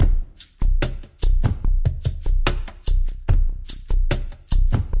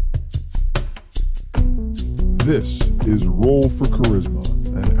This is Roll for Charisma,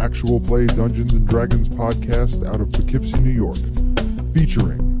 an actual play Dungeons & Dragons podcast out of Poughkeepsie, New York,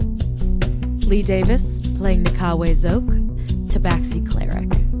 featuring Lee Davis, playing Nikawe Zoke, Tabaxi Cleric.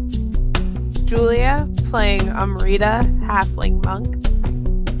 Julia, playing Amrita, Halfling Monk.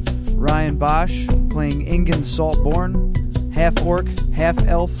 Ryan Bosch, playing Ingen Saltborn, half-orc,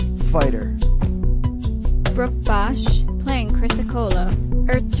 half-elf fighter. Brooke Bosch, playing Chrysicola,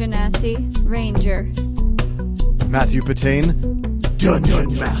 Earth Genasi, Ranger. Matthew Patain,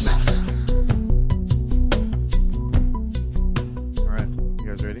 Dungeon Master. Alright, you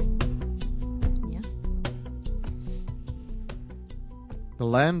guys ready? Yeah. The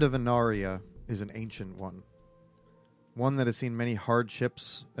land of Inaria is an ancient one that has seen many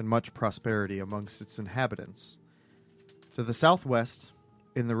hardships and much prosperity amongst its inhabitants. To the southwest,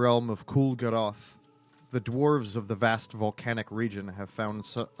 in the realm of Kulgaroth, the dwarves of the vast volcanic region have found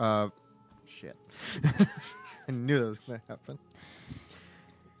shit. I knew that was going to happen.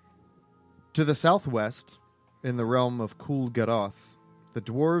 To the southwest, in the realm of Kulgaroth, the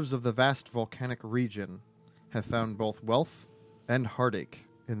dwarves of the vast volcanic region have found both wealth and heartache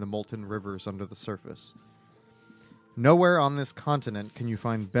in the molten rivers under the surface. Nowhere on this continent can you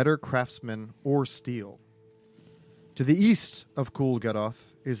find better craftsmen or steel. To the east of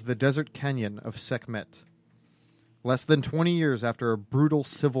Kulgaroth is the desert canyon of Sekhmet. Less than 20 years after a brutal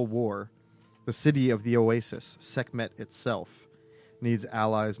civil war, the city of the oasis, Sekhmet itself, needs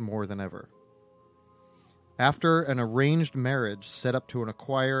allies more than ever. After an arranged marriage set up to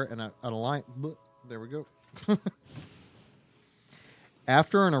acquire an alliance... There we go.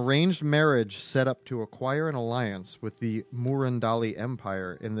 After an arranged marriage set up to acquire an alliance with the Murandali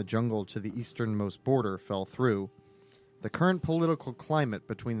Empire in the jungle to the easternmost border fell through, the current political climate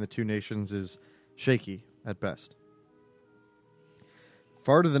between the two nations is shaky at best.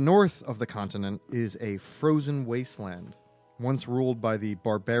 Far to the north of the continent is a frozen wasteland, once ruled by the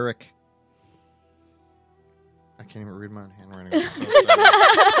barbaric... I can't even read my own handwriting. I'm so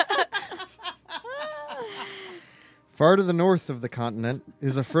sorry. Far to the north of the continent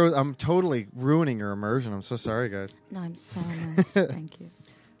is a I'm totally ruining your immersion. I'm so sorry, guys. No, I'm so nice. Thank you.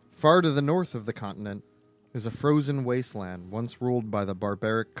 Far to the north of the continent is a frozen wasteland once ruled by the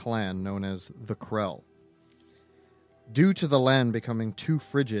barbaric clan known as the Krell. Due to the land becoming too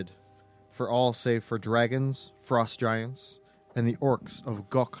frigid for all save for dragons, frost giants, and the orcs of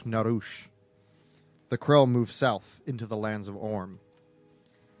Gok Narush, the Krell moved south into the lands of Orm.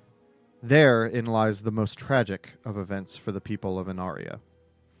 Therein lies the most tragic of events for the people of Inaria.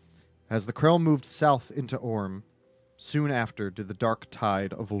 As the Krell moved south into Orm, soon after did the dark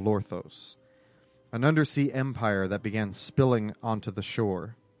tide of Lorthos, an undersea empire that began spilling onto the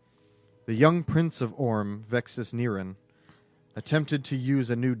shore. The young prince of Orm, Vexus Niran, attempted to use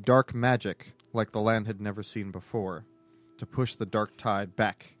a new dark magic like the land had never seen before to push the dark tide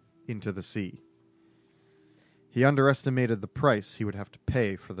back into the sea. He underestimated the price he would have to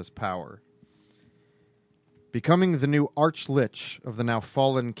pay for this power. Becoming the new Arch-Lich of the now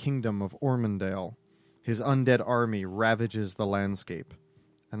fallen kingdom of Ormondale, his undead army ravages the landscape,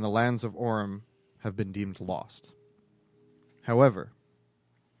 and the lands of Orm have been deemed lost. However,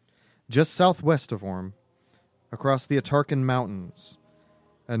 just southwest of Orm, across the Atarkan Mountains,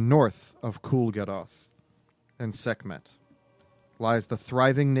 and north of Kulgaroth and Sekhmet, lies the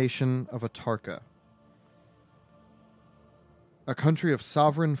thriving nation of Atarka, a country of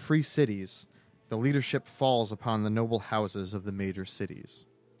sovereign free cities. The leadership falls upon the noble houses of the major cities.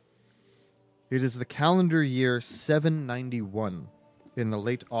 It is the calendar year 791 in the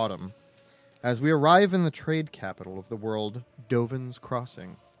late autumn, as we arrive in the trade capital of the world, Dovin's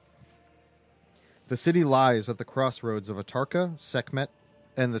Crossing. The city lies at the crossroads of Atarka, Sekhmet,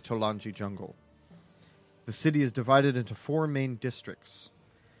 and the Tolanji jungle. The city is divided into 4 main districts.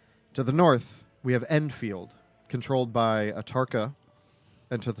 To the north, we have Enfield, controlled by Atarka,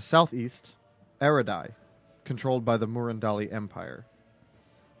 and to the southeast, Eridai, controlled by the Murandali Empire.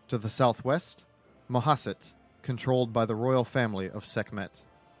 To the southwest, Mohasset, controlled by the royal family of Sekhmet.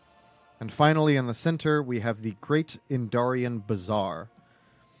 And finally, in the center, we have the Great Indarian Bazaar,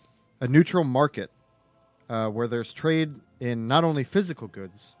 a neutral market where there's trade in not only physical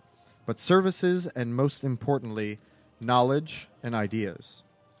goods, but services and, most importantly, knowledge and ideas.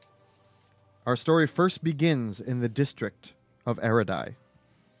 Our story first begins in the district of Eridai,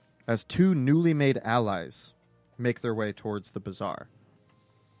 as 2 newly made allies make their way towards the bazaar.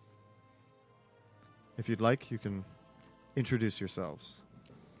 If you'd like, you can introduce yourselves.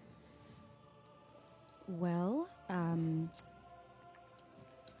 Well,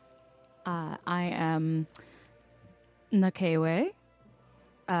 I am Nikawe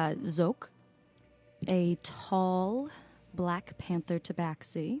Zoke, a tall Black Panther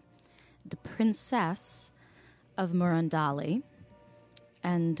tabaxi, the princess of Murandali,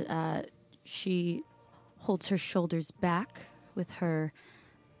 and she holds her shoulders back with her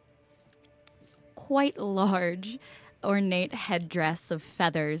quite large, ornate headdress of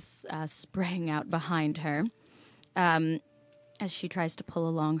feathers spraying out behind her as she tries to pull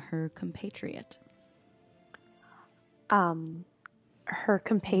along her compatriot. Her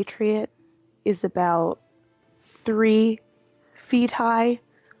compatriot is about 3 feet high,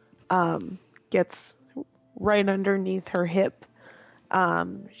 gets right underneath her hip.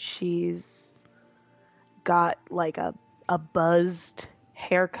 She's got like a buzzed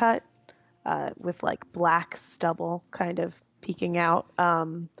haircut with like black stubble kind of peeking out,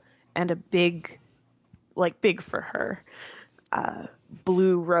 and a big for her,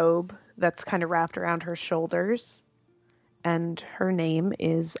 blue robe that's kind of wrapped around her shoulders. And her name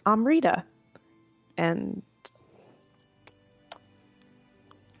is Amrita. And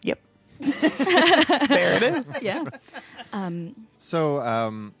yep. There it is. Yeah.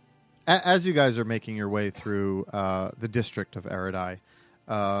 So, as you guys are making your way through the district of Aradai,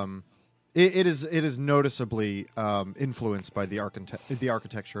 it is noticeably influenced by the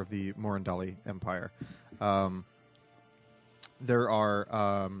architecture of the Morandali Empire. There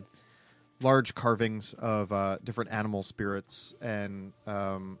are large carvings of different animal spirits, and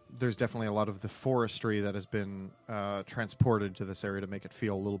there's definitely a lot of the forestry that has been transported to this area to make it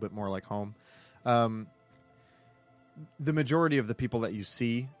feel a little bit more like home. The majority of the people that you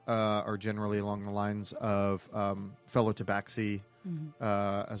see are generally along the lines of fellow tabaxi,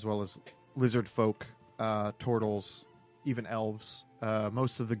 as well as lizard folk, turtles, even elves.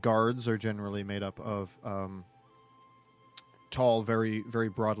 Most of the guards are generally made up of tall, very, very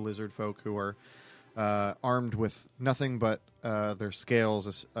broad lizard folk who are armed with nothing but their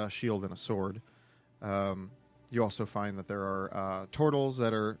scales, a shield, and a sword. You also find that there are turtles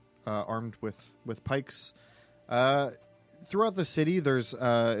that are armed with pikes. Throughout the city, there's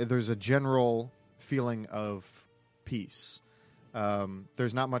a general feeling of peace.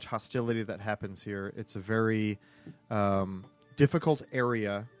 There's not much hostility that happens here. It's a very difficult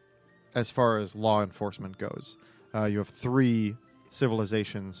area as far as law enforcement goes. You have 3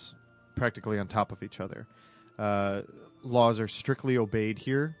 civilizations practically on top of each other. Laws are strictly obeyed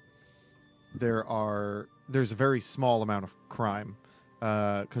here. There's a very small amount of crime,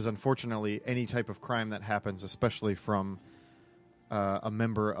 because unfortunately any type of crime that happens, especially from a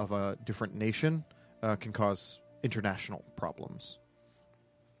member of a different nation, can cause international problems.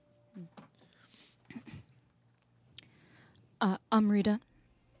 Amrita,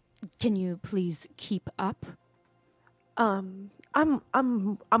 can you please keep up? I'm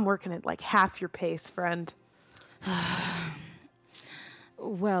working at like half your pace, friend.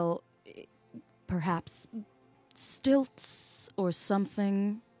 Well, perhaps stilts or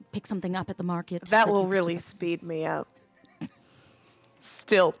something. Pick something up at the market. That you will can really keep up. speed me up.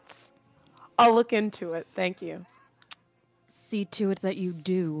 Stilts. I'll look into it. Thank you. See to it that you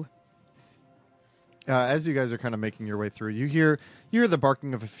do. As you guys are kind of making your way through, you hear the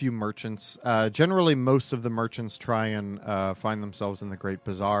barking of a few merchants. Generally, most of the merchants try and find themselves in the Great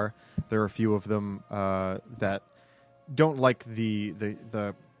Bazaar. There are a few of them that don't like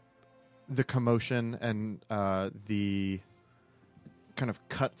the commotion and the kind of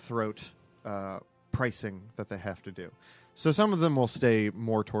cutthroat pricing that they have to do. So some of them will stay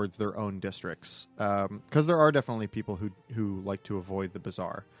more towards their own districts, because there are definitely people who like to avoid the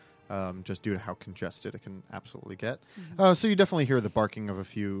bazaar. Just due to how congested it can absolutely get. So you definitely hear the barking of a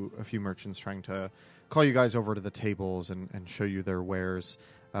few merchants trying to call you guys over to the tables and show you their wares.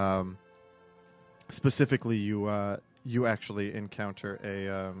 Specifically, you actually encounter a...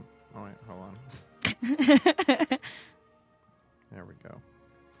 oh, wait, hold on. There we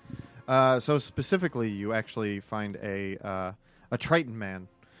go. So specifically, you actually find a Triton man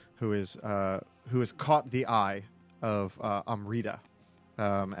who has caught the eye of Amrita.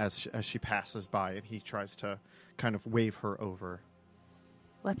 As she passes by, and he tries to kind of wave her over.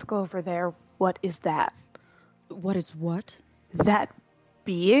 Let's go over there. What is that? What is what? That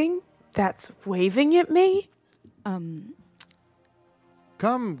being that's waving at me? Come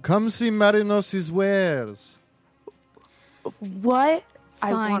see Marinos' wares. What?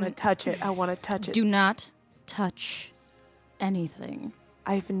 I Fine. want to touch it. I want to touch it. Do not touch anything.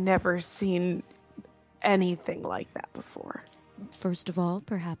 I've never seen anything like that before. First of all,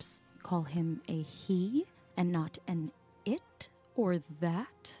 perhaps call him a he and not an it or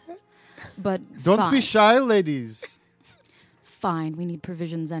that. But Don't fine. be shy, ladies. Fine, we need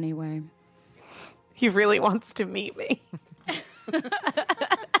provisions anyway. He really wants to meet me.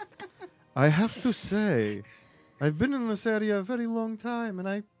 I have to say, I've been in this area a very long time, and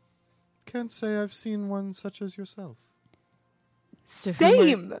I can't say I've seen one such as yourself. So who were-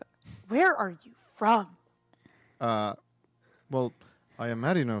 Same. Where are you from? Well, I am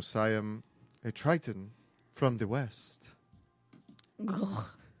Marinos. I am a Triton from the west.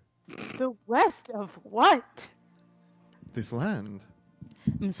 The west of what? This land.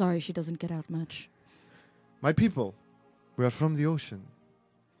 I'm sorry she doesn't get out much. My people, we are from the ocean.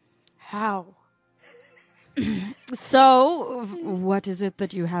 How? So, what is it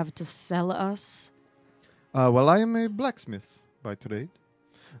that you have to sell us? Well, I am a blacksmith by trade.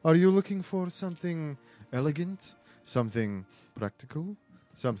 Are you looking for something elegant, something practical,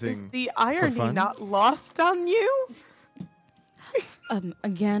 something Is the irony fun? not lost on you?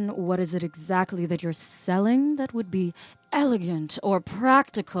 Again, what is it exactly that you're selling that would be elegant or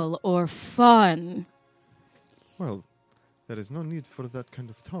practical or fun? Well, there is no need for that kind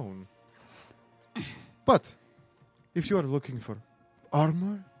of tone. But if you are looking for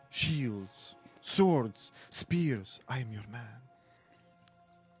armor, shields, swords, spears, I am your man.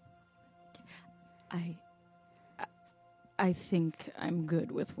 I think I'm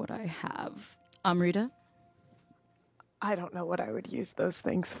good with what I have. Amrita? I don't know what I would use those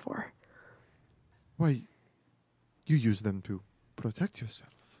things for. Why, you use them to protect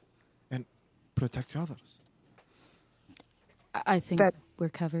yourself and protect others. I think That- we're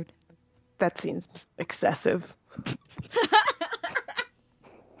covered. That seems excessive.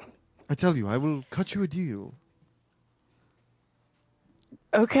 I tell you, I will cut you a deal.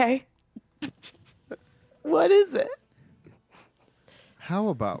 Okay. What is it? How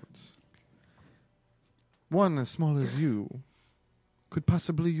about one as small as you could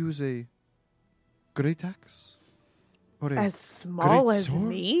possibly use a great axe? Or a As small great as sword?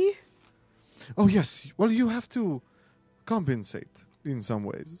 me? Oh, yes. Well, you have to compensate in some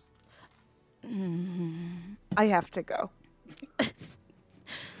ways. I have to go.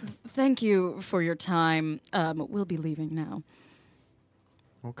 Thank you for your time. We'll be leaving now.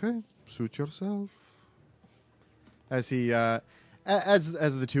 Okay, suit yourself. As he, as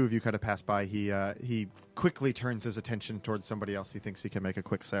the two of you kind of pass by, he quickly turns his attention towards somebody else he thinks he can make a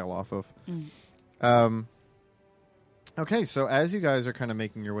quick sale off of. Okay, so as you guys are kind of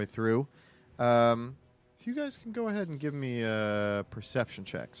making your way through, if you guys can go ahead and give me perception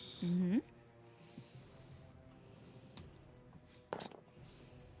checks. Mm-hmm.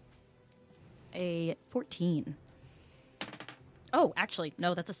 A 14. Oh, actually,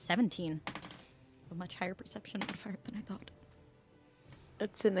 no, that's a 17. A much higher perception modifier than I thought.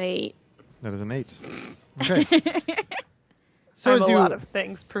 It's an 8. That is an 8. Okay. So I'm as a you, lot of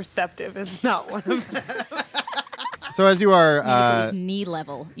things. Perceptive is not one of them. so as you are, I mean, if it was knee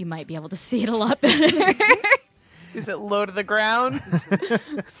level, you might be able to see it a lot better. Is it low to the ground?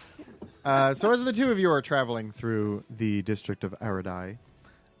 so as the two of you are traveling through the district of Aradai,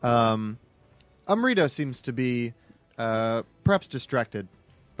 Amrita seems to be perhaps distracted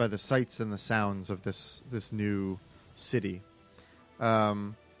by the sights and the sounds of this new city.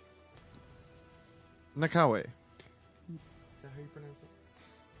 Nakawe. Is that how you pronounce it?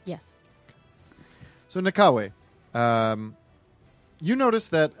 Yes. So Nakawe, you notice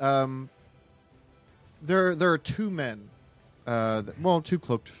that there are two men, two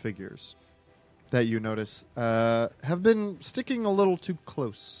cloaked figures that you notice have been sticking a little too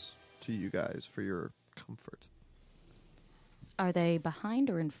close to you guys for your comfort. Are they behind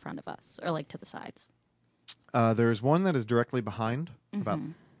or in front of us? Or like to the sides? There's one that is directly behind, about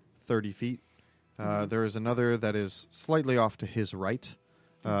 30 feet. There is another that is slightly off to his right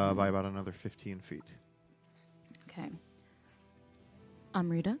by about another 15 feet. Okay.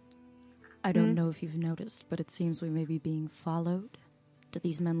 Amrita, I don't know if you've noticed, but it seems we may be being followed. Do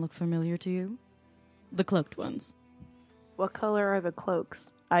these men look familiar to you? The cloaked ones. What color are the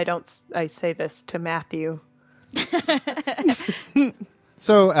cloaks? I say this to Matthew.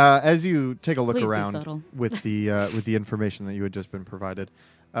 So as you take a look Please be around subtle. with the information that you had just been provided,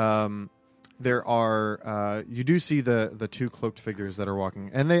 there are you do see the two cloaked figures that are walking,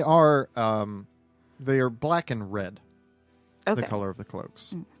 and they are black and red, Okay. the color of the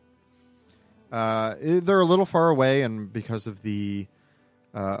cloaks. They're a little far away, and because of the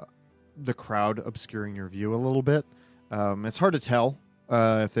crowd obscuring your view a little bit, it's hard to tell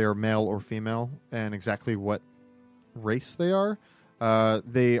if they are male or female and exactly what race they are.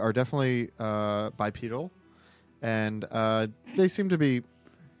 They are definitely bipedal, and they seem to be.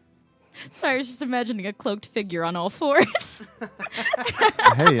 Sorry, I was just imagining a cloaked figure on all fours.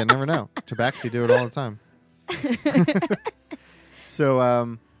 Hey, you never know. Tabaxi do it all the time.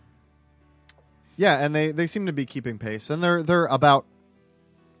 So, yeah, and they seem to be keeping pace, and they're about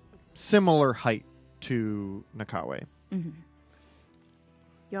similar height to Nakawe. Mm-hmm.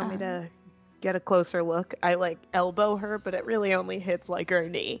 You want me to get a closer look? I like elbow her, but it really only hits like her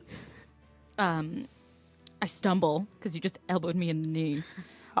knee. I stumble because you just elbowed me in the knee.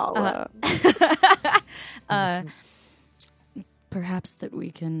 Holla. Perhaps that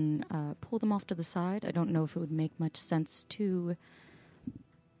we can pull them off to the side. I don't know if it would make much sense to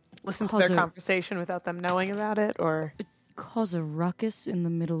Listen to their conversation without them knowing about it, or cause a ruckus in the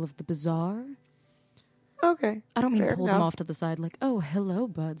middle of the bazaar. Okay. I don't mean fair pull enough. them off to the side like, oh, hello,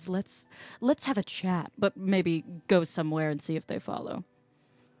 buds. Let's have a chat, but maybe go somewhere and see if they follow.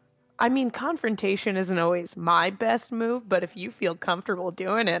 I mean, confrontation isn't always my best move, but if you feel comfortable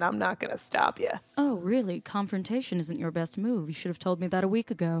doing it, I'm not going to stop you. Oh, really? Confrontation isn't your best move. You should have told me that a week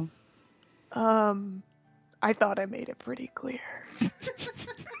ago. I thought I made it pretty clear.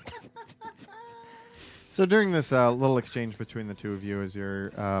 So during this little exchange between the two of you, as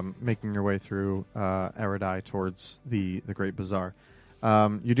you're making your way through Aradai towards the Great Bazaar,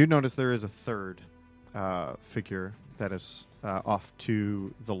 you do notice there is a third figure that is off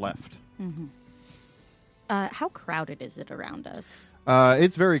to the left. Mm-hmm. How crowded is it around us?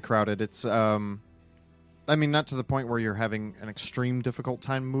 It's very crowded. It's, I mean, not to the point where you're having an extreme difficult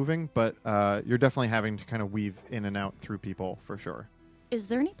time moving, but you're definitely having to kind of weave in and out through people for sure. Is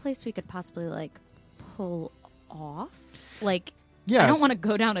there any place we could possibly, like, pull off? Like, Yes. I don't want to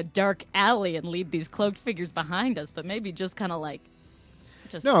go down a dark alley and leave these cloaked figures behind us, but maybe just kind of like...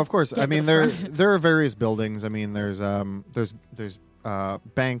 No, of course. I mean, there there are various buildings. I mean, there's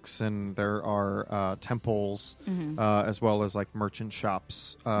banks and there are temples, as well as like merchant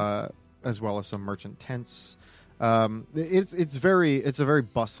shops, as well as some merchant tents. It's a very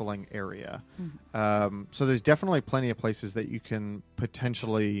bustling area. So there's definitely plenty of places that you can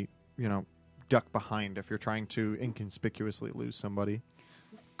potentially, duck behind if you're trying to inconspicuously lose somebody.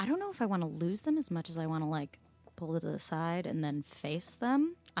 I don't know if I want to lose them as much as I want to like pull to the side and then face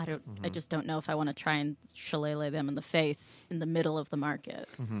them. I just don't know if I want to try and shillelagh them in the face in the middle of the market.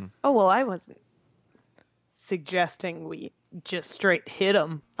 Oh, well, I wasn't suggesting we just straight hit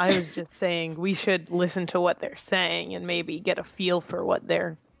them. I was just saying we should listen to what they're saying and maybe get a feel for what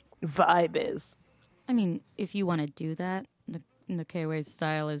their vibe is. I mean, if you want to do that, Nokei's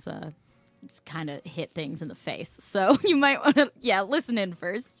style is just kind of hit things in the face. So you might want to, listen in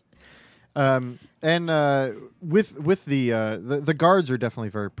first. And with the guards are definitely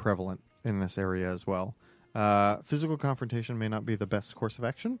very prevalent in this area as well. Physical confrontation may not be the best course of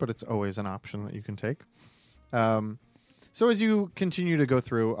action, but it's always an option that you can take. So as you continue to go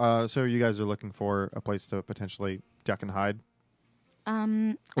through, so you guys are looking for a place to potentially duck and hide,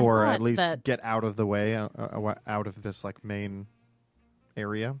 or at least get out of the way, out of this like main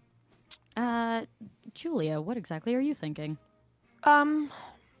area. Julia, what exactly are you thinking?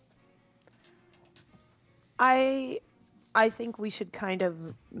 I think we should kind of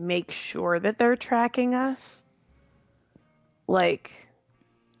make sure that they're tracking us. Like,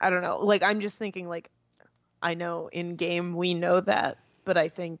 I don't know. Like, I'm just thinking, like, I know in game we know that, but I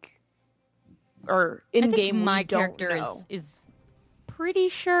think, or in game my we don't character know. is pretty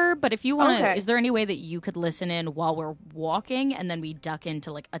sure. But if you want to, Okay. is there any way that you could listen in while we're walking and then we duck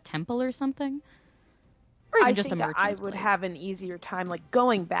into like a temple or something, or even I just a think merchant's I would place? have an easier time, like,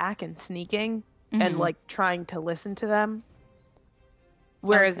 going back and sneaking and, like, trying to listen to them.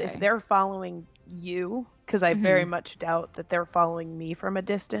 Whereas Okay. if they're following you, because I very much doubt that they're following me from a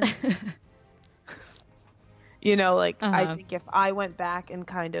distance. I think if I went back and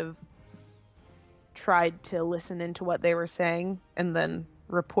kind of tried to listen into what they were saying and then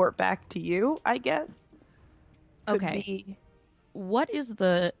report back to you, I guess. could Okay. be- What is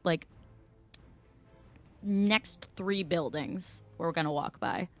the like next 3 buildings we're gonna walk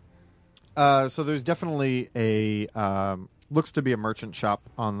by? So there's definitely a looks to be a merchant shop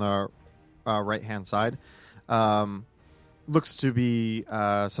on the right hand side. Looks to be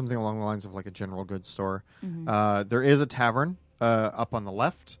something along the lines of like a general goods store. There is a tavern up on the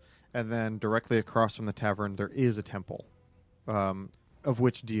left, and then directly across from the tavern there is a temple. Of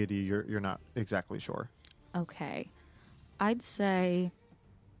which deity you're not exactly sure. Okay. I'd say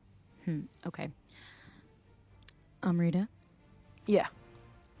okay. Amrita, Yeah.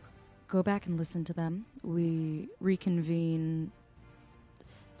 go back and listen to them. We reconvene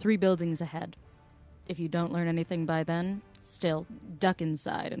 3 buildings ahead. If you don't learn anything by then, still duck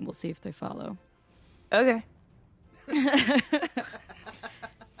inside and we'll see if they follow. Okay. So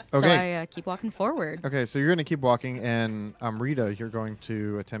Okay. I keep walking forward. Okay, so you're going to keep walking, and Rita, you're going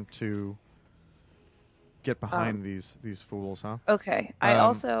to attempt to get behind these fools, huh? Okay. I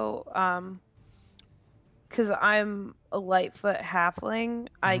also because I'm a Lightfoot halfling,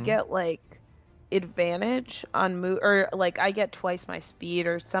 I get like advantage on move, or like I get twice my speed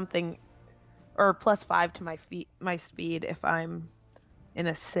or something, or +5 to my speed if I'm in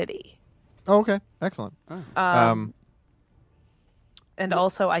a city. Oh, okay. Excellent. And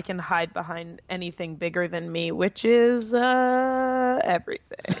also I can hide behind anything bigger than me, which is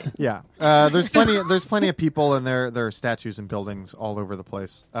everything. Yeah. There's plenty of people, and there are statues and buildings all over the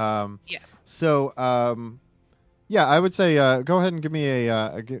place. Yeah. So, yeah, I would say go ahead and give me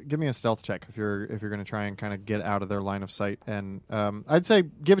a stealth check if you're going to try and kind of get out of their line of sight. And I'd say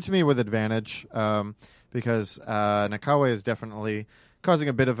give it to me with advantage because Nakawe is definitely causing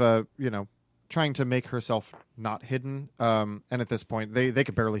a bit of a, trying to make herself not hidden. And at this point, they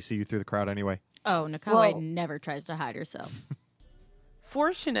could barely see you through the crowd anyway. Oh, Nakawe never tries to hide herself.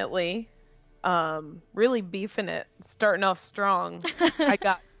 Fortunately, really beefing it, starting off strong. I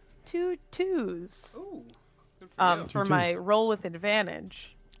got 2 2s. Ooh, good for you. For my roll with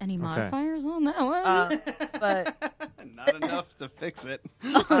advantage. Any modifiers on that one? But Not enough to fix it.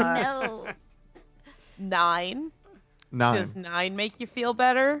 Oh, no. 9. 9. Does 9 make you feel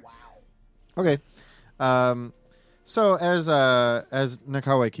better? Okay. So as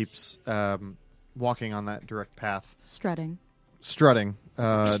Nakawe keeps walking on that direct path, Strutting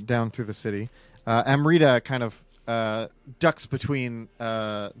down through the city, Amrita kind of ducks between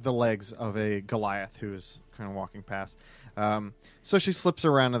the legs of a Goliath who is kind of walking past. So she slips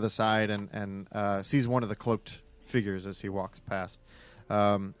around to the side and sees one of the cloaked figures as he walks past.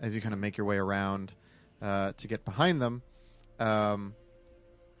 As you kind of make your way around to get behind them,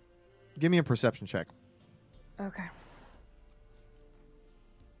 give me a perception check. Okay.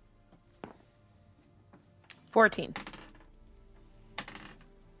 14.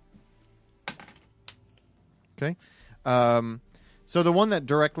 Okay. So the one that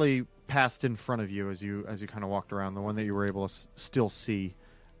directly passed in front of you as you kind of walked around, the one that you were able to still see,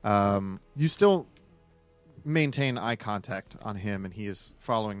 you still maintain eye contact on him, and he is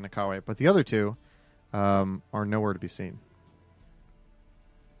following Nakawe. But the other two are nowhere to be seen.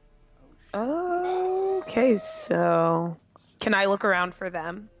 Okay, so can I look around for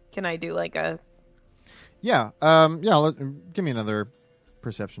them? Can I do like a... Yeah. Give me another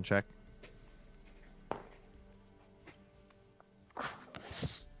perception check.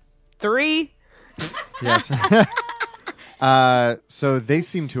 3? Yes. So they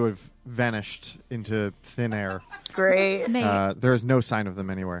seem to have vanished into thin air. Great. There is no sign of them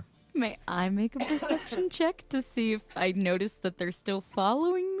anywhere. May I make a perception check to see if I notice that they're still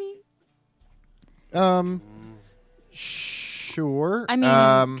following me? Sure. I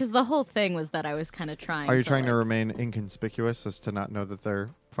mean, because the whole thing was that I was kind of trying. Are you trying to remain inconspicuous as to not know that they're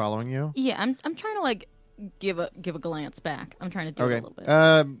following you? Yeah, I'm trying to like give a glance back. I'm trying to do it a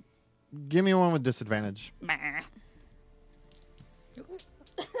little bit. Give me one with disadvantage.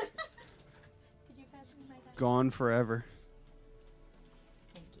 Gone forever.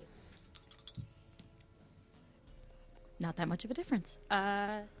 Thank you. Not that much of a difference.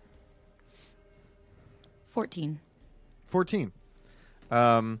 14. 14.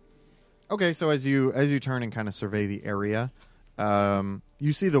 Okay, so as you turn and kind of survey the area,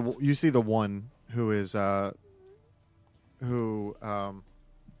 you see the one who is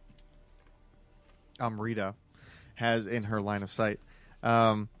Amrita has in her line of sight.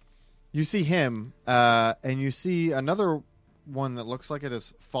 You see him, and you see another one that looks like it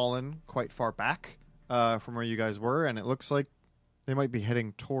has fallen quite far back from where you guys were, and it looks like they might be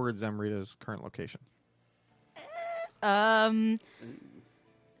heading towards Amrita's current location. How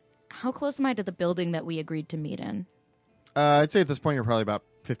close am I to the building that we agreed to meet in? I'd say at this point you're probably about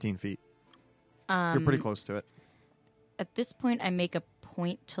 15 feet. You're pretty close to it. At this point, I make a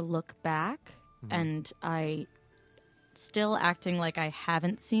point to look back, and I, still acting like I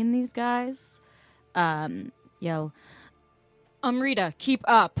haven't seen these guys, yell, Amrita, keep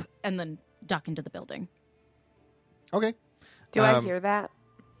up, and then duck into the building. Okay. Do I hear that?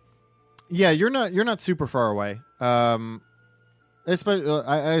 Yeah, you're not super far away. I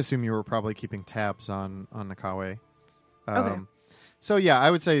assume you were probably keeping tabs on Nakawe. Okay. So yeah,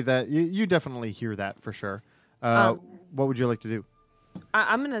 I would say that you definitely hear that for sure. What would you like to do?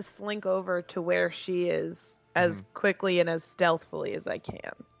 I'm going to slink over to where she is as quickly and as stealthily as I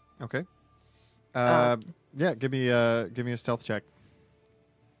can. Okay. Yeah, give me a stealth check.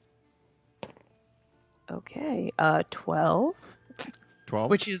 Okay. 12. 12.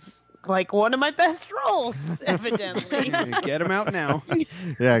 Which is like one of my best rolls, evidently. Get him out now.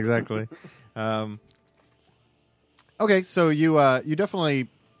 Yeah, exactly. Okay, so you definitely,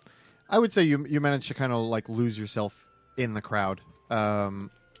 I would say you managed to kind of like lose yourself in the crowd.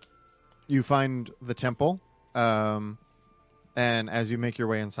 You find the temple, and as you make your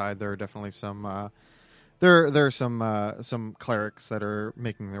way inside, there are definitely some there are some clerics that are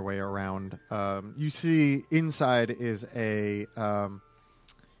making their way around. You see inside is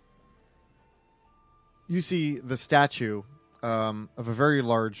you see the statue of a very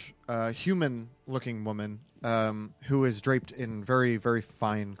large human-looking woman who is draped in very, very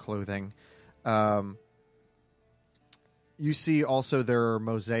fine clothing. You see also there are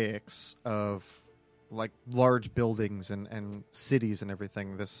mosaics of like large buildings and cities and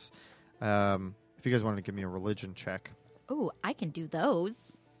everything. This, if you guys wanted to give me a religion check. Oh, I can do those.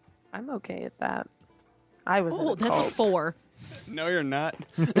 I'm okay at that. I was. Oh, in a that's a cult. 4. No, you're not.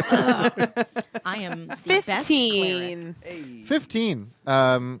 I am the best cleric. 15. 15.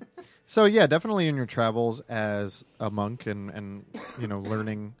 So yeah, definitely in your travels as a monk and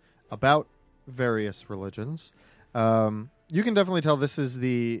learning about various religions, you can definitely tell this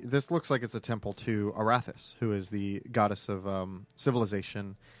looks like it's a temple to Arathis, who is the goddess of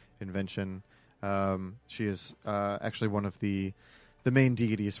civilization, invention. She is actually one of the main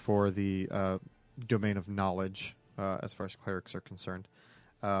deities for the domain of knowledge, as far as clerics are concerned.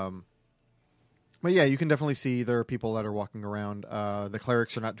 But yeah, you can definitely see there are people that are walking around. The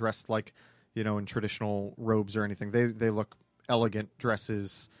clerics are not dressed like, in traditional robes or anything. They look elegant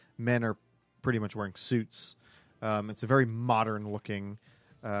dresses. Men are pretty much wearing suits. It's a very modern looking.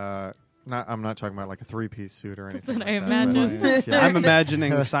 I'm not talking about like a 3-piece suit or anything. That's what like I that, but, imagined. yeah. I'm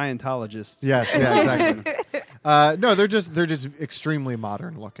imagining Scientologists. Yes, yeah, exactly. No, they're just extremely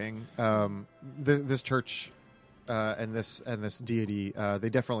modern looking. This church and this deity, they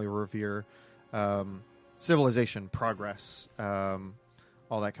definitely revere civilization, progress,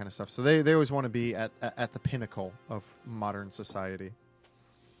 all that kind of stuff. So they always want to be at the pinnacle of modern society.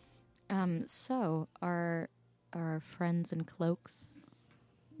 So are our friends in cloaks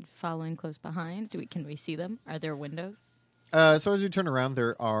following close behind? Can we see them? Are there windows? So as you turn around,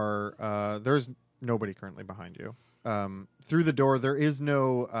 there's nobody currently behind you. Through the door, there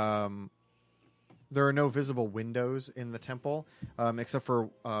are no visible windows in the temple, except for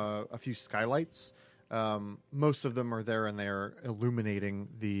a few skylights. Most of them are there, and they are illuminating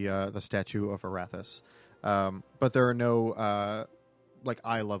the statue of Arathis. But there are no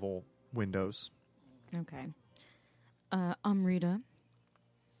eye level windows. Okay. Amrita.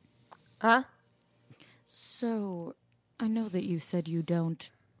 Huh? So, I know that you said you don't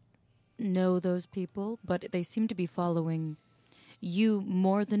know those people, but they seem to be following you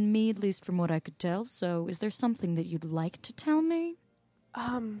more than me, at least from what I could tell. So, is there something that you'd like to tell me?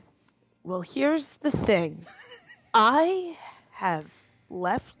 Well, here's the thing. I have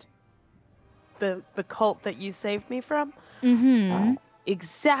left the cult that you saved me from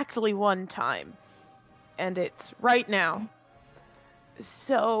exactly one time. And it's right now.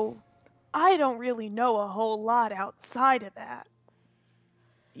 So, I don't really know a whole lot outside of that.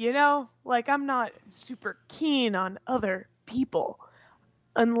 I'm not super keen on other people.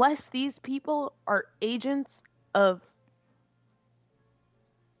 Unless these people are agents of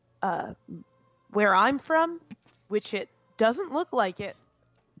where I'm from, which it doesn't look like it.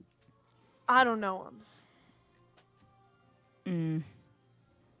 I don't know them.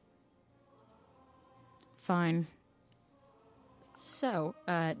 Fine. So,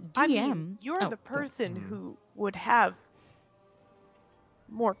 DM. I mean, you're the go. person who would have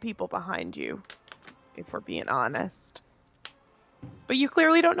more people behind you, if we're being honest. But you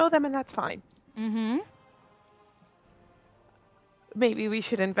clearly don't know them, and that's fine. Mm-hmm. Maybe we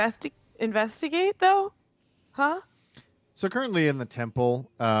should investigate, though? Huh? So currently in the temple,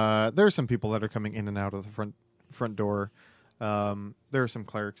 there are some people that are coming in and out of the front door. There are some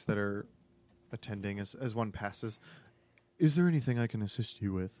clerics that are attending as one passes. Is there anything I can assist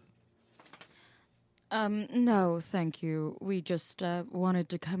you with? No, thank you. We just wanted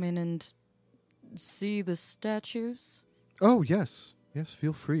to come in and see the statues. Oh, yes. Yes,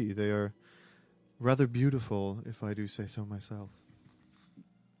 feel free. They are rather beautiful, if I do say so myself.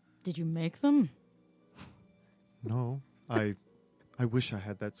 Did you make them? No, I wish I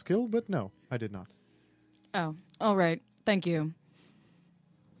had that skill, but no, I did not. Oh, all right. Thank you.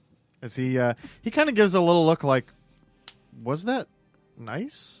 As he kind of gives a little look like, was that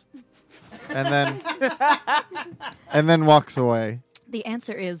nice? And then walks away. The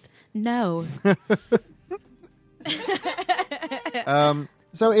answer is no.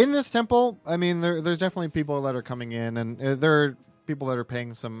 So in this temple, I mean, there's definitely people that are coming in, and there are people that are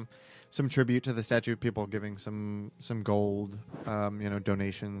paying some tribute to the statue. People giving some gold,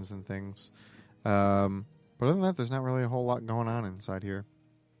 donations and things. But other than that, there's not really a whole lot going on inside here.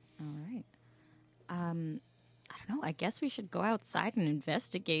 All right. I don't don't know. I guess we should go outside and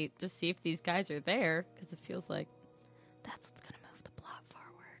investigate to see if these guys are there, because it feels like that's what's going to move the plot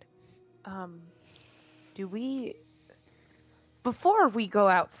forward. Do we... Before we go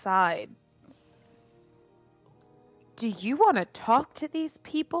outside, do you want to talk to these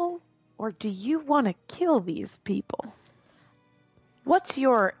people, or do you want to kill these people? What's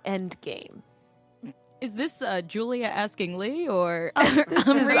your end game? Is this Julia asking Lee, or This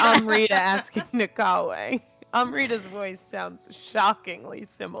is Amrita asking Nakawe. Amrita's voice sounds shockingly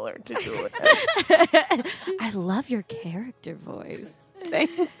similar to Julia. I love your character voice.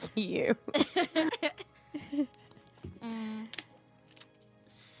 Thank you.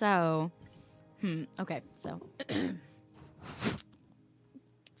 So, okay, so.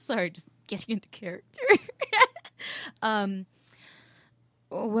 Sorry, just getting into character.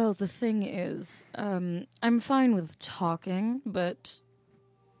 Well, the thing is, I'm fine with talking, but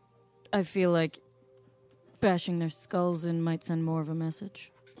I feel like bashing their skulls in might send more of a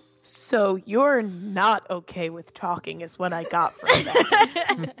message. So you're not okay with talking is what I got from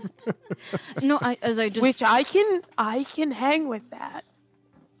that. No, Which I can hang with that.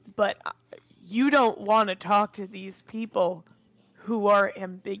 But you don't want to talk to these people who are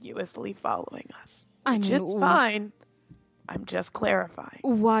ambiguously following us. I Which mean, is fine. I'm just clarifying.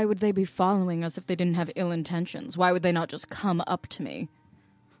 Why would they be following us if they didn't have ill intentions? Why would they not just come up to me?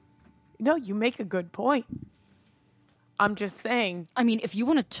 No, you make a good point. I'm just saying. I mean, if you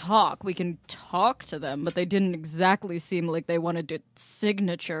want to talk, we can talk to them, but they didn't exactly seem like they wanted a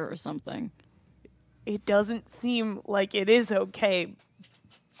signature or something. It doesn't seem like it is okay,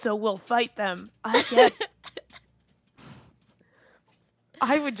 so we'll fight them. I guess.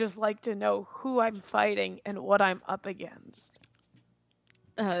 I would just like to know who I'm fighting and what I'm up against.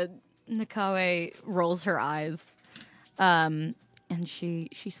 Nakawe rolls her eyes, and she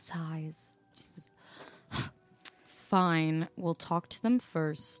sighs. She says, "Fine, we'll talk to them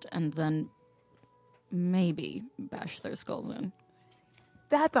first, and then maybe bash their skulls in."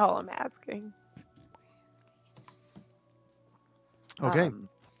 That's all I'm asking. Okay.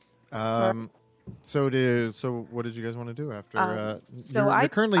 So what did you guys want to do after? You're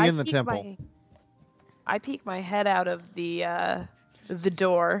currently in the temple. I peek my head out of the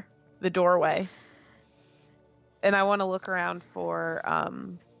doorway, and I want to look around for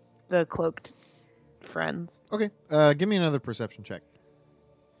the cloaked friends. Okay. Give me another perception check.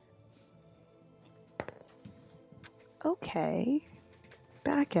 Okay.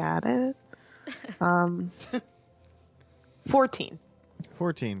 Back at it. 14.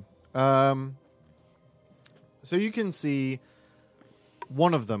 14. So you can see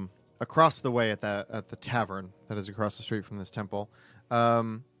one of them across the way at the tavern that is across the street from this temple.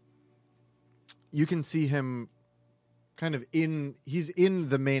 You can see him kind of he's in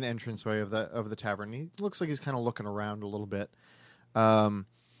the main entranceway of the tavern. He looks like he's kind of looking around a little bit.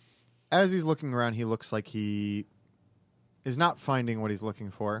 As he's looking around, he looks like he is not finding what he's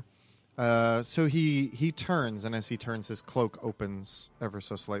looking for. So he turns, and as he turns, his cloak opens ever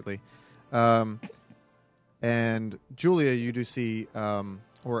so slightly. And Julia, you do see,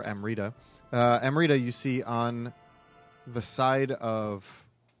 or Amrita, you see on the side of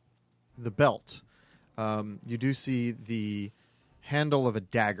the belt, you do see the handle of a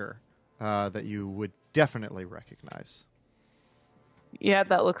dagger that you would definitely recognize. Yeah,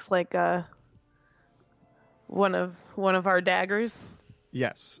 that looks like one of our daggers.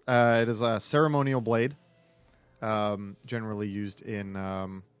 Yes, it is a ceremonial blade, generally used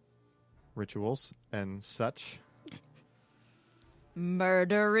in rituals and such.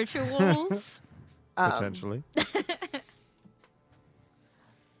 Murder rituals? Potentially.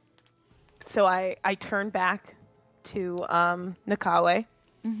 So I turn back to Nakawe.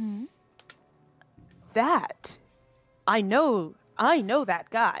 Mm-hmm. That I know that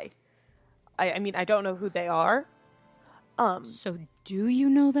guy. I mean, I don't know who they are. So do you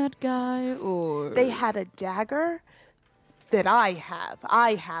know that guy, or... They had a dagger that I have.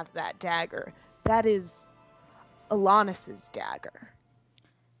 I have that dagger. That is Alanis's dagger.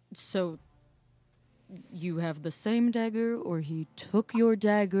 So you have the same dagger, or he took your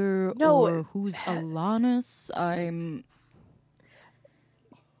dagger, No, or who's Alanis?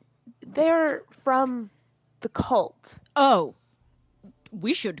 They're from the cult. Oh,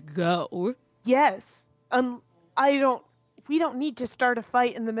 we should go. Yes. We don't need to start a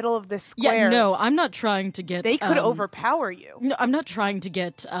fight in the middle of this square. Yeah, no, I'm not trying to get... They could overpower you. No, I'm not trying to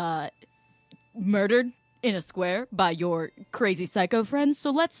get murdered in a square by your crazy psycho friends,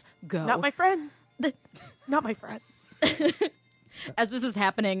 so let's go. Not my friends. Not my friends. As this is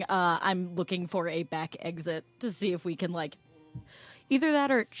happening, I'm looking for a back exit to see if we can, either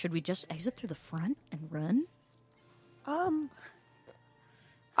that or should we just exit through the front and run?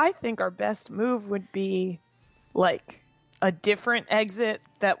 I think our best move would be like a different exit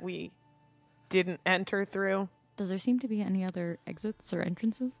that we didn't enter through. Does there seem to be any other exits or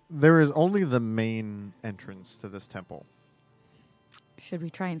entrances? There is only the main entrance to this temple. Should we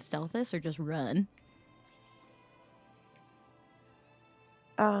try and stealth this or just run?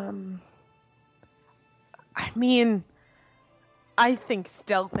 I mean, I think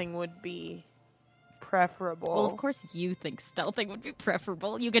stealthing would be preferable. Well, of course you think stealthing would be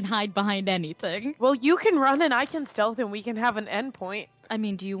preferable. You can hide behind anything. Well, you can run and I can stealth and we can have an endpoint. I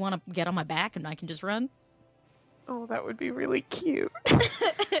mean, do you want to get on my back and I can just run? Oh, that would be really cute.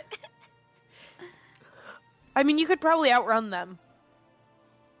 I mean, you could probably outrun them.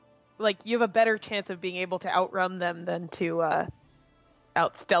 Like, you have a better chance of being able to outrun them than to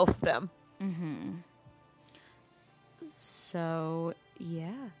out-stealth them. Mm-hmm. So,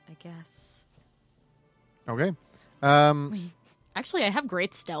 yeah, I guess. Okay. Actually, I have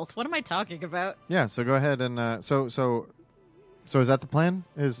great stealth. What am I talking about? Yeah, so go ahead and so is that the plan?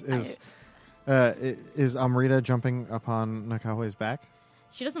 Is Amrita jumping upon Nakawe's back?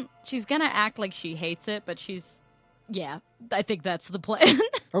 She doesn't. She's gonna act like she hates it, but she's. Yeah, I think that's the plan.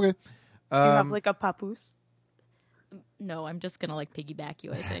 Okay. Do you have like a papoose? No, I'm just gonna like piggyback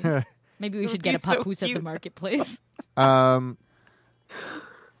you. I think maybe we should get a be so papoose at the cute. marketplace.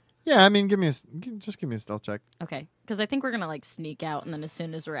 Yeah, I mean, give me a stealth check. Okay, because I think we're gonna like sneak out, and then as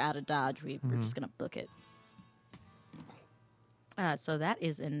soon as we're out of dodge, we're just gonna book it. So that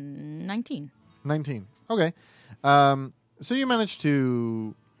is in 19. 19. Okay. So you managed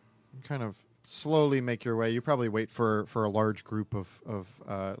to kind of slowly make your way. You probably wait for a large group of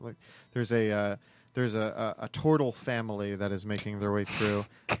like there's a turtle family that is making their way through.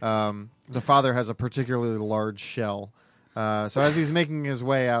 The father has a particularly large shell. So as he's making his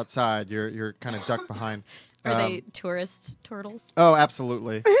way outside, you're kind of ducked behind. Are they tourist turtles? Oh,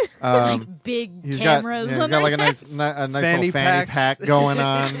 absolutely. Like big cameras. He's on got like their a nice Fanny little fanny packs. pack going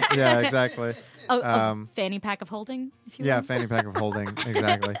on. Yeah, exactly. A fanny pack of holding, if you Yeah, will. fanny pack of holding.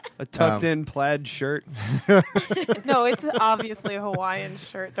 Exactly. A tucked-in plaid shirt. No, it's obviously a Hawaiian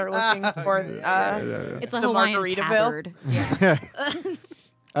shirt. They're looking for It's a the Hawaiian Margaritaville. tabard.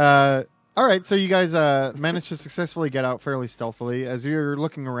 Yeah. All right, so you guys managed to successfully get out fairly stealthily. As you're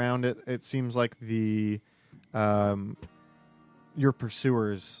looking around, it seems like your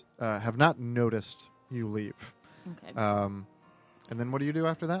pursuers have not noticed you leave. Okay. And then what do you do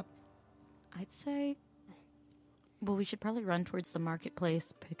after that? I'd say, well, we should probably run towards the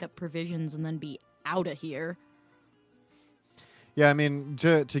marketplace, pick up provisions, and then be out of here. Yeah, I mean,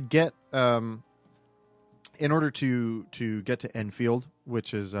 to get in order to get to Enfield,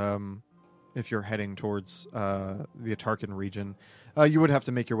 which is if you're heading towards the Atarkan region, you would have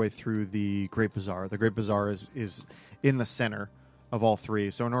to make your way through the Great Bazaar. The Great Bazaar is in the center of all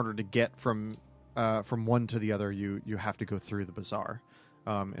three. So in order to get from one to the other, you have to go through the bazaar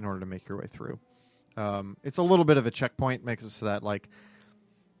in order to make your way through. It's a little bit of a checkpoint, makes it so that like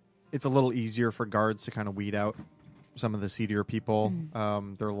it's a little easier for guards to kind of weed out some of the seedier people.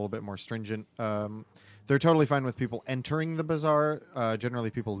 They're a little bit more stringent. They're totally fine with people entering the bazaar.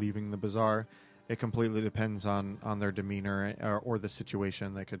 Generally, people leaving the bazaar. It completely depends on their demeanor or the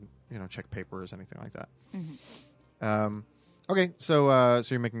situation. They could, check papers, anything like that. Mm-hmm. Okay, so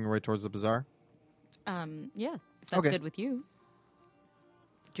you're making your way towards the bazaar. Yeah, if that's Okay. good with you,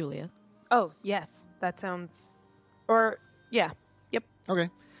 Julia. Oh, yes. That sounds... Or, yeah. Yep. Okay,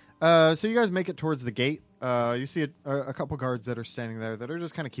 so you guys make it towards the gate. You see a couple guards that are standing there that are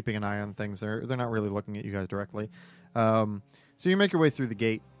just kind of keeping an eye on things. They're not really looking at you guys directly. So you make your way through the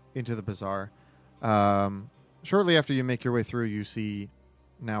gate into the bazaar. Shortly after you make your way through, you see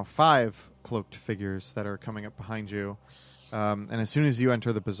now 5 cloaked figures that are coming up behind you. And as soon as you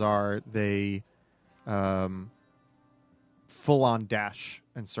enter the bazaar, they full-on dash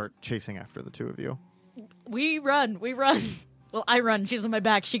and start chasing after the two of you. We run. Well, I run. She's on my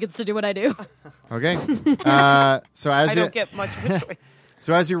back. She gets to do what I do. Okay. So as I don't get much of a choice.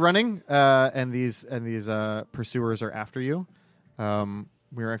 So as you're running, and these pursuers are after you,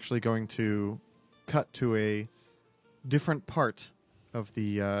 we're actually going to cut to a different part of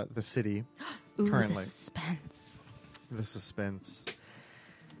the city. Ooh, Currently. the suspense. The suspense.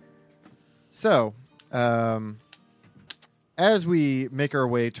 So, as we make our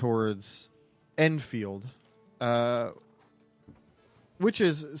way towards Enfield, which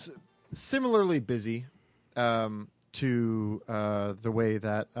is similarly busy to the way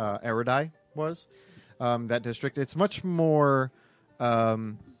that Aradai was, that district, it's much more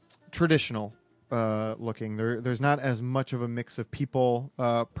traditional looking. There's not as much of a mix of people,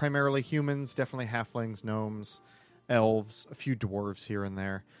 primarily humans, definitely halflings, gnomes, elves, a few dwarves here and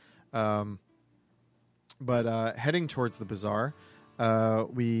there. But heading towards the bazaar,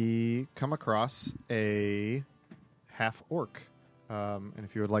 we come across a half orc. And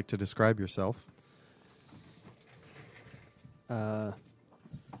if you would like to describe yourself. This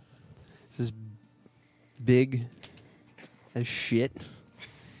is big as shit.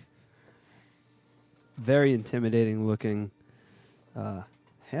 Very intimidating looking.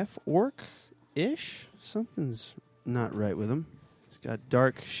 Half orc-ish? Something's not right with him. He's got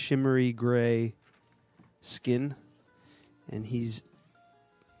dark, shimmery gray skin. And he's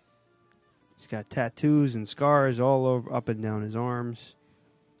got tattoos and scars all over, up and down his arms,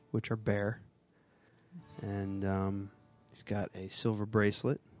 which are bare. And he's got a silver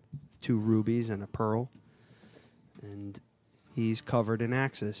bracelet, 2 rubies and a pearl. And he's covered in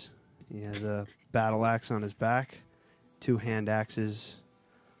axes. He has a battle axe on his back, 2 hand axes,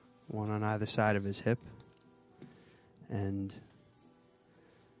 one on either side of his hip. And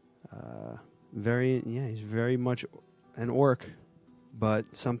he's very much an orc, but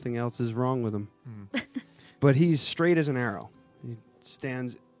something else is wrong with him. But he's straight as an arrow. He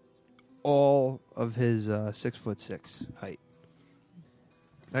stands all of his 6'6" height.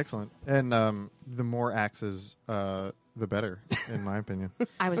 Excellent. And the more axes, the better, in my opinion.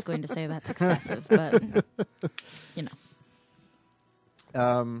 I was going to say that's excessive, but you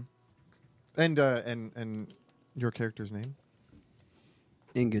know. And your character's name?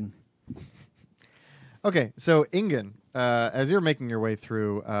 Ingen. Okay, so Ingen, as you're making your way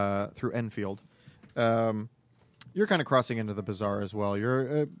through Enfield, you're kind of crossing into the bazaar as well.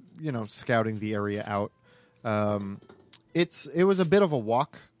 You're scouting the area out. It was a bit of a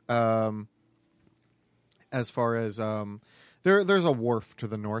walk. As far as there's a wharf to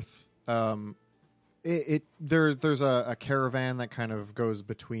the north. There's a caravan that kind of goes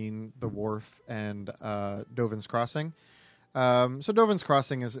between the wharf and Dovin's Crossing. So Dovin's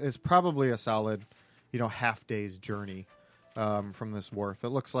Crossing is probably a solid, half day's journey from this wharf. It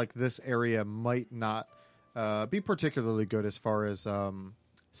looks like this area might not be particularly good as far as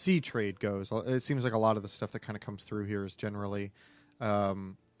sea trade goes. It seems like a lot of the stuff that kind of comes through here is generally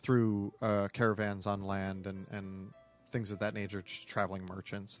through caravans on land and things of that nature, just traveling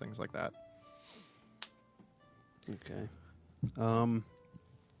merchants, things like that. Okay.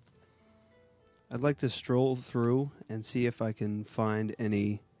 I'd like to stroll through and see if I can find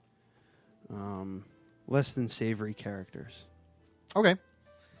any less than savory characters. Okay.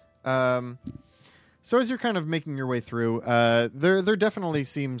 So as you're kind of making your way through, there definitely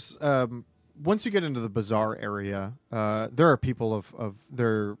seems once you get into the bazaar area, there are people of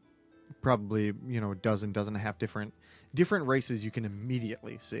there probably a dozen and a half different races you can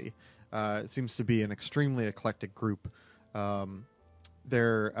immediately see. It seems to be an extremely eclectic group. The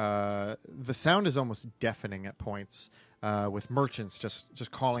sound is almost deafening at points, with merchants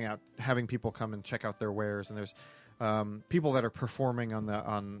just calling out, having people come and check out their wares, and there's people that are performing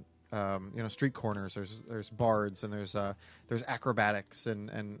on street corners. There's bards and there's acrobatics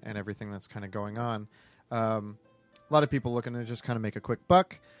and everything that's kind of going on. A lot of people looking to just kind of make a quick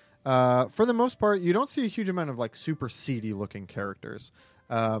buck. For the most part, you don't see a huge amount of like super seedy looking characters.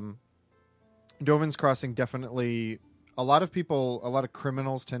 Dovin's Crossing definitely, a lot of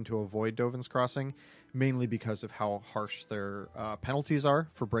criminals tend to avoid Dovin's Crossing, mainly because of how harsh their penalties are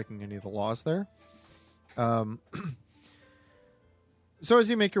for breaking any of the laws there. So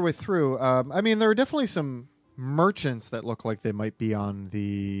as you make your way through, there are definitely some merchants that look like they might be on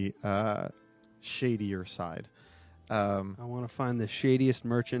the shadier side. I want to find the shadiest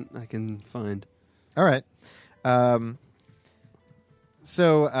merchant I can find. All right.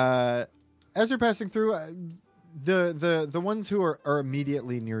 So as you're passing through, the ones who are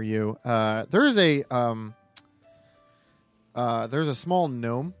immediately near you, there's a small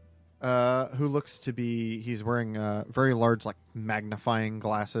gnome who looks to be, he's wearing very large, like magnifying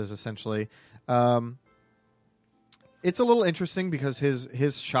glasses, essentially. It's a little interesting because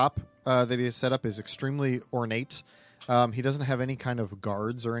his shop that he has set up is extremely ornate. He doesn't have any kind of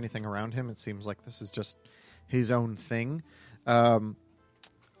guards or anything around him. It seems like this is just his own thing.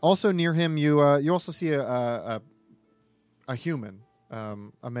 Also near him, you also see a human,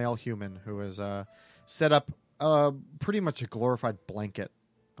 a male human who has set up pretty much a glorified blanket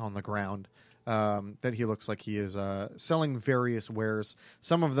on the ground that he looks like he is selling various wares.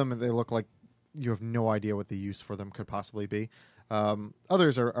 Some of them, they look like you have no idea what the use for them could possibly be.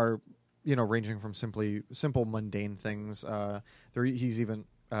 Others are ranging from simple mundane things. He's even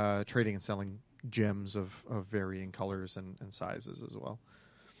trading and selling gems of varying colors and sizes as well.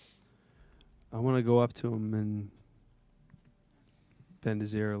 I want to go up to him and bend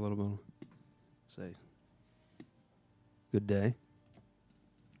his ear a little bit. Say, Good day.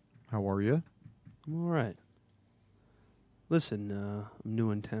 How are you? I'm all right. Listen, I'm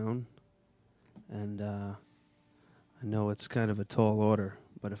new in town, and I know it's kind of a tall order,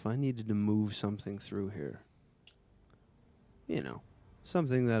 but if I needed to move something through here,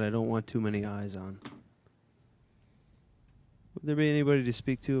 something that I don't want too many eyes on, would there be anybody to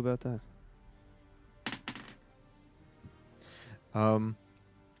speak to about that?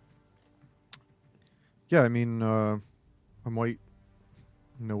 Yeah, I mean, I might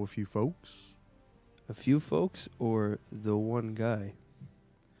know a few folks. A few folks or the one guy?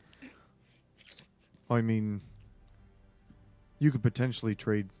 I mean, you could potentially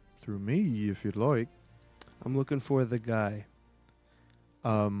trade through me if you'd like. I'm looking for the guy.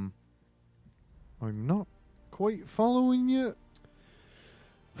 I'm not quite following you.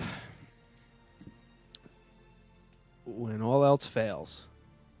 When all else fails,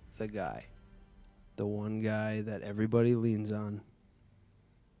 the guy. The one guy that everybody leans on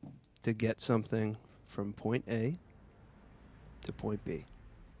to get something from point A to point B.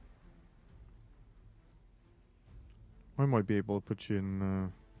 I might be able to put you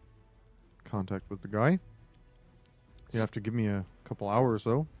in contact with the guy. You have to give me a couple hours,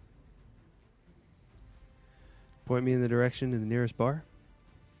 though. Point me in the direction of the nearest bar.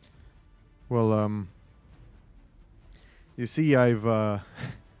 Well, you see, I've had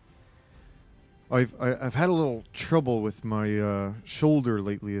a little trouble with my shoulder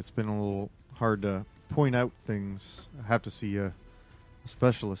lately. It's been a little hard to point out things. I have to see a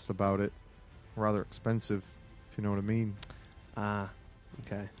specialist about it. Rather expensive, if you know what I mean. Ah,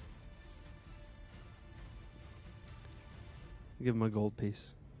 okay. Give him a gold piece.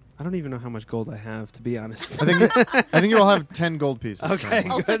 I don't even know how much gold I have, to be honest. I think you all have 10 gold pieces. Okay.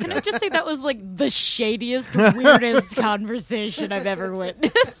 currently. Also, can I just say that was like the shadiest, weirdest conversation I've ever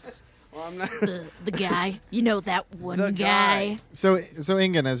witnessed? Well, I'm not. The guy, that one The guy. So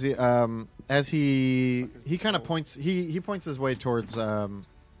Ingen, as he kind of points, he points his way towards a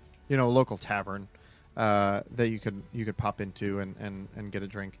local tavern that you could pop into and get a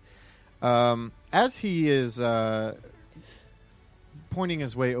drink. As he is pointing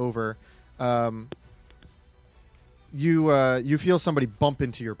his way over, you feel somebody bump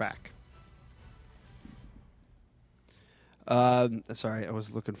into your back. Sorry, I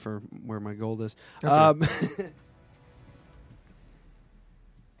was looking for where my gold is. That's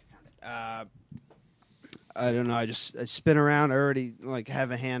I don't know. I spin around. I already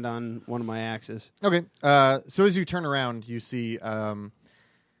have a hand on one of my axes. Okay. So as you turn around, you see a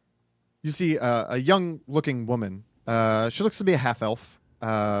young-looking woman. She looks to be a half-elf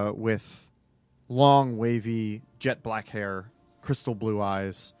with long, wavy, jet black hair, crystal blue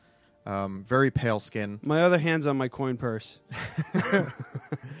eyes, very pale skin. My other hand's on my coin purse.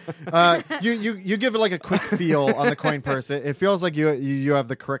 You give it like a quick feel on the coin purse. It feels like you have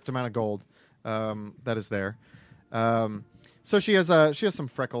the correct amount of gold that is there. So she has some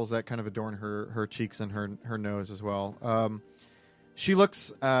freckles that kind of adorn her cheeks and her nose as well. She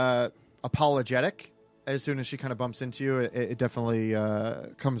looks apologetic. As soon as she kind of bumps into you, it definitely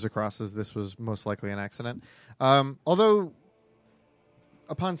comes across as this was most likely an accident. Although,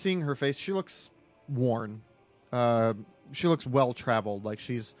 upon seeing her face, she looks worn. She looks well traveled. Like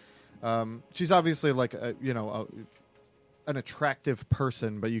she's obviously like an attractive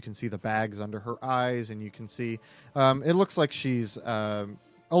person, but you can see the bags under her eyes, and you can see it looks like she's a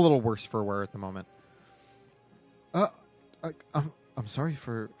little worse for wear at the moment. I'm sorry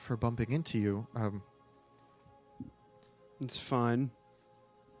for bumping into you. It's fine.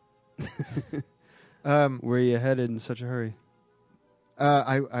 Where are you headed in such a hurry?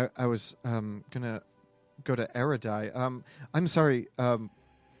 I was gonna go to Eridai. I'm sorry.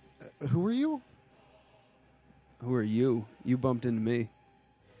 Who are you? Who are you? You bumped into me.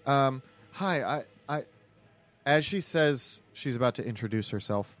 Hi. I. As she says she's about to introduce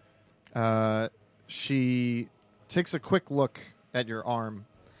herself, she takes a quick look at your arm,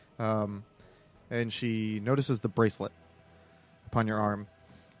 and she notices the bracelet upon your arm.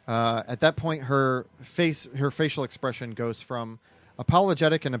 At that point, her facial expression goes from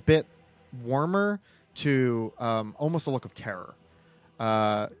apologetic and a bit warmer to almost a look of terror.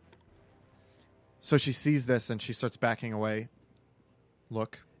 So she sees this and she starts backing away.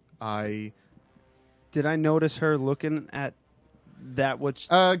 Look, Did I notice her looking at that? Which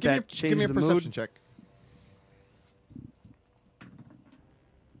give me a perception check.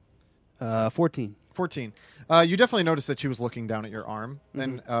 14. 14. You definitely notice that she was looking down at your arm,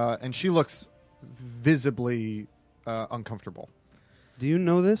 and she looks visibly uncomfortable. Do you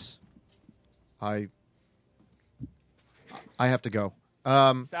know this? I have to go.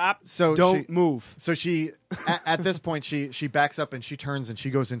 Stop. So Don't move. So she, at this point, she backs up and she turns and she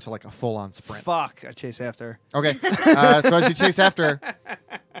goes into like a full-on sprint. Fuck. I chase after her. Okay. So as you chase after her,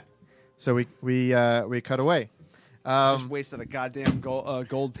 so we cut away. Just wasted a goddamn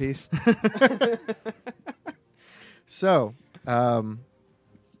gold piece. So,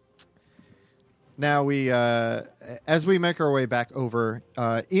 now we, as we make our way back over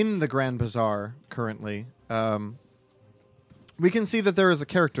in the Grand Bazaar currently, we can see that there is a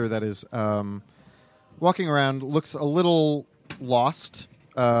character that is walking around, looks a little lost,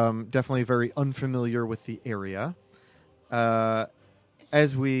 definitely very unfamiliar with the area.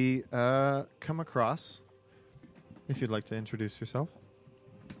 As we come across, if you'd like to introduce yourself.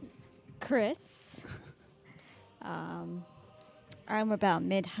 Chris. I'm about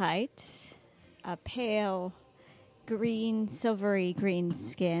mid-height, a pale green, silvery green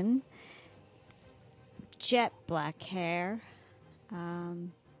skin, jet black hair,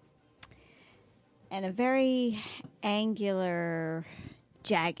 and a very angular,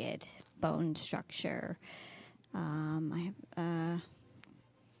 jagged bone structure.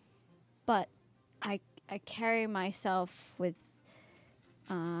 But I carry myself with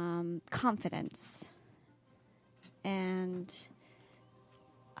confidence. And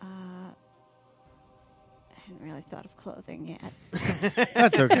I hadn't really thought of clothing yet.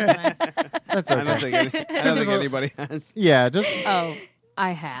 That's okay. That's okay. I don't think anybody has. Yeah, just Oh,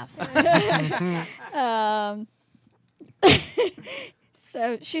 I have.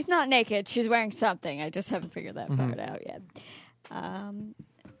 So she's not naked. She's wearing something. I just haven't figured that part out yet.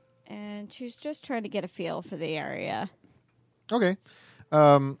 And she's just trying to get a feel for the area. okay.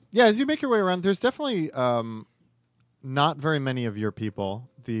 Yeah, as you make your way around, there's definitely not very many of your people.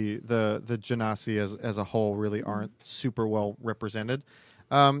 The Genasi as a whole really aren't super well represented.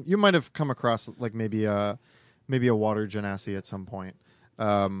 You might have come across like maybe a water Genasi at some point,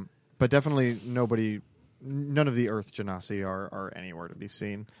 but definitely none of the Earth Genasi are anywhere to be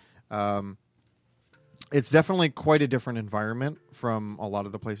seen. It's definitely quite a different environment from a lot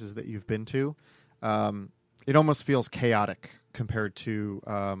of the places that you've been to. It almost feels chaotic compared to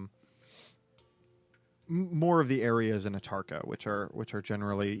more of the areas in Atarka, which are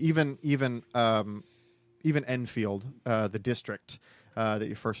generally even Enfield, the district that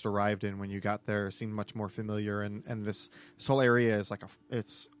you first arrived in when you got there, seemed much more familiar. And this whole area is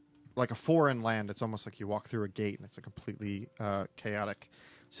it's like a foreign land. It's almost like you walk through a gate, and it's a completely chaotic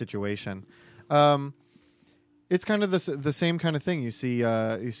situation. It's kind of the same kind of thing. You see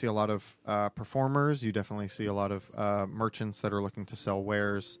a lot of performers. You definitely see a lot of merchants that are looking to sell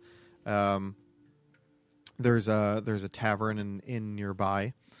wares. There's a tavern and inn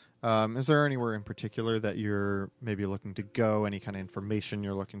nearby. Is there anywhere in particular that you're maybe looking to go? Any kind of information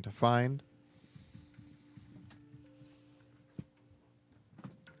you're looking to find?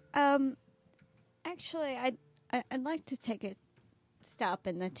 Actually, I'd like to take a stop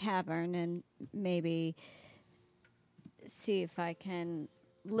in the tavern and maybe see if I can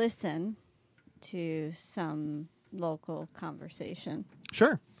listen to some local conversation.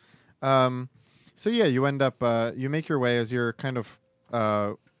 Sure. So yeah, you end up you make your way as you're kind of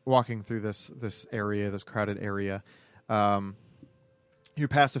walking through this area, this crowded area. You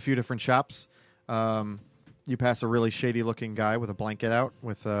pass a few different shops. You pass a really shady looking guy with a blanket out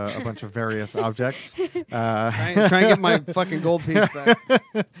with a bunch of various objects. Try and get my fucking gold piece back.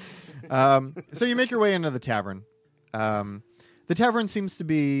 So you make your way into the tavern. The tavern seems to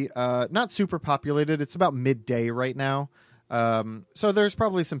be not super populated. It's about midday right now. So there's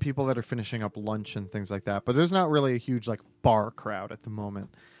probably some people that are finishing up lunch and things like that, but there's not really a huge like bar crowd at the moment.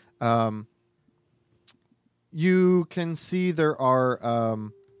 You can see there are,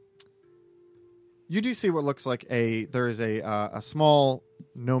 you do see what looks like there is a small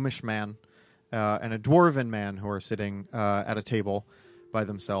gnomish man, and a dwarven man who are sitting, at a table by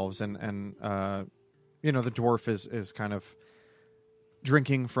themselves. And the dwarf is kind of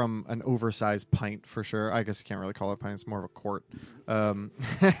drinking from an oversized pint for sure. I guess you can't really call it a pint. It's more of a quart.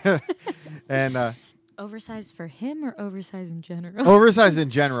 And Oversized for him or oversized in general? oversized in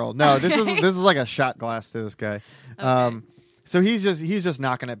general. No, this is like a shot glass to this guy. Okay. So he's just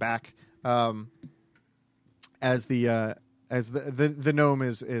knocking it back. As the gnome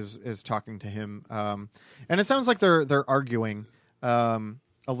is talking to him. And it sounds like they're arguing a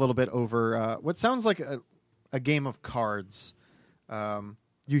little bit over what sounds like a game of cards.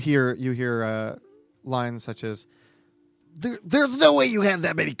 You hear lines such as, "There's no way you had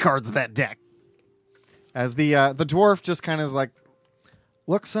that many cards in that deck." As the dwarf just kind of is like,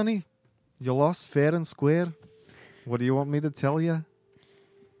 "Look, Sonny, you lost fair and square. What do you want me to tell you?"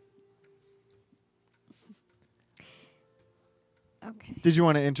 Okay. Did you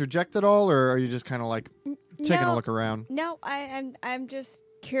want to interject at all, or are you just kind of like taking a look around? No, I'm just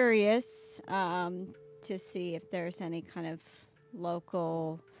curious to see if there's any kind of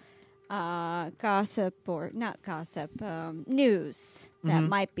local gossip or not gossip news that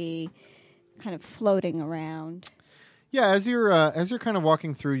might be kind of floating around. Yeah, as you're kind of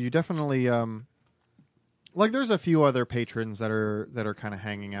walking through, you definitely like there's a few other patrons that are kind of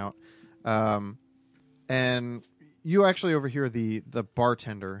hanging out, and you actually overhear the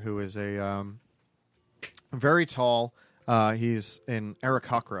bartender, who is a very tall. He's in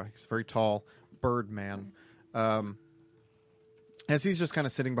Aarakocra. He's a very tall bird man. As he's just kind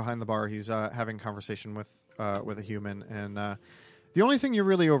of sitting behind the bar, he's having conversation with a human, and the only thing you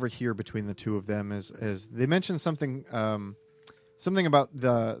really overhear between the two of them is they mention something about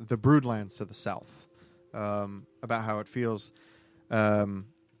the Broodlands to the south, about how it feels.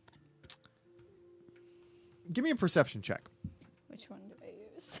 Give me a perception check. Which one do I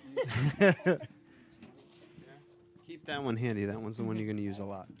use? Keep that one handy. That one's the one you're going to use a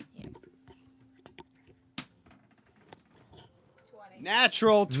lot. Yeah.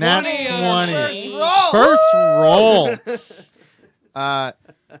 Natural 20. Nat on the 20. First roll. First roll.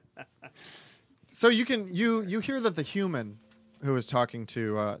 So you hear that the human who is talking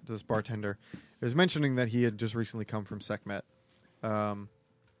to this bartender is mentioning that he had just recently come from Sekhmet.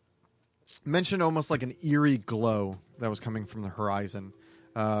 Mentioned almost like an eerie glow that was coming from the horizon.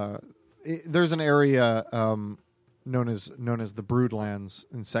 There's an area known as the Broodlands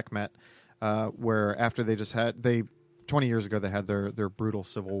in Sekhmet, where after they 20 years ago they had their brutal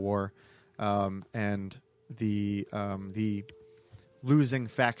civil war, and the losing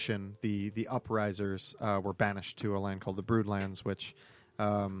faction, the uprisers, were banished to a land called the Broodlands, which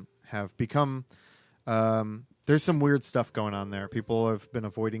have become. There's some weird stuff going on there. People have been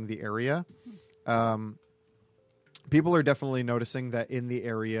avoiding the area. People are definitely noticing that in the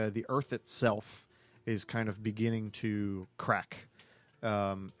area, the earth itself is kind of beginning to crack.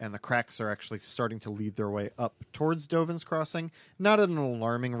 And the cracks are actually starting to lead their way up towards Dovin's Crossing. Not at an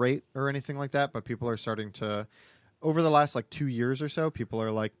alarming rate or anything like that, but people are starting to, over the last 2 years or so, people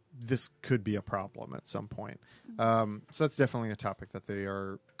are like, this could be a problem at some point. So that's definitely a topic that they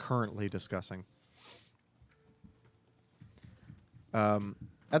are currently discussing.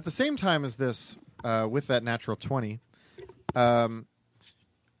 At the same time as this, with that natural 20,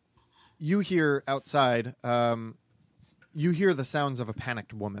 you hear outside, you hear the sounds of a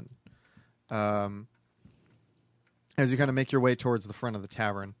panicked woman. As you kind of make your way towards the front of the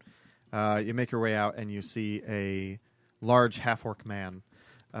tavern, you make your way out and you see a large half-orc man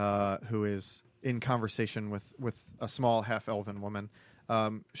who is in conversation with a small half-elven woman.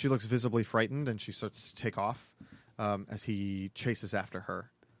 She looks visibly frightened and she starts to take off as he chases after her.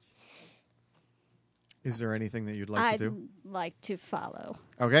 Is there anything that you'd like to do? I'd like to follow.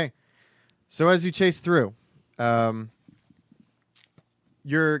 Okay. So as you chase through,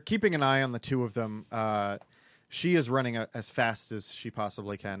 you're keeping an eye on the two of them. She is running as fast as she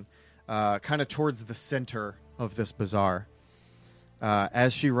possibly can, kind of towards the center of this bazaar.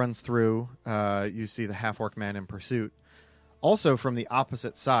 As she runs through, you see the half-orc man in pursuit. Also, from the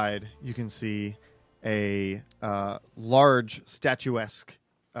opposite side, you can see a large, statuesque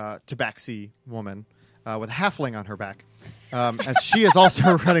tabaxi woman with a halfling on her back, as she is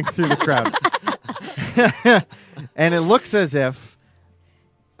also running through the crowd. And it looks as if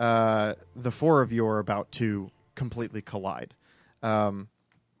the four of you are about to completely collide.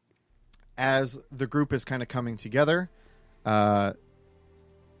 As the group is kind of coming together,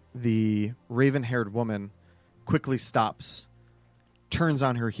 the raven-haired woman quickly stops, turns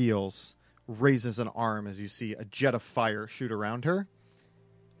on her heels, raises an arm as you see a jet of fire shoot around her.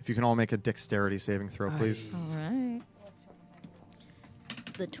 If you can all make a dexterity saving throw, please. All right.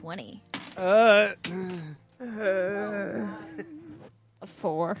 The 20. A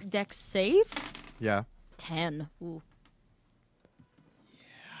 4. Dex save? Yeah. 10. Ooh.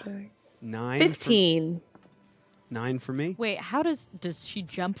 9. 15. 9 for me. Wait, how does she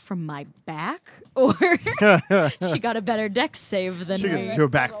jump from my back? Or she got a better dex save than She me? can do a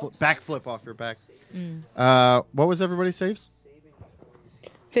backflip off your back. What was everybody's saves?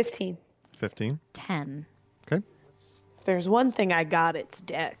 15. 15. 10. Okay. If there's one thing I got, it's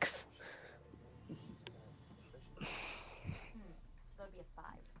Dex. So that'd be a 5.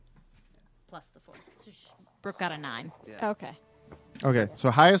 Plus the 4. So Brooke got a 9. Okay. Okay,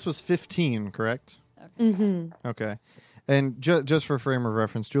 so highest was 15, correct? Okay. Mm-hmm. Okay. And just for frame of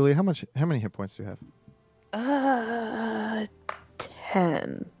reference, Julie, how many hit points do you have?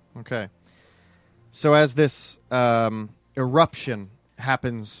 10. Okay. So as this eruption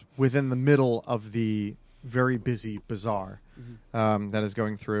happens within the middle of the very busy bazaar, that is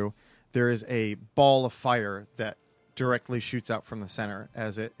going through. There is a ball of fire that directly shoots out from the center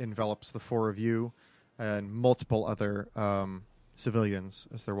as it envelops the four of you and multiple other civilians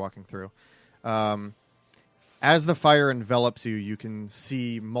as they're walking through. As the fire envelops you, you can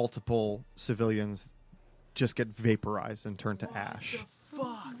see multiple civilians just get vaporized and turn to ash.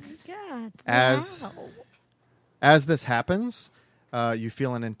 Oh my God. As Wow. As this happens, you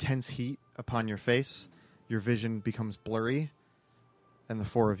feel an intense heat upon your face. Your vision becomes blurry, and the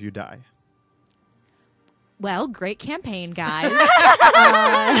four of you die. Well, great campaign, guys.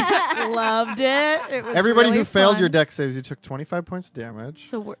 Loved it. It was Everybody really who failed fun. your deck saves, you took 25 points of damage.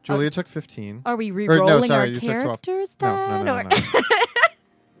 So we're, Julia took 15. are we Or, re-rolling no, sorry, our you took 12. characters No, then? no, no, Or- no, no.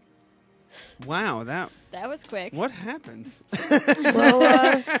 Wow, That was quick. what happened? Well,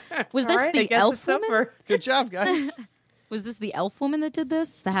 was All this right, I the guess elf it's woman? over. Good job, guys. Was this the elf woman that did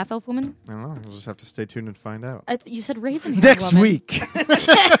this? The half elf woman? I don't know. We'll just have to stay tuned and find out. You said Raven. Next week.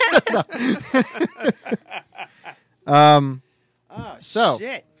 Oh, So-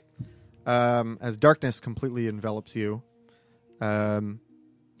 shit. As darkness completely envelops you,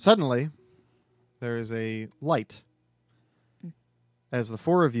 suddenly there is a light. As the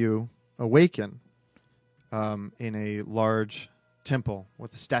four of you awaken in a large temple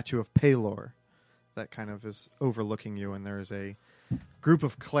with a statue of Pelor that kind of is overlooking you, and there is a group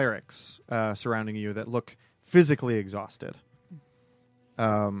of clerics surrounding you that look physically exhausted.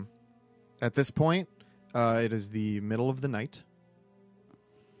 At this point, it is the middle of the night.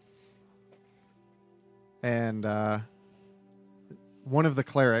 And one of the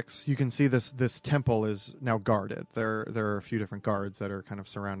clerics, you can see this temple is now guarded. There are a few different guards that are kind of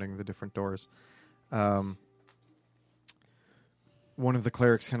surrounding the different doors. One of the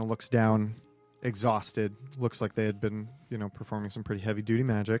clerics kind of looks down, exhausted. Looks like they had been, performing some pretty heavy duty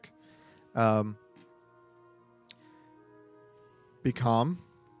magic. Be calm.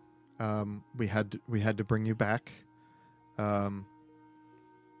 We had to bring you back.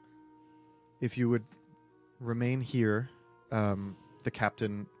 If you would remain here, the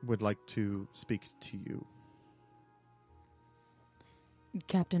captain would like to speak to you.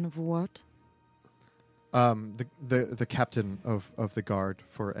 Captain of what? The captain of the guard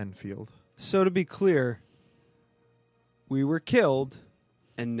for Enfield. So to be clear, we were killed,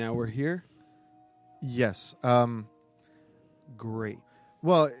 and now we're here? Yes. Great.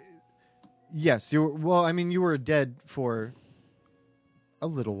 Well, yes. You were dead for a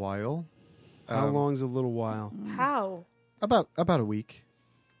little while. How long's a little while? How? About a week.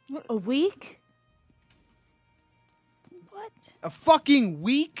 A week? What? A fucking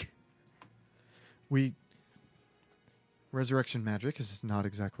week? Resurrection magic is not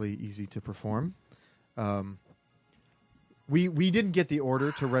exactly easy to perform. We didn't get the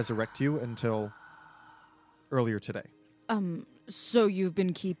order to resurrect you until earlier today. So you've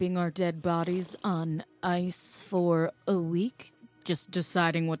been keeping our dead bodies on ice for a week? Just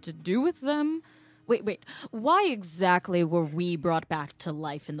deciding what to do with them? Wait. Why exactly were we brought back to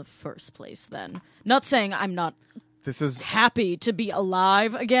life in the first place, then? Not saying I'm not This is happy to be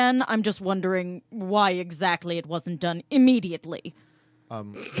alive again. I'm just wondering why exactly it wasn't done immediately.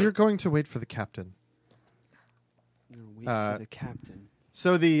 we're going to wait for the captain. No, wait for the captain.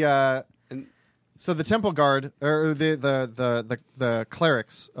 So the And so the temple guard or the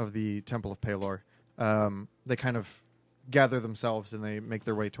clerics of the Temple of Pelor, they kind of gather themselves and they make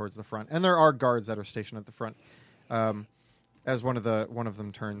their way towards the front. And there are guards that are stationed at the front. As one of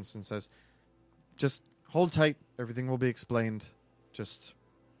them turns and says, "Just hold tight. Everything will be explained. Just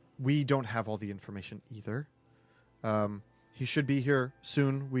we don't have all the information either. He should be here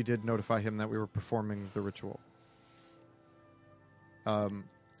soon. We did notify him that we were performing the ritual."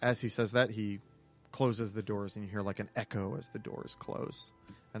 As he says that, he closes the doors, and you hear like an echo as the doors close.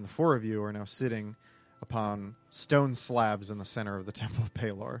 And the four of you are now sitting upon stone slabs in the center of the Temple of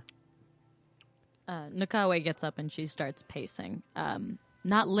Pelor. Nakawe gets up and she starts pacing.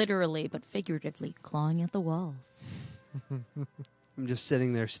 Not literally, but figuratively, clawing at the walls. I'm just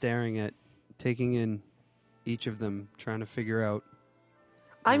sitting there taking in each of them, trying to figure out.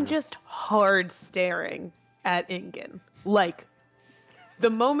 I'm just hard staring at Ingen. Like, the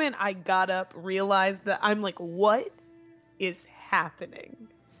moment I got up, realized that I'm like, what is happening?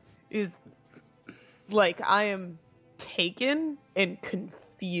 Is like, I am taken and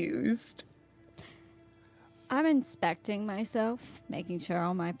confused. I'm inspecting myself, making sure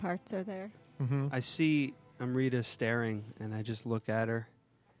all my parts are there. Mm-hmm. I see Amrita staring, and I just look at her,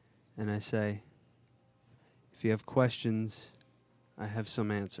 and I say, "If you have questions, I have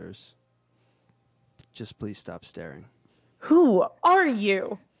some answers. Just please stop staring." Who are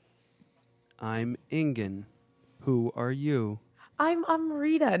you? I'm Ingen, Who are you? I'm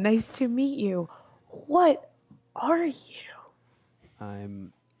Rita. Nice to meet you. What are you?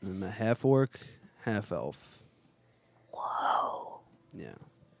 I'm a half orc, half elf. Whoa. Yeah.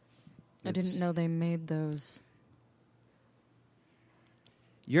 I didn't know they made those.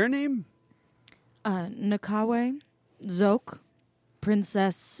 Your name? Nakawe Zok,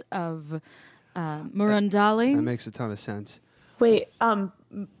 Princess of Murundali. That makes a ton of sense. Wait,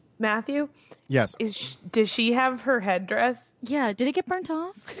 Matthew, Yes. does she have her headdress? Yeah, did it get burnt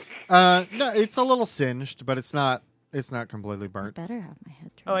off? No, it's a little singed, but it's not completely burnt. Better have my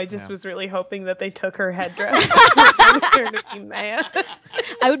head dressed. Oh, I just Yeah. was really hoping that they took her headdress. I was going to be mad.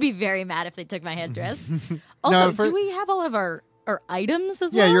 I would be very mad if they took my headdress. Also, No, do we have all of our items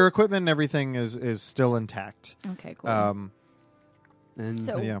as Yeah, well? your equipment and everything is still intact. Okay, cool. And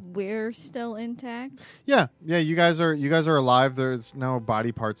So yeah. we're still intact. Yeah, you guys are alive. There's no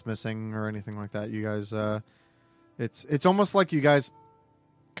body parts missing or anything like that. You guys, it's almost like you guys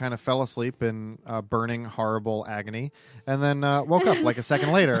kind of fell asleep in burning, horrible agony, and then woke up like a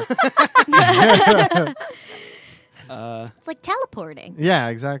second later. It's like teleporting. Yeah,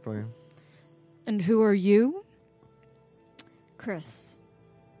 exactly. And who are you? Chris.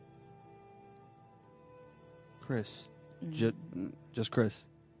 Chris. Just Chris.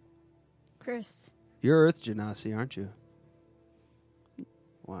 Chris. You're Earth Genasi, aren't you?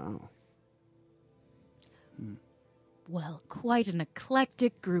 Wow. Well, quite an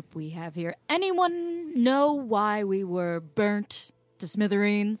eclectic group we have here. Anyone know why we were burnt to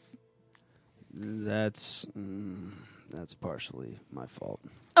smithereens? That's partially my fault.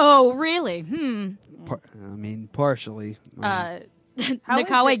 Oh, really? Partially. How is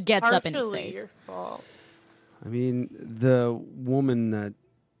Nakawe it gets up in his partially face. your fault? I mean, the woman that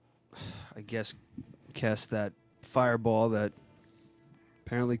I guess cast that fireball that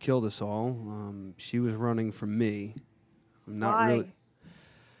apparently killed us all. She was running from me. I'm not Why? really.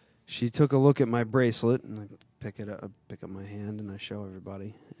 She took a look at my bracelet, and I pick up my hand, and I show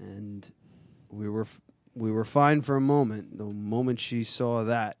everybody. And we were fine for a moment. The moment she saw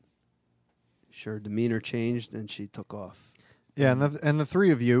that, her demeanor changed, and she took off. Yeah, and the three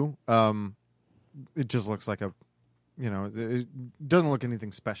of you, it just looks like it doesn't look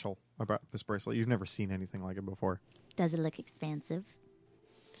anything special about this bracelet. You've never seen anything like it before. Does it look expansive?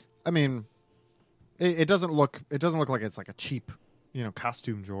 I mean, it doesn't look like it's like a cheap,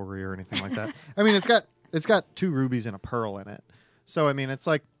 costume jewelry or anything like that. I mean, it's got 2 rubies and a pearl in it. So I mean,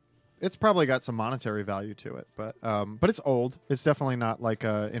 it's probably got some monetary value to it, but it's old. It's definitely not like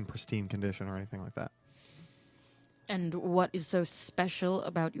in pristine condition or anything like that. And what is so special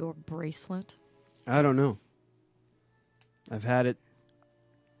about your bracelet? I don't know. I've had it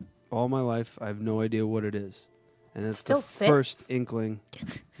all my life. I have no idea what it is. And it's Still the fits. first inkling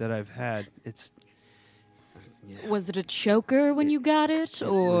that I've had. It's Was it a choker when you got it,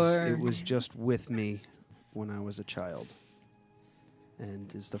 or it was just with me when I was a child.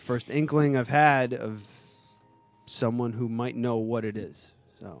 And it's the first inkling I've had of someone who might know what it is.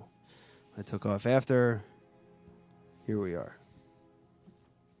 So I took off after. Here we are.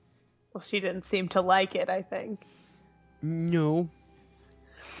 Well, she didn't seem to like it, I think. No.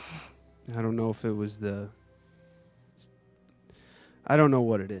 I don't know if it was I don't know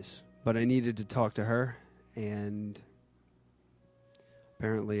what it is, but I needed to talk to her, and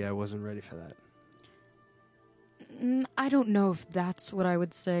apparently I wasn't ready for that. I don't know if that's what I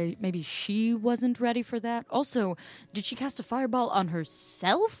would say. Maybe she wasn't ready for that. Also, did she cast a fireball on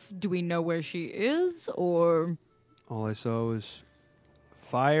herself? Do we know where she is, or... All I saw was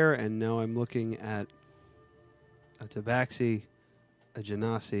fire, and now I'm looking at a tabaxi, a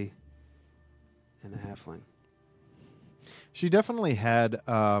genasi, and a halfling. She definitely had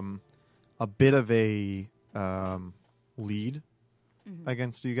a bit of a lead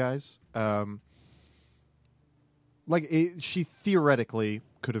against you guys. She theoretically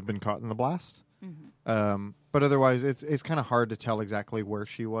could have been caught in the blast, but otherwise it's kind of hard to tell exactly where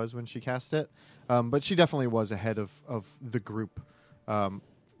she was when she cast it. But she definitely was ahead of the group.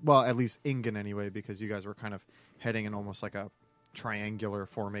 Well, at least Ingen anyway, because you guys were kind of heading in almost like a triangular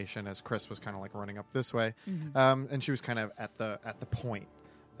formation as Chris was kind of like running up this way, and she was kind of at the point,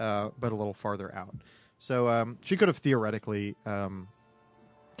 but a little farther out. So she could have theoretically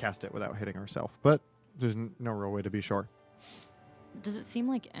cast it without hitting herself, but there's no real way to be sure. Does it seem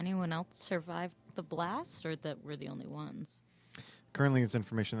like anyone else survived the blast, or that we're the only ones? Currently, it's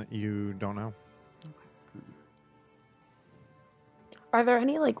information that you don't know. Are there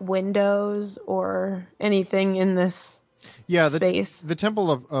any like windows or anything in this space? The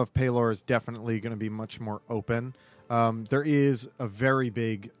Temple of Palor is definitely going to be much more open. There is a very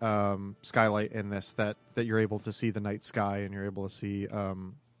big skylight in this that you're able to see the night sky, and you're able to see,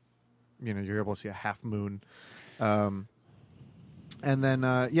 you're able to see a half moon. And then,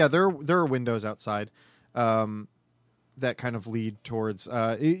 there are windows outside that kind of lead towards.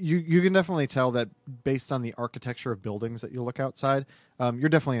 You can definitely tell that based on the architecture of buildings that you look outside, you're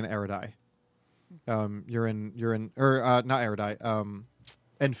definitely in Eridai. You're in not Eridai,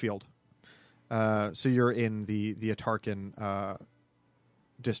 Enfield. So you're in the Atarkan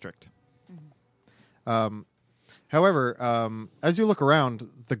district. Mm-hmm. However, as you look around,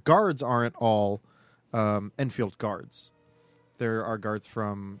 the guards aren't all Enfield guards. There are guards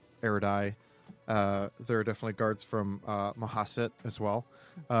from Eridai. There are definitely guards from Mahaset as well.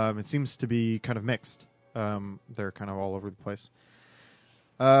 It seems to be kind of mixed. They're kind of all over the place.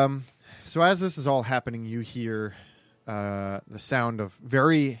 So as this is all happening, you hear the sound of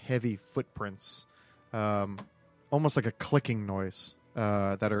very heavy footprints, almost like a clicking noise,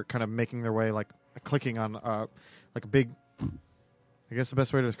 that are kind of making their way, like a clicking on like a big. I guess the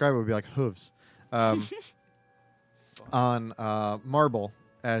best way to describe it would be like hooves on marble,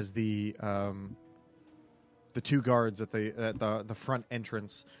 as the two guards at the front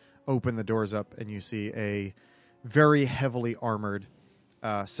entrance open the doors up, and you see a very heavily armored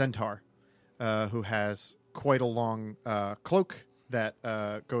centaur who has quite a long cloak that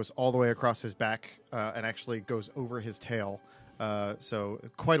goes all the way across his back and actually goes over his tail. So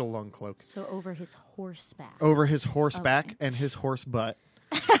quite a long cloak. So over his horseback. Over his horseback and his horse butt.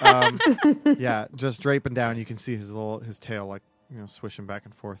 Yeah, just draping down. You can see his tail like swishing back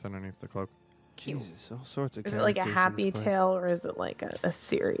and forth underneath the cloak. Cute. Jesus, all sorts of. Is it like a characters in happy this place. tail, or is it like a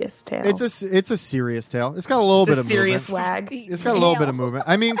serious tail? It's a serious tail. It's got a little bit of serious movement. wag. It's got a little bit of movement.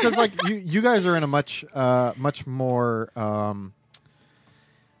 I mean, because like you guys are in a much more I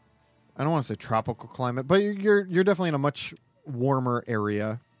don't want to say tropical climate, but you're definitely in a much warmer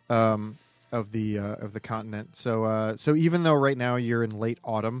area of the continent. So even though right now you're in late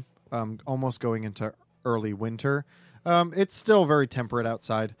autumn, almost going into early winter, it's still very temperate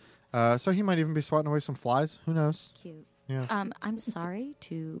outside. So he might even be swatting away some flies. Who knows? Cute. Yeah. I'm sorry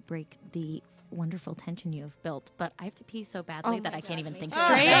to break the wonderful tension you have built, but I have to pee so badly that I can't even think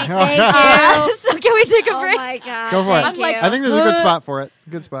straight. Thank you. So can we take a Oh break? my god. Go for it. Thank you. I think there's a good spot for it.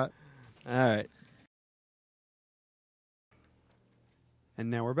 Good spot. All right. And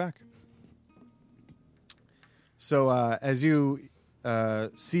now we're back. So as you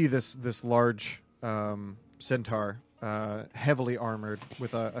see this large centaur, heavily armored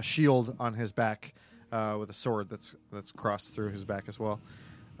with a shield on his back, with a sword that's crossed through his back as well,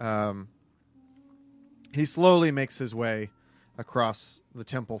 he slowly makes his way across the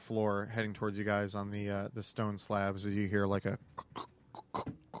temple floor, heading towards you guys on the stone slabs. As you hear like a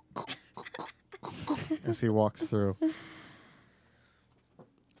as he walks through.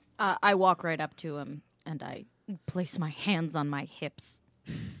 I walk right up to him and I place my hands on my hips.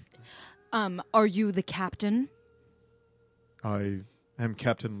 Are you the captain? I am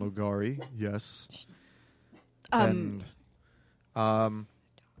Captain Logari, yes. Um, And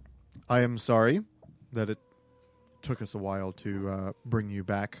I am sorry that it took us a while to bring you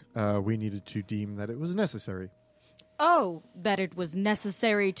back. We needed to deem that it was necessary. Oh, that it was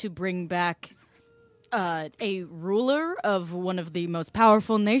necessary to bring back a ruler of one of the most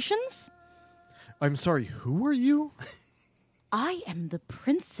powerful nations? I'm sorry, who are you? I am the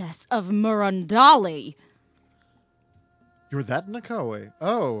princess of Murandali. You're that Nakawe.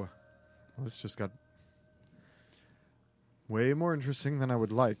 Oh. Well, this just got way more interesting than I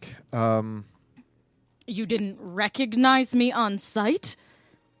would like. You didn't recognize me on sight?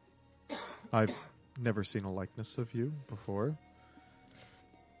 I've never seen a likeness of you before.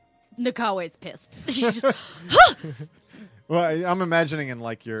 Nakawe's pissed. She just, Well, I'm imagining in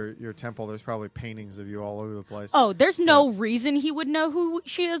like your temple, there's probably paintings of you all over the place. oh, there's no reason he would know who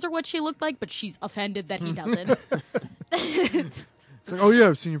she is or what she looked like, but she's offended that he doesn't. It's like, oh yeah,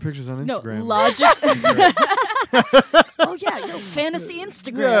 I've seen your pictures on No, Instagram. logic. Oh yeah, no, fantasy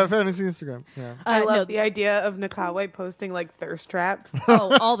Instagram. Yeah, fantasy Instagram. Yeah. I love no, the idea of Nakawe posting like thirst traps.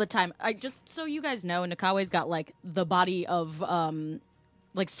 oh, all the time. I just so you guys know, Nakawe's got like the body of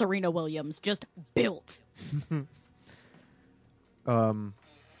like Serena Williams, just built.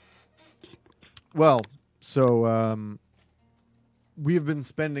 Well, so we have been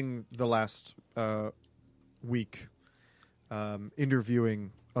spending the last week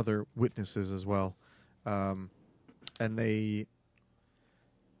interviewing other witnesses as well, and they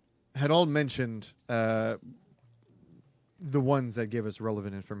had all mentioned the ones that gave us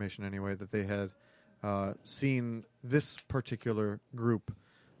relevant information anyway, that they had seen this particular group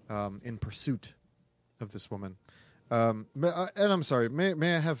in pursuit of this woman. And I'm sorry.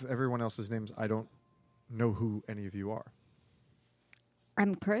 May I have everyone else's names? I don't know who any of you are.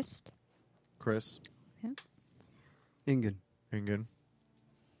 I'm Chris. Chris. Ingen. Ingen.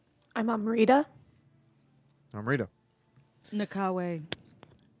 I'm Amrita. I'm Rita. Nakawe,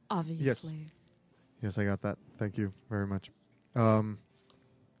 obviously. Yes, I got that. Thank you very much.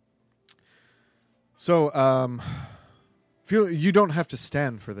 So, feel you don't have to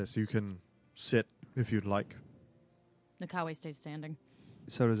stand for this. You can sit if you'd like. Nakawe stays standing.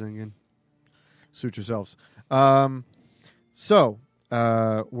 So does Ingen. Suit yourselves. Well,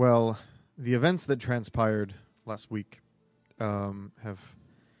 the events that transpired last week have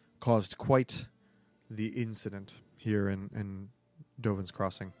caused quite the incident here in Dovin's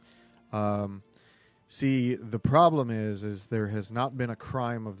Crossing. See, the problem is there has not been a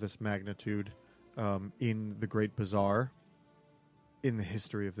crime of this magnitude in the Great Bazaar in the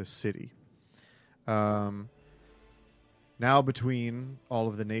history of this city. Now, between all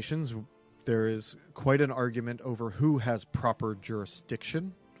of the nations, there is quite an argument over who has proper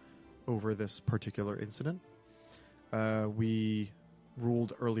jurisdiction over this particular incident. We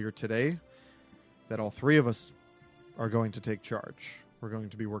ruled earlier today that all three of us are going to take charge. We're going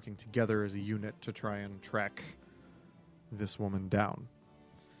to be working together as a unit to try and track this woman down.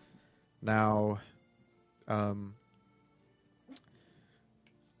 Now,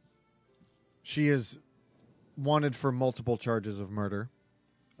 she is wanted for multiple charges of murder.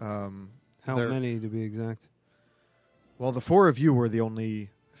 How many to be exact? Well, the four of you were the only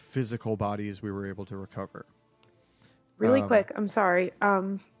physical bodies we were able to recover. Really quick, I'm sorry.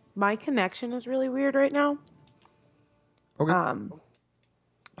 My connection is really weird right now. Okay.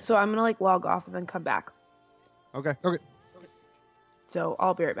 So I'm gonna log off and then come back. Okay. So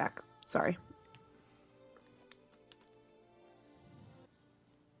I'll be right back. Sorry.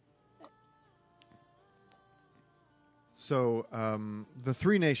 So the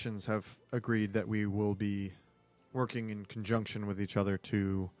three nations have agreed that we will be working in conjunction with each other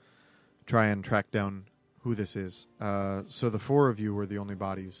to try and track down who this is. So the four of you were the only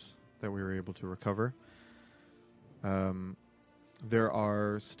bodies that we were able to recover. There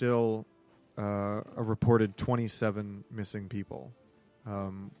are still a reported 27 missing people.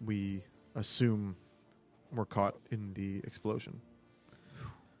 We assume were caught in the explosion.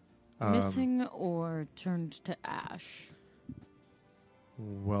 Missing or turned to ash?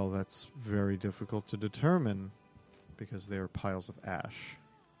 Well, that's very difficult to determine because they are piles of ash.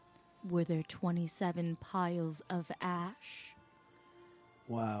 Were there 27 piles of ash?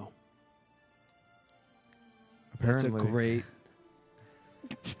 Wow. Apparently, That's a great.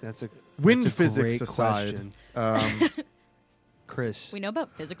 That's a wind that's a physics great aside. question. Chris, We know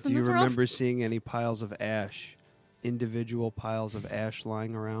about physics do in you this world? remember seeing any piles of ash, individual piles of ash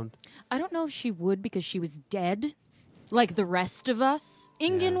lying around? I don't know if she would because she was dead, like the rest of us.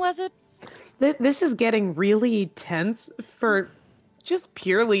 Ingen, Yeah. was it? This is getting really tense for just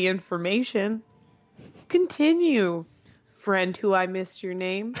purely information. Continue, friend who I missed your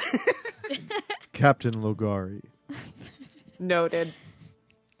name. Captain Logari. Noted.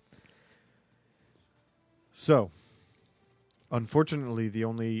 So, unfortunately, the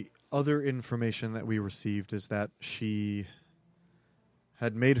only other information that we received is that she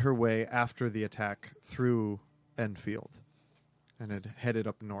had made her way after the attack through Enfield and had headed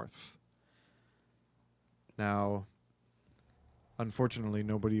up north. Now, unfortunately,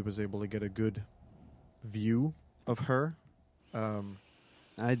 nobody was able to get a good view of her.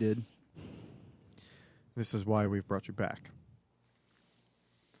 I did. This is why we've brought you back.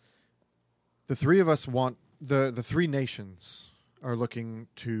 The three of us want the three nations are looking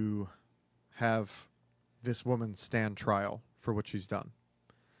to have this woman stand trial for what she's done.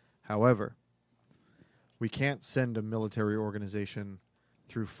 However, we can't send a military organization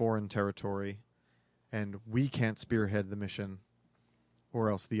through foreign territory, and we can't spearhead the mission,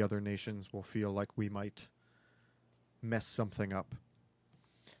 or else the other nations will feel like we might mess something up.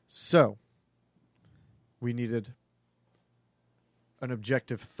 So, we needed an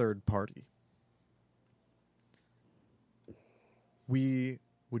objective third party. We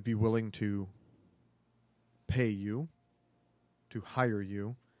would be willing to pay you, to hire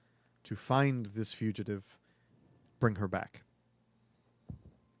you, to find this fugitive, bring her back.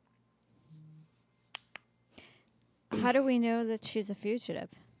 How do we know that she's a fugitive?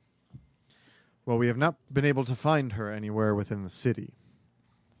 Well, we have not been able to find her anywhere within the city.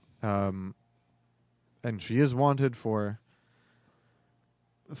 And she is wanted for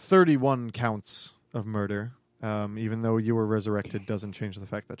 31 counts of murder. Even though you were resurrected doesn't change the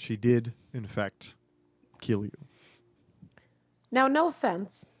fact that she did, in fact, kill you. Now, no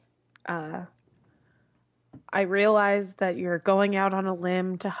offense. I realize that you're going out on a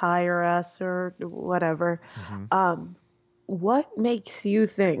limb to hire us or whatever. What makes you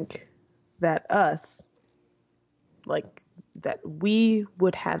think that us, like, that we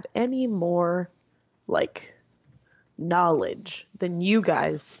would have any more, like, knowledge than you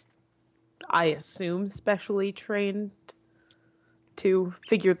guys, I assume, specially trained to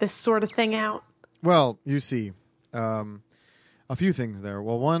figure this sort of thing out? Well, you see, a few things there.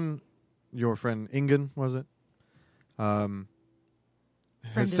 Well, one, your friend Ingen, was it? Friend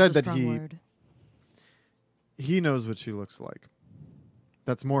Has is said a that strong word. he knows what she looks like.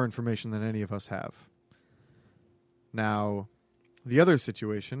 That's more information than any of us have. Now, the other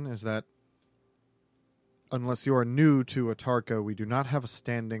situation is that unless you are new to Atarka, we do not have a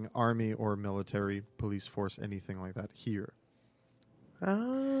standing army or military police force, anything like that here.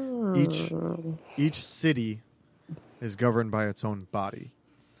 Oh. Each city is governed by its own body.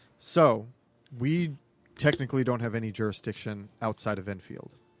 So, we technically don't have any jurisdiction outside of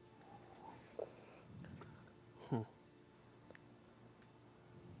Enfield.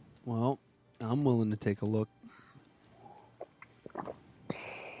 Well, I'm willing to take a look.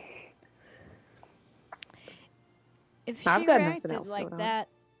 If I've she got nothing reacted else like going on. that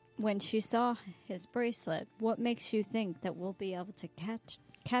when she saw his bracelet, what makes you think that we'll be able to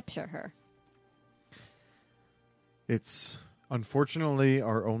capture her? It's unfortunately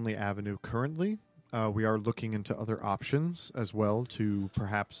our only avenue currently. We are looking into other options as well to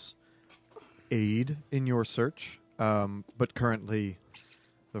perhaps aid in your search. But currently,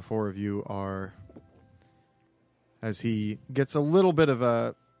 the four of you are, as he gets a little bit of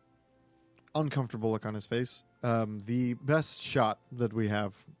a uncomfortable look on his face, the best shot that we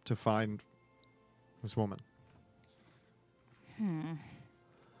have to find this woman.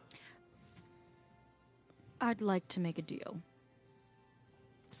 I'd like to make a deal.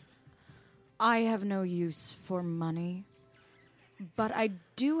 I have no use for money, but I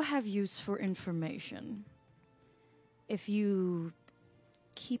do have use for information. If you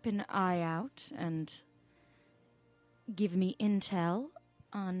keep an eye out and give me intel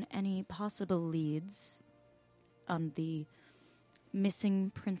on any possible leads on the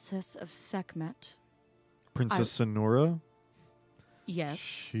missing princess of Sekhmet. Princess Sonora? Yes.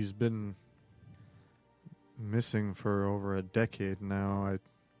 She's been missing for over a decade now. I'm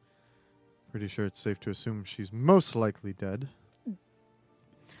pretty sure it's safe to assume she's most likely dead.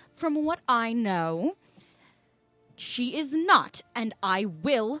 From what I know, she is not, and I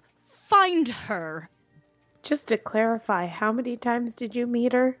will find her. Just to clarify, how many times did you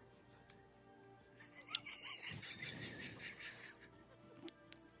meet her?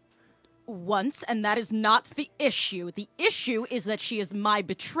 Once, and that is not the issue. The issue is that she is my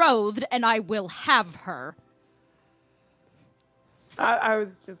betrothed, and I will have her. I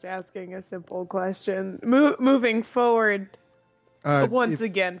was just asking a simple question. Moving forward, once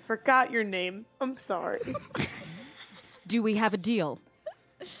again, forgot your name. I'm sorry. Do we have a deal?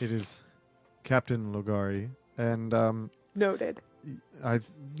 It is Captain Logari, and Noted.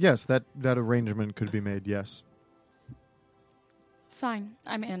 yes, that arrangement could be made. Yes. Fine,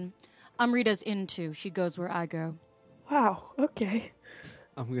 I'm in. Amrita's in too. She goes where I go. Wow, okay.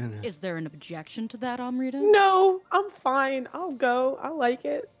 I'm gonna. Is there an objection to that, Amrita? No, I'm fine. I'll go. I like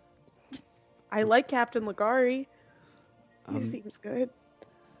it. I like Captain Lagari. He seems good.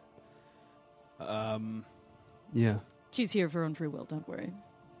 Yeah. She's here of her own free will, don't worry.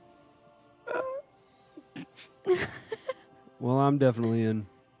 Well, I'm definitely in.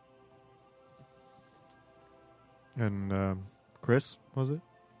 And Chris, was it?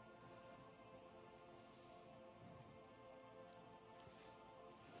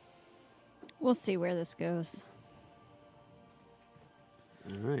 We'll see where this goes.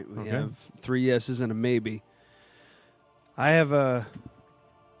 All right, we Okay. have 3 yeses and a maybe. I have a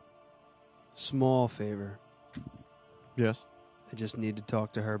small favor. Yes. I just need to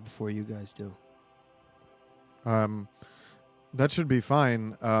talk to her before you guys do. That should be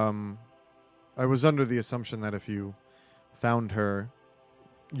fine. I was under the assumption that if you found her,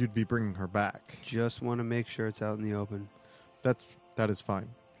 you'd be bringing her back. Just want to make sure it's out in the open. That is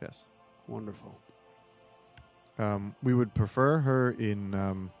fine. Yes. Wonderful. We would prefer her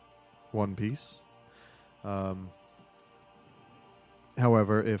in one piece.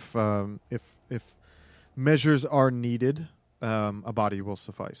 However, if measures are needed, a body will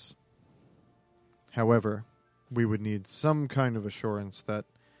suffice. However, we would need some kind of assurance that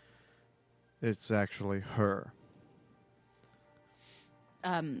it's actually her.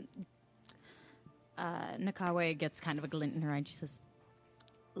 Nakawe gets kind of a glint in her eye and she says,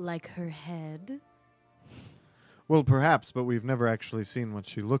 like her head? Well, perhaps, but we've never actually seen what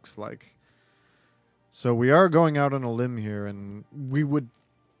she looks like. So we are going out on a limb here, and we would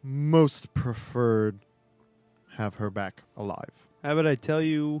most preferred have her back alive. How about I tell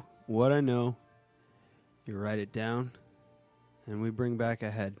you what I know, you write it down, and we bring back a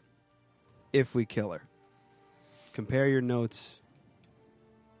head. If we kill her. Compare your notes.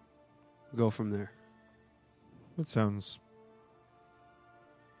 Go from there. That sounds...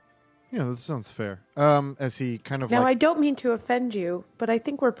 Yeah, that sounds fair. As he kind of Now, I like... don't mean to offend you, but I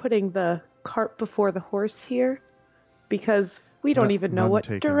think we're putting the cart before the horse here because we don't even know None what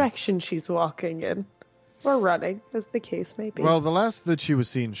taken. direction she's walking in. Or running, as the case may be. Well, the last that she was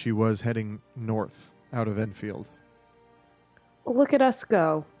seen, she was heading north out of Enfield. Look at us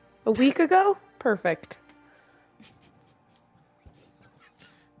go. A week ago? Perfect.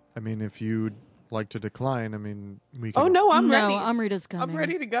 I mean, if you'd like to decline, I mean, we can... Oh, no, I'm no, ready. Amrita's coming. I'm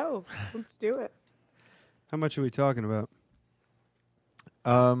ready to go. Let's do it. How much are we talking about?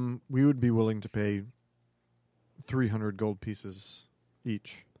 We would be willing to pay 300 gold pieces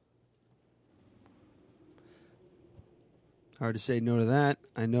each. Hard to say no to that.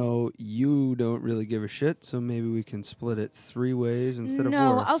 I know you don't really give a shit, so maybe we can split it 3 ways instead of 4.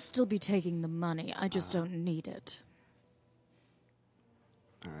 No, I'll still be taking the money. I just don't need it.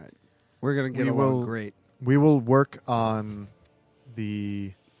 All right. We're going to get We along will- great. We will work on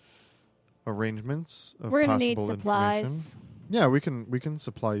the arrangements of We're gonna need possible supplies. information. Yeah, we can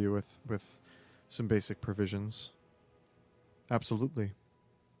supply you with some basic provisions. Absolutely.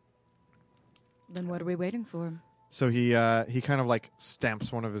 Then what are we waiting for? So he kind of like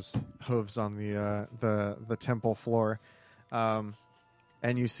stamps one of his hooves on the temple floor, and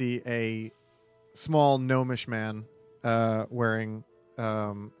you see a small gnomish man wearing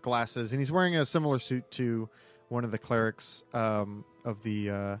glasses, and he's wearing a similar suit to one of the clerics of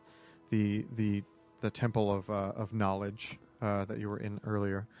the temple of knowledge that you were in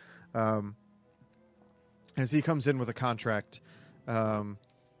earlier. As he comes in with a contract, and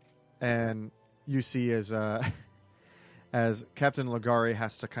you see as Captain Ligari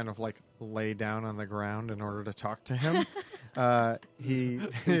has to kind of like lay down on the ground in order to talk to him.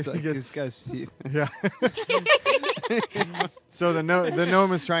 He's like, this guy's feet. Yeah. So the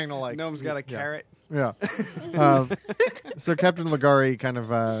gnome is trying to like... Gnome's got a carrot. Yeah. So Captain Ligari kind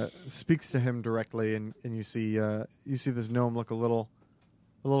of speaks to him directly, and you see this gnome look a little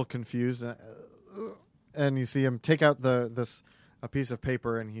confused, and you see him take out a piece of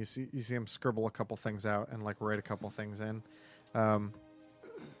paper, and you see him scribble a couple things out and like write a couple things in,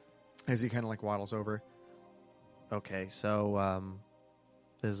 as he kind of like waddles over. Okay, so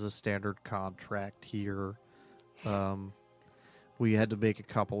there's a standard contract here. We had to make a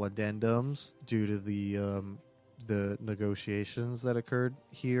couple addendums due to the negotiations that occurred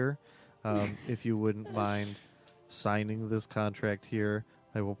here. If you wouldn't mind signing this contract here,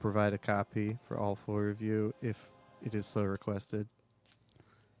 I will provide a copy for all 4 of you if it is so requested.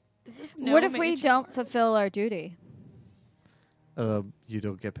 What if we don't fulfill our duty? You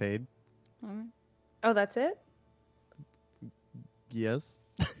don't get paid? Oh, that's it? Yes.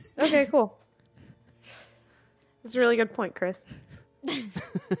 Okay, cool. That's a really good point, Chris. I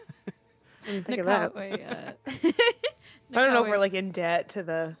didn't think of that. I don't know if we're like in debt to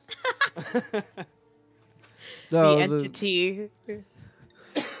the No, entity.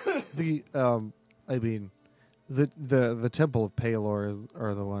 I mean, the Temple of Palor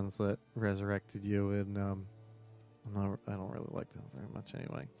are the ones that resurrected you, and I don't really like them very much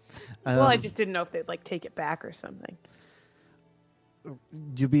anyway. Well, I just didn't know if they'd like take it back or something.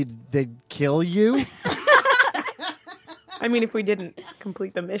 You mean they'd kill you? I mean, if we didn't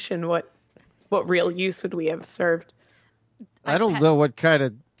complete the mission, what real use would we have served? I don't know what kind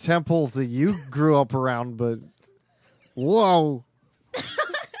of temples that you grew up around, but whoa.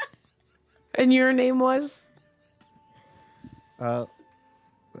 And your name was? My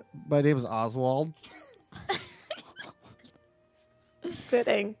name is Oswald.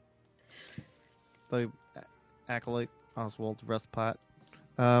 Fitting. The acolyte Oswald Rustpot.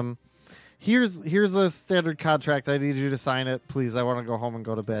 Here's a standard contract. I need you to sign it, please. I want to go home and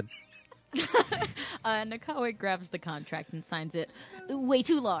go to bed. Nakawe grabs the contract and signs it. Way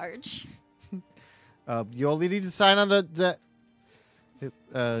too large. You only need to sign on the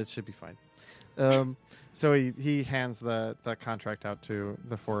it should be fine. So he hands the contract out to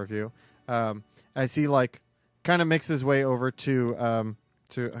the 4 of you. As he like kind of makes his way over to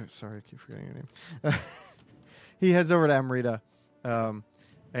sorry, I keep forgetting your name. He heads over to Amrita, and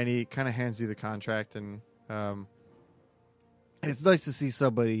he kind of hands you the contract, and it's nice to see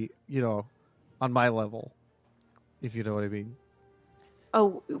somebody, on my level, if you know what I mean.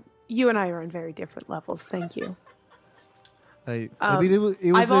 Oh, you and I are on very different levels. Thank you. I mean, it was.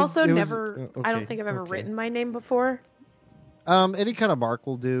 I've also it was- never. I don't okay, think I've ever okay. written my name before. Any kind of mark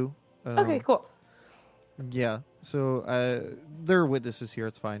will do. Okay, cool. Yeah. So there are witnesses here.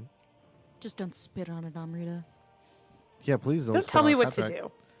 It's fine. Just don't spit on it, Amrita. Yeah, please don't. Don't spit tell on me a what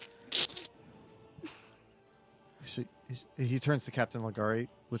contract. to do. He turns to Captain Ligari.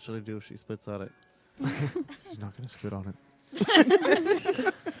 What should I do if she spits on it? She's not going to spit on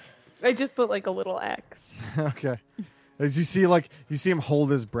it. I just put like a little X. Okay. As you see him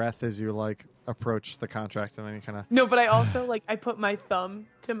hold his breath as you like approach the contract, and then you kind of. No, but I also like I put my thumb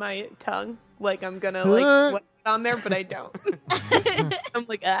to my tongue, like I'm gonna like put it on there, but I don't. I'm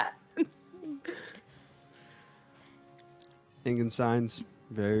like Ingen signs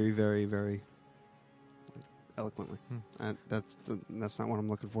very, very, very eloquently. That's not what I'm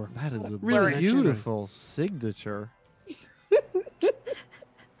looking for. That is a Really beautiful signature.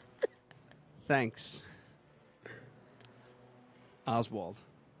 Thanks, Oswald.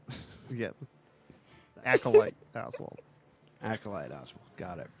 Yes. Acolyte Oswald. Acolyte Oswald.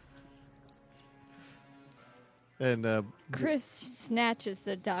 Got it. And Chris snatches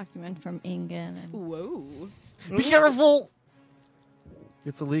the document from Ingen and Whoa. be careful.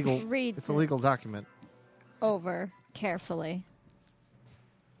 It's illegal. reads It's a legal document. over carefully.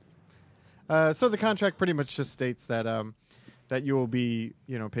 So the contract pretty much just states that that you will be,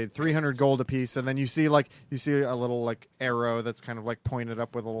 paid 300 gold apiece, and then you see a little like arrow that's kind of like pointed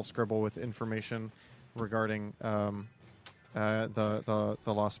up with a little scribble with information regarding the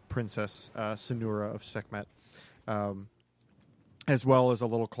lost princess Sunura of Sekhmet, as well as a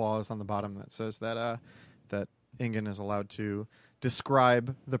little clause on the bottom that says that that Ingen is allowed to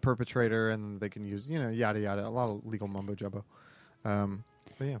describe the perpetrator, and they can use yada yada, a lot of legal mumbo jumbo. But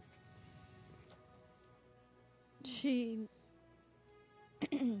yeah. She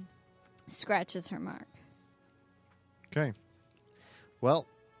scratches her mark. Okay. Well,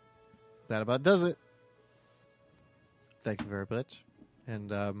 that about does it. Thank you very much.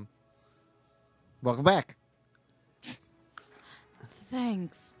 And welcome back.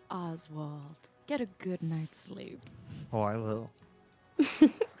 Thanks, Oswald. Get a good night's sleep. Oh, I will.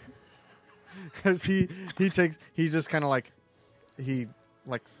 Because he just kind of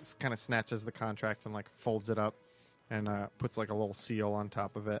kind of snatches the contract and like folds it up and puts like a little seal on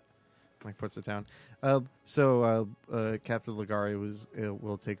top of it, like puts it down. So Captain Ligari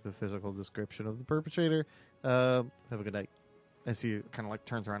will take the physical description of the perpetrator. Have a good night. As he kind of like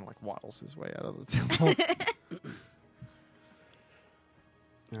turns around and like waddles his way out of the temple.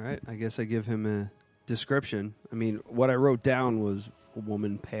 All right. I guess I give him a description. I mean, what I wrote down was a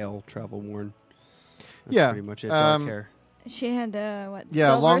woman, pale, travel worn. That's Yeah, pretty much it. Dark hair. She had Yeah,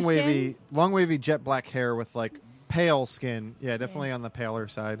 silver long skin? wavy jet black hair with like pale skin. Yeah, definitely on the paler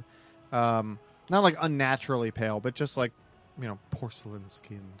side. Not like unnaturally pale, but just like porcelain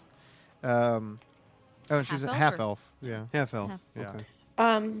skinned. And she's a Half-elf half or- elf. Yeah, Half elf. Yeah.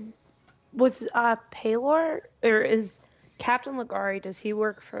 Okay. Was Palor or is Captain Ligari? Does he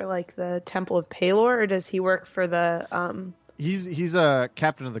work for like the Temple of Palor, or does he work for the? He's a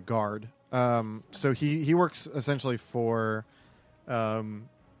captain of the guard. So he works essentially for,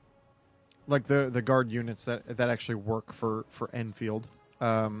 like the guard units that actually work for Enfield.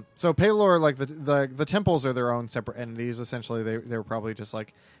 So Palor, like the temples are their own separate entities. Essentially, they were probably just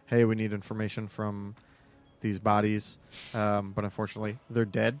like, hey, we need information from these bodies, but unfortunately they're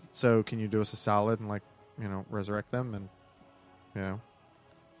dead. So can you do us a solid and like resurrect them and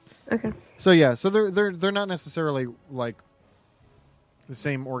Okay. So yeah, so they're not necessarily like the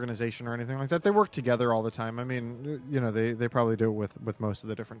same organization or anything like that. They work together all the time. I mean, they probably do it with most of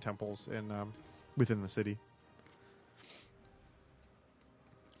the different temples in within the city.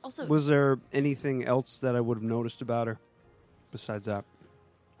 Also, Was there anything else that I would have noticed about her besides that?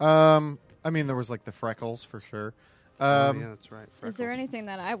 I mean, there was like the freckles for sure. Oh, yeah, that's right. Is there Freckles. anything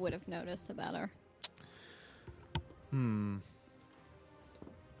that I would have noticed about her?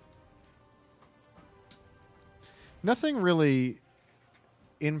 Nothing really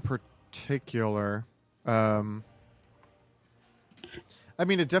in particular. I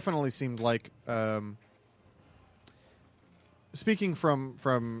mean, it definitely seemed like, speaking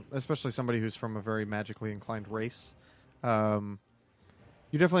from especially somebody who's from a very magically inclined race,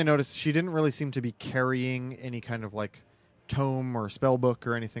 you definitely noticed she didn't really seem to be carrying any kind of like tome or spell book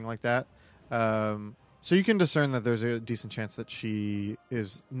or anything like that. So you can discern that there's a decent chance that she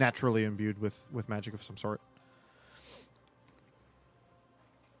is naturally imbued with magic of some sort.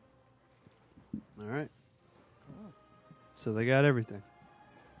 All right. So they got everything.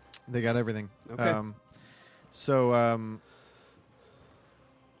 They got everything. Okay.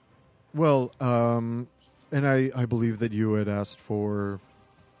 And I believe that you had asked for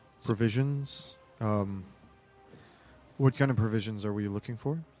provisions. What kind of provisions are we looking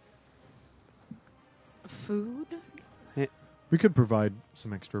for? Food? We could provide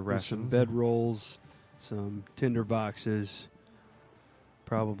some extra Some rations. bed rolls, some tinder boxes,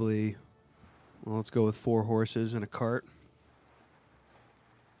 probably, well, let's go with 4 horses and a cart.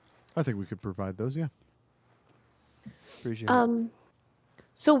 I think we could provide those, yeah. Appreciate it.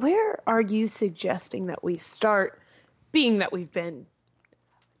 So where are you suggesting that we start, being that we've been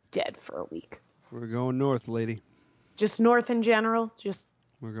dead for a week? We're going north, lady. Just north in general? Just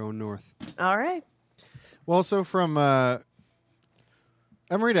We're going north. all right. Well, so from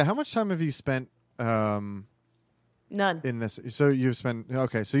Emerita, how much time have you spent None. in this? So you've spent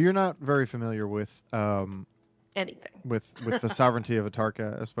so you're not very familiar with Anything. with the sovereignty of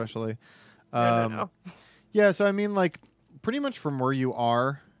Atarka, especially. No. Yeah, so I mean, like, pretty much from where you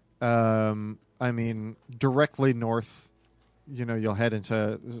are, I mean, directly north, you'll head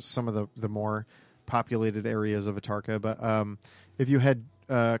into some of the more populated areas of Atarka. But if you head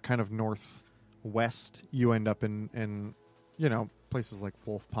kind of northwest, you end up in places like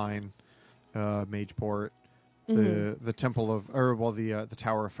Wolf Pine, Mageport, the Temple of, the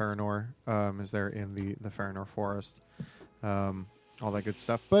Tower of Farinor is there in the Farinor Forest. All that good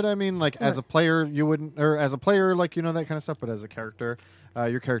stuff. But I mean, like, as a player, you wouldn't, or as a player, like, that kind of stuff. But as a character,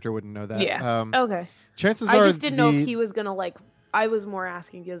 your character wouldn't know that. Yeah. Okay. Chances I are just didn't know if he was gonna I was more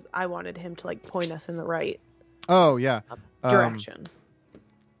asking because I wanted him to point us in the right Oh yeah. direction,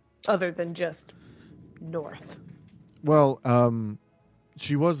 other than just north. Well,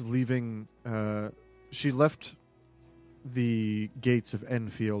 she was leaving. She left the gates of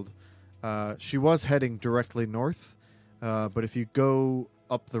Enfield. She was heading directly north. But if you go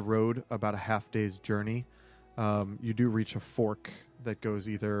up the road about a half day's journey, you do reach a fork that goes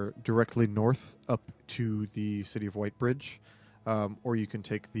either directly north up to the city of Whitebridge, or you can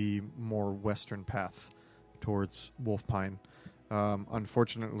take the more western path towards Wolf Pine.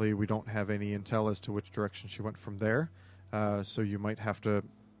 Unfortunately, we don't have any intel as to which direction she went from there, so you might have to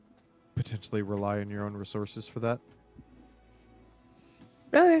potentially rely on your own resources for that.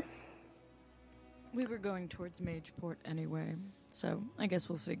 Okay. We were going towards Mageport anyway, so I guess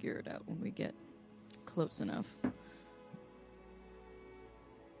we'll figure it out when we get close enough.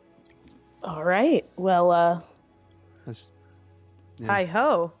 All right. Well, That's, yeah, hi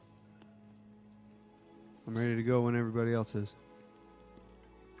ho. I'm ready to go when everybody else is.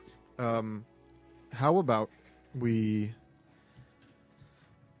 How about we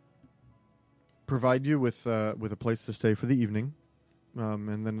provide you with a place to stay for the evening,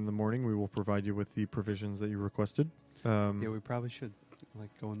 and then in the morning we will provide you with the provisions that you requested. Yeah, we probably should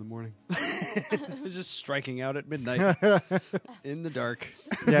go in the morning. Just striking out at midnight in the dark.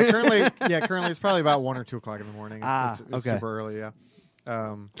 Currently it's probably about 1 or 2 o'clock in the morning. It's okay. super early. Yeah.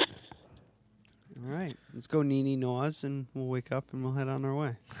 All right, let's go Nini Naws, and we'll wake up and we'll head on our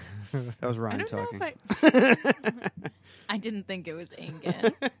way. That was Ryan I don't talking. know if I didn't think it was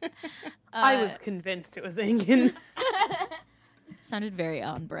Ingen. I was convinced it was Ingen. Sounded very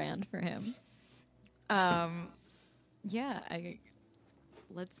on brand for him. Yeah,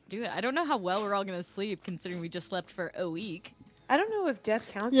 let's do it. I don't know how well we're all going to sleep, considering we just slept for a week. I don't know if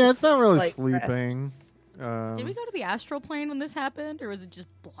death counts. Yeah, as, it's not really rest. sleeping. Did we go to the astral plane when this happened, or was it just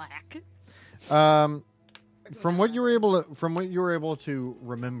black? From what you were able to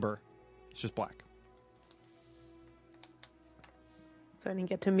remember, it's just black. So I didn't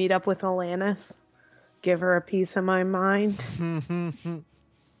get to meet up with Alanis, give her a piece of my mind.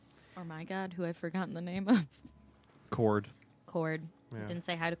 Or my God, who I've forgotten the name of. Cord. Cord. Yeah. Didn't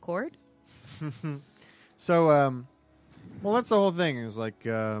say hi to Cord? So, well, that's the whole thing. Is like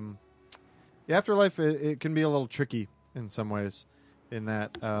the afterlife. It can be a little tricky in some ways, in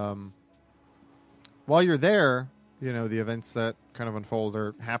that while you're there, the events that kind of unfold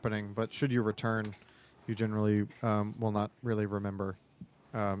are happening. But should you return, you generally will not really remember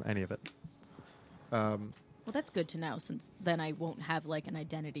any of it. Well, that's good to know, since then I won't have an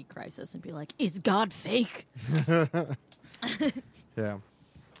identity crisis and be like, is God fake? Yeah.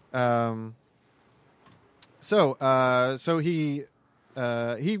 So he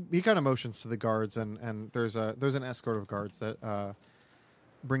kind of motions to the guards, and there's an escort of guards that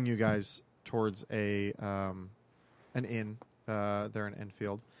bring you guys towards an inn. They're in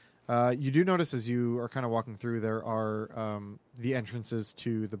Enfield. You do notice as you are kind of walking through, there are the entrances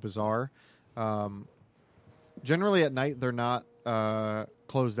to the bazaar. Generally at night, they're not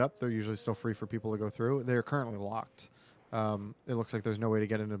closed up. They're usually still free for people to go through. They're currently locked. It looks like there's no way to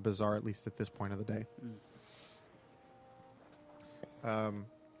get into a bazaar, at least at this point of the day.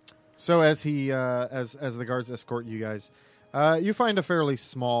 So as he as the guards escort you guys, you find a fairly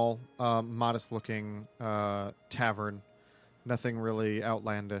small, modest-looking tavern. Nothing really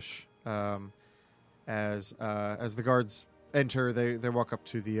outlandish. As the guards enter, they walk up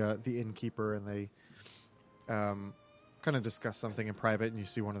to the innkeeper and they kind of discuss something in private. And you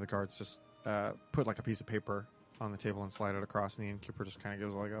see one of the guards just put like a piece of paper on the table and slide it across, and the innkeeper just kind of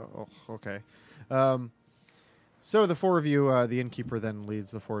goes like, "Oh, okay." So the four of you, the innkeeper then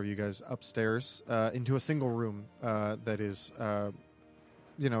leads the four of you guys upstairs into a single room that is,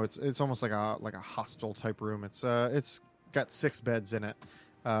 it's almost like a hostel type room. It's got 6 beds in it.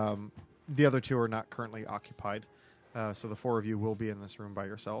 The other 2 are not currently occupied, so the 4 of you will be in this room by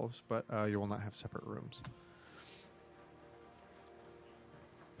yourselves, but you will not have separate rooms.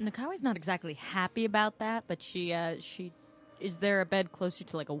 Nakawi's not exactly happy about that, but she is there a bed closer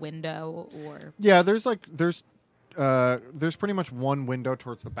to like a window or? Yeah, there's pretty much one window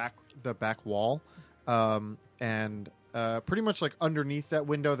towards the back wall, and pretty much like underneath that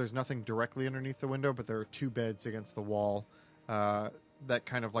window, there's nothing directly underneath the window, but there are 2 beds against the wall that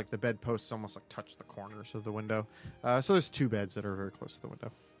kind of like the bedposts almost like touch the corners of the window. So there's 2 beds that are very close to the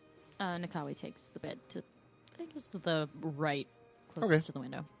window. Nakawi takes the bed to, I think it's the right, closest to the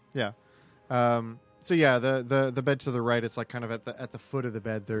window. Yeah. So yeah, the bed to the right, it's like kind of at the foot of the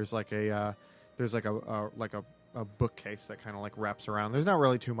bed. There's like a bookcase that kind of like wraps around. There's not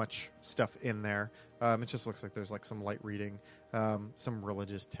really too much stuff in there. It just looks like there's like some light reading, some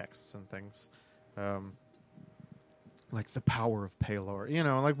religious texts and things, like the power of Palor.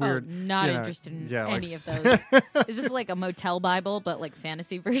 Like weird. Not interested in any like, of those. Is this like a motel Bible but like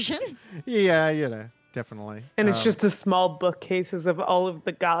fantasy version? Yeah, definitely. And it's just a small bookcases of all of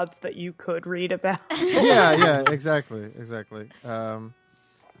the gods that you could read about. yeah, exactly.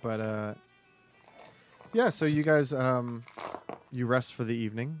 Yeah, so you guys, you rest for the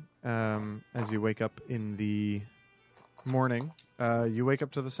evening. As you wake up in the morning, you wake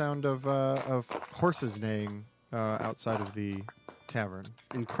up to the sound of horses neighing outside of the tavern.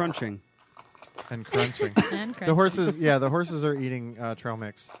 And crunching. And The horses are eating trail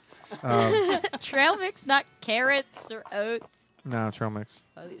mix. Trail mix, not carrots or oats. No, trail mix.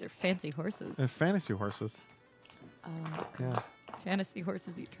 Oh, these are fancy horses. They're fantasy horses. Oh, Yeah. Fantasy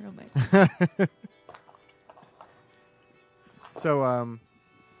horses eat trail mix. So,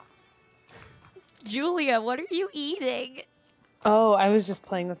 Julia, what are you eating? Oh, I was just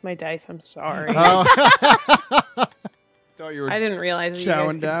playing with my dice. I'm sorry. Thought you were I didn't realize that you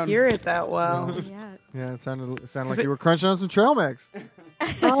guys could down. hear it that well. Oh, yeah. yeah, it sounded like you were crunching on some trail mix.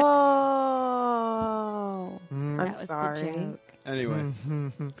 Oh, Mm. I'm That was sorry. the joke. Anyway.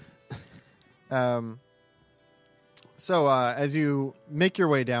 So as you make your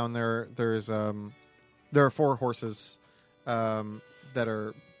way down there are 4 horses that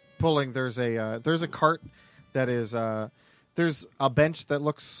are pulling. There's a cart that is there's a bench that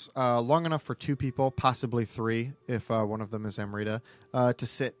looks long enough for 2 people, possibly 3 if one of them is Amrita, to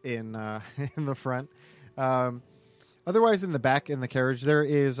sit in in the front. Otherwise, in the back in the carriage,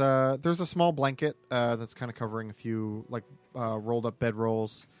 there's a small blanket that's kind of covering a few like rolled up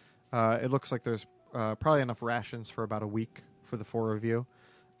bedrolls. It looks like there's probably enough rations for about a week for the 4 of you,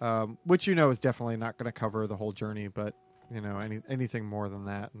 which is definitely not going to cover the whole journey, but anything more than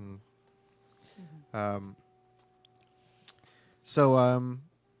that. And so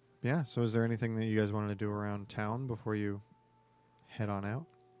is there anything that you guys wanted to do around town before you head on out?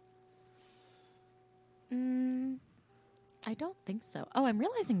 I don't think so. Oh, I'm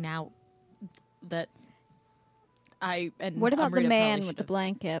realizing now that What about Amrita the man probably with the should've-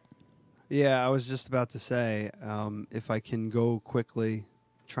 blanket? Yeah, I was just about to say, if I can go quickly,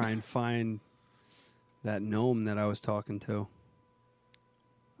 try and find that gnome that I was talking to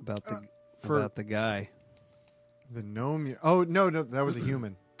about the guy. The gnome. Oh no, that was a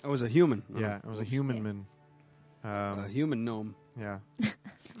human. It was a human. Yeah, it was a human man. A human gnome. Yeah,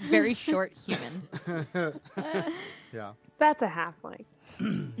 Very short human. yeah. That's a halfling.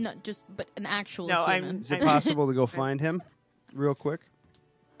 No, but an actual No, human. Is it possible to go find him real quick?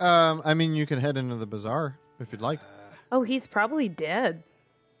 I mean, you can head into the bazaar if you'd like. Oh, he's probably dead.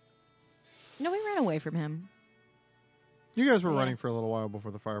 No, we ran away from him. You guys were Yeah. running for a little while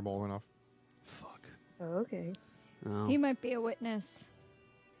before the fireball went off. Fuck. Oh, okay. Oh. He might be a witness.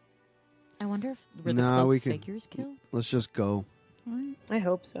 I wonder if were the Nah, cloaked we could- figures killed? Let's just go. I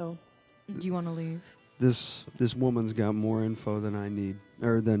hope so. Do you want to leave? This woman's got more info than I need,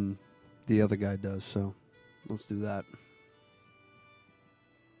 or than the other guy does. So, let's do that.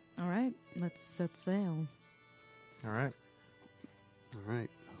 All right, let's set sail. All right. All right.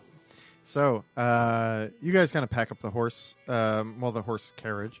 So, you guys kind of pack up the horse, the horse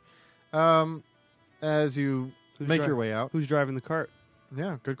carriage, As you Who's make dri- your way out. Who's driving the cart?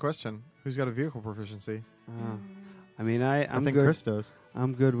 Yeah, good question. Who's got a vehicle proficiency? I mean, I I'm think good. Chris does.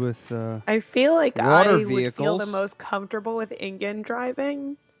 I'm good with. I feel like Water I would feel vehicles. the most comfortable with Ingen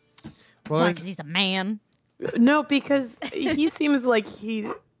driving. Well, Why? I- Because he's a man. No, because he seems like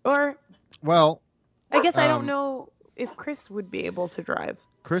or well, I guess I don't Um, know if Chris would be able to drive.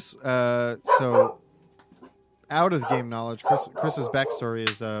 Chris. So out of game knowledge, Chris's backstory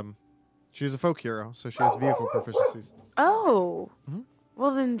is she's a folk hero, so she has vehicle proficiencies. Oh. Mhm.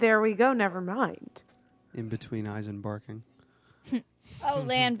 Well, then there we go. Never mind. In between eyes and barking. Oh,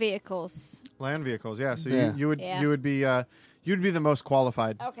 land vehicles. Land vehicles, yeah. So Yeah. you would Yeah. you'd be the most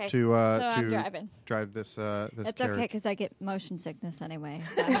qualified Okay. to So to I'm driving. drive this this That's carriage. okay because I get motion sickness anyway.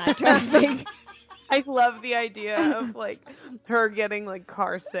 I'm not driving. I love the idea of like her getting like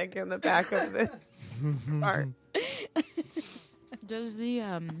car sick in the back of the car. Does the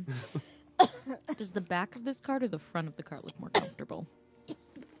does the back of this cart or the front of the cart look more comfortable?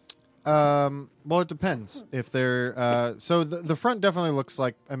 Well, it depends. If they're so the front definitely looks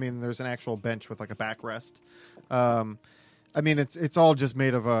like. I mean, there's an actual bench with like a backrest. I mean, it's all just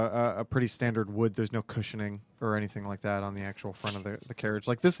made of a pretty standard wood. There's no cushioning or anything like that on the actual front of the carriage.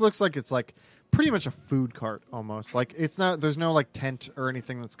 Like this looks like it's like pretty much a food cart almost. Like it's not. There's no like tent or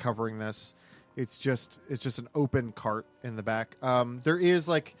anything that's covering this. It's just an open cart in the back. There is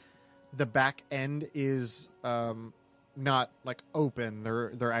like the back end is not like open.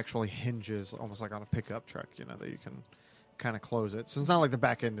 They're actually hinges, almost like on a pickup truck. You know that you can kind of close it. So it's not like the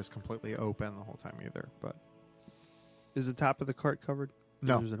back end is completely open the whole time either. But Is the top of the cart covered?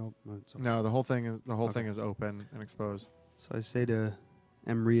 No. Or is it open? It's open. no, the whole thing is open and exposed. So I say to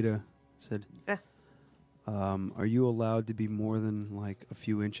Amrita, said, Eh. are you allowed to be more than like a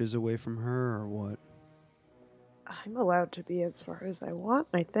few inches away from her or what? I'm allowed to be as far as I want,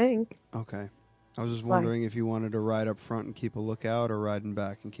 I think. Okay. I was just Why? wondering if you wanted to ride up front and keep a lookout or ride in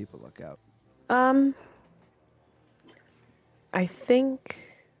back and keep a lookout. I think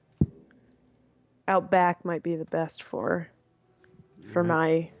out back might be the best for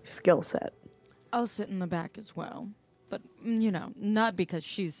my skill set. I'll sit in the back as well. But, not because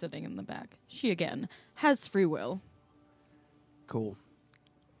she's sitting in the back. She, again, has free will. Cool.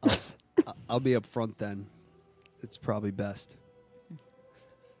 I'll be up front then. It's probably best.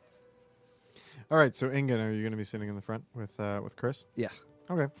 All right, so Ingen, are you going to be sitting in the front with Chris? Yeah.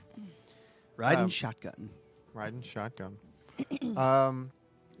 Okay, Riding shotgun. riding shotgun.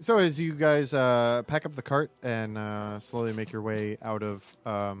 So as you guys pack up the cart and slowly make your way out of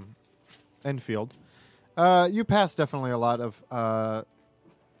Enfield, you pass definitely a lot of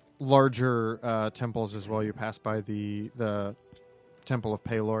larger temples as well. You pass by the Temple of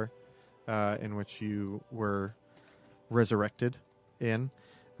Palor, in which you were resurrected in.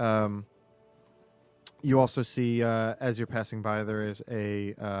 You also see, as you're passing by, there is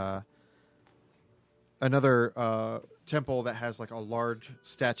another temple that has like a large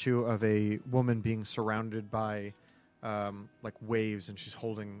statue of a woman being surrounded by like waves, and she's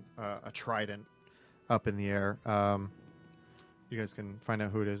holding a trident up in the air. You guys can find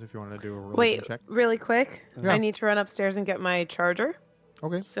out who it is if you want to do a religion Wait, check. really quick. Yeah. I need to run upstairs and get my charger.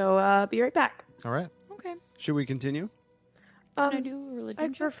 Okay. So be right back. All right. Okay. Should we continue? Can I do a religion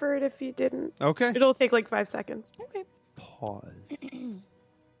I'd check? prefer it if you didn't. Okay. It'll take like 5 seconds. Okay. Pause.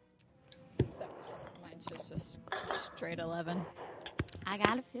 So mine's just a straight 11. I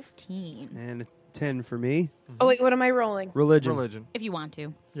got a 15. And a 10 for me. Oh wait, what am I rolling? Religion. Religion. If you want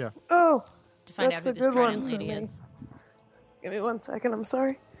to Oh, find That's out who a this good one trident for lady me. is. give me 1 second. I'm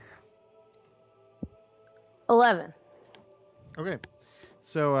sorry. 11. Okay.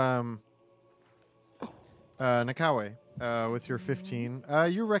 So, Nakawe, with your 15,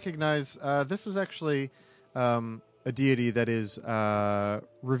 you recognize this is actually a deity that is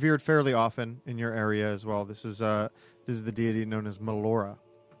revered fairly often in your area as well. This is the deity known as Melora.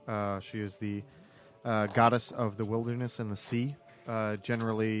 She is the goddess of the wilderness and the sea.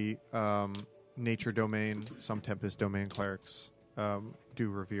 Generally, nature domain, some tempest domain clerics do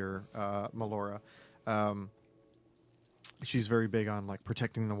revere Melora. She's very big on like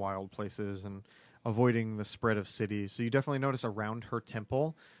protecting the wild places and avoiding the spread of cities. So you definitely notice around her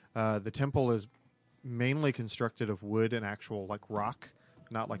temple, the temple is mainly constructed of wood and actual like rock,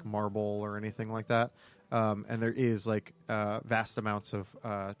 not like marble or anything like that. And there is like vast amounts of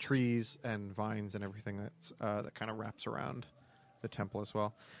trees and vines and everything that's that kind of wraps around the temple as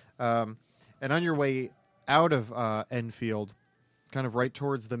well. And on your way out of Enfield, kind of right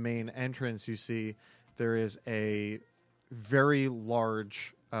towards the main entrance, you see there is a very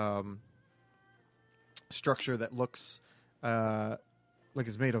large structure that looks like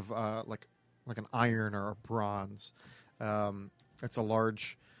it's made of like an iron or a bronze. It's a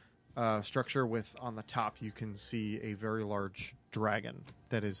large structure with, on the top you can see a very large dragon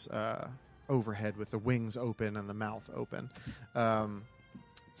that is overhead with the wings open and the mouth open.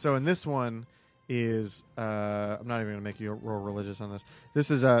 So in this one is I'm not even going to make you roll religious on this.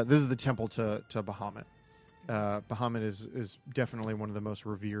 This is the temple to Bahamut. Bahamut is definitely one of the most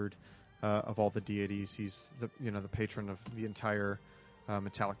revered of all the deities. He's the patron of the entire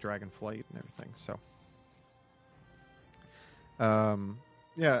metallic dragon flight and everything. So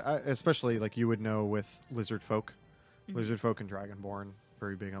especially like you would know with lizard folk. Lizard folk and dragonborn,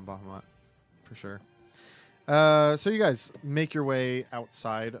 very big on Bahamut for sure. So you guys make your way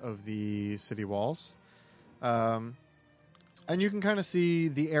outside of the city walls. And you can kind of see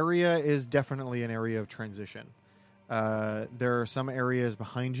the area is definitely an area of transition. There are some areas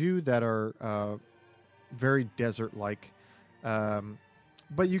behind you that are very desert-like.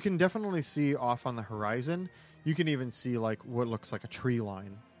 But you can definitely see off on the horizon. You can even see like what looks like a tree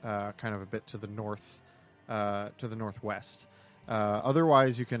line, kind of a bit to the north, to the northwest.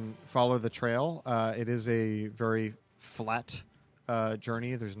 Otherwise, you can follow the trail. It is a very flat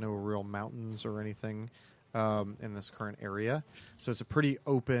journey. There's no real mountains or anything in this current area. So it's a pretty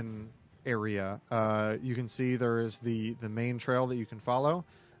open area. You can see there is the main trail that you can follow.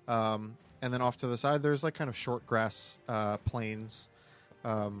 And then off to the side, there's like kind of short grass plains.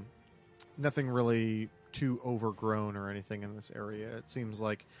 Nothing really too overgrown or anything in this area. It seems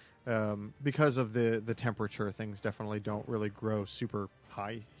like because of the temperature, things definitely don't really grow super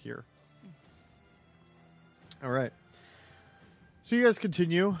high here. All right. So you guys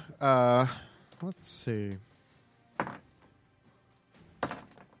continue. Let's see.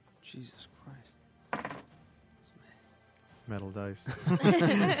 Jesus Christ. Metal dice.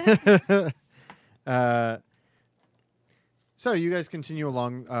 So you guys continue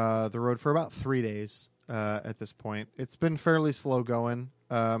along the road for about 3 days at this point. It's been fairly slow going.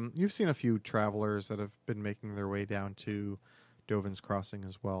 You've seen a few travelers that have been making their way down to Dovin's Crossing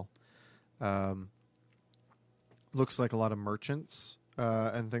as well. Looks like a lot of merchants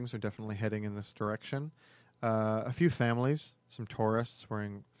and things are definitely heading in this direction. A few families, some tourists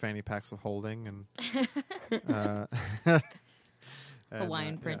wearing fanny packs of holding and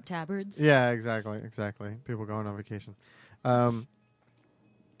Hawaiian print tabards. Yeah, exactly. People going on vacation.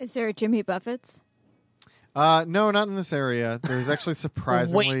 Is there a Jimmy Buffett's? No, not in this area. There's actually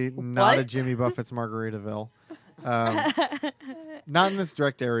surprisingly Wait, not a what? Jimmy Buffett's Margaritaville. Not in this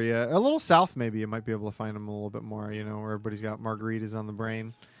direct area. A little south, maybe you might be able to find them a little bit more. You know, where everybody's got margaritas on the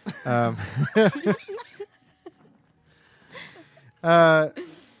brain.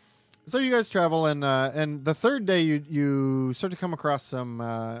 So you guys travel, and the third day you start to come across some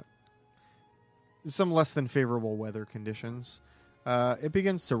less than favorable weather conditions. It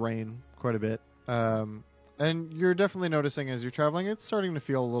begins to rain quite a bit, and you're definitely noticing as you're traveling, it's starting to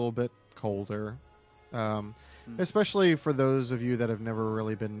feel a little bit colder, especially for those of you that have never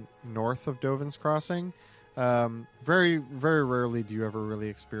really been north of Dovin's Crossing. Very, very rarely do you ever really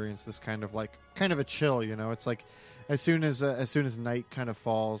experience this kind of a chill. You know, it's like as soon as night kind of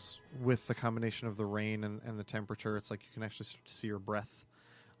falls with the combination of the rain and the temperature, it's like you can actually start to see your breath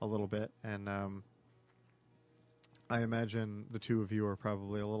a little bit. And I imagine the two of you are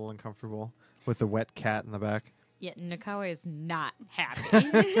probably a little uncomfortable with the wet cat in the back. Yeah, Nakawa is not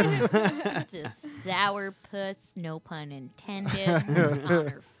happy. Just sour puss, no pun intended, on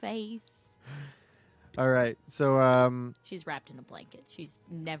her face. All right, so She's wrapped in a blanket. She's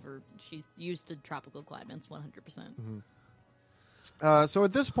used to tropical climates 100%. so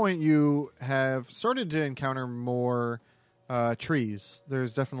at this point, you have started to encounter more trees.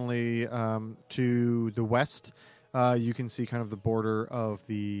 There's definitely to the west. You can see kind of the border of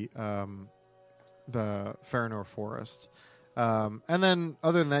the Farinor forest, and then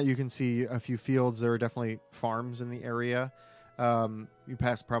other than that, you can see a few fields. There are definitely farms in the area. You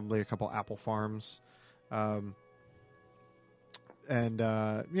pass probably a couple apple farms. And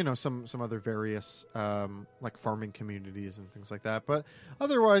some other various like farming communities and things like that. But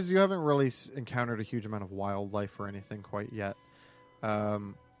otherwise, you haven't really encountered a huge amount of wildlife or anything quite yet.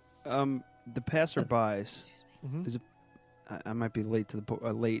 The passerbys. Mhm. Is it? I might be late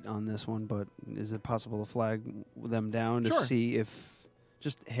late on this one, but is it possible to flag them down to Sure. see if,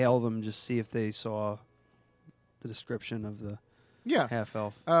 just hail them, just see if they saw the description of the Yeah. half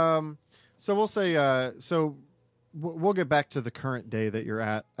elf? So we'll say we'll get back to the current day that you're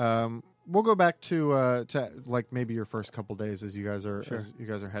at. We'll go back to like maybe your first couple days as you guys are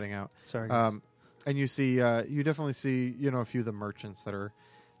heading out. Sorry. Guys. And you see you definitely see a few of the merchants that are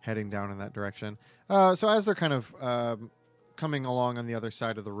heading down in that direction. So as they're kind of coming along on the other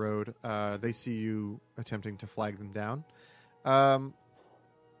side of the road. They see you attempting to flag them down.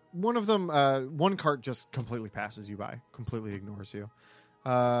 One of them, one cart just completely passes you by, completely ignores you.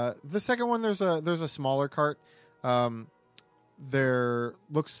 The second one, there's a smaller cart. There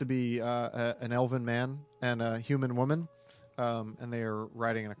looks to be an elven man and a human woman, and they are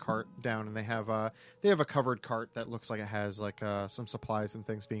riding in a cart down. And they have a covered cart that looks like it has like some supplies and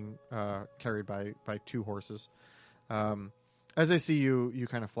things being carried by 2 horses. As they see you, you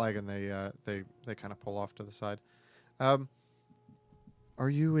kind of flag, and they kind of pull off to the side. Are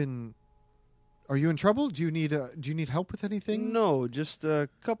you in trouble? Do you need help with anything? No, just a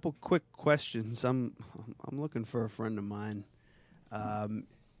couple quick questions. I'm looking for a friend of mine.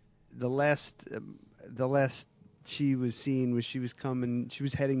 The last she was seen was she was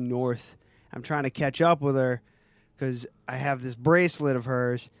heading north. I'm trying to catch up with her because I have this bracelet of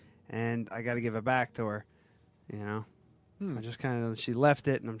hers and I got to give it back to her. You know, I just she left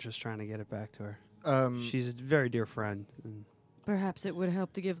it and I'm just trying to get it back to her. She's a very dear friend. And Perhaps it would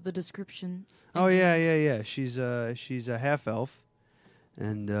help to give the description. oh yeah. She's a half elf,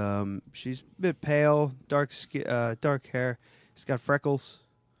 and she's a bit pale, dark hair. She's got freckles.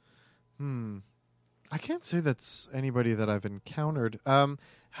 I can't say that's anybody that I've encountered. How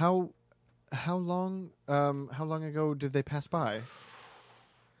long ago did they pass by?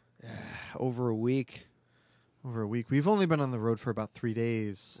 Over a week. Over a week. We've only been on the road for about 3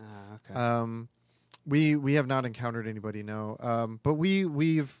 days. Okay. We have not encountered anybody, no. But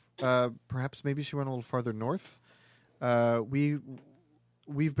we've perhaps maybe she went a little farther north. We've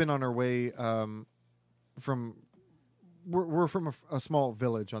been on our way from. We're from a small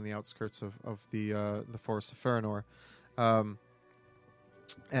village on the outskirts of the forest of Farinor,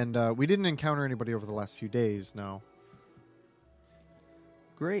 and we didn't encounter anybody over the last few days. No.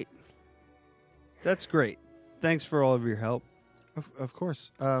 Great. That's great. Thanks for all of your help. Of course.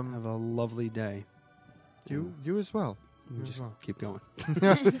 Have a lovely day. You as well. We'll just keep going.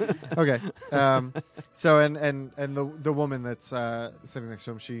 Okay. So and the woman that's sitting next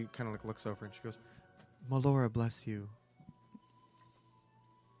to him, she kind of like looks over and she goes, "Melora bless you."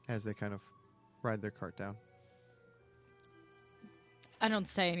 As they kind of ride their cart down. I don't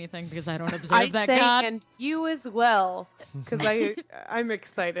say anything because I don't observe I that say, god. and you as well, because I'm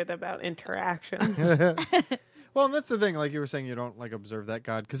excited about interaction. Well, and that's the thing. Like you were saying, you don't like observe that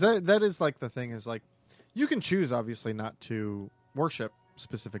god because that is like the thing is like you can choose obviously not to worship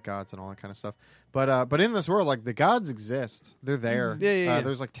specific gods and all that kind of stuff, but in this world, like the gods exist. They're there. Yeah.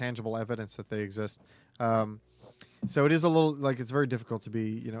 There's like tangible evidence that they exist. So it is a little like it's very difficult to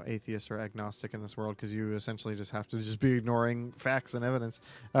be, atheist or agnostic in this world because you essentially just have to just be ignoring facts and evidence.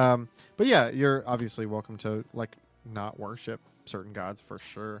 But yeah, you're obviously welcome to like not worship certain gods for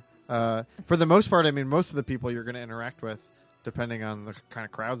sure. For the most part, I mean, most of the people you're going to interact with, depending on the kind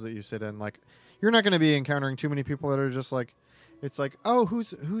of crowds that you sit in, like you're not going to be encountering too many people that are just like, it's like, oh,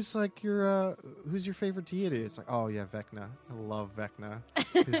 who's like who's your favorite deity? It's like, oh yeah, Vecna. I love Vecna.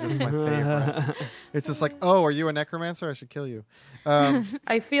 He's just my favorite. It's just like, oh, are you a necromancer? I should kill you.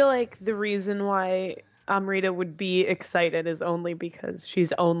 I feel like the reason why Amrita would be excited is only because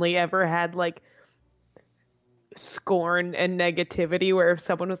she's only ever had like scorn and negativity where if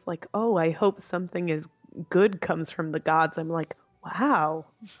someone was like, oh, I hope something is good comes from the gods, I'm like, wow,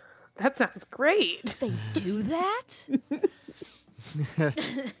 that sounds great. They do that?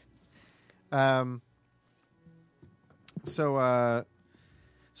 So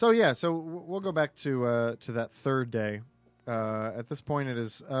we'll go back to that third day. At this point, it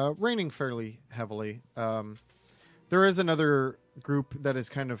is raining fairly heavily. There is another group that is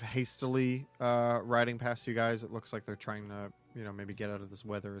kind of hastily riding past you guys. It looks like they're trying to, maybe get out of this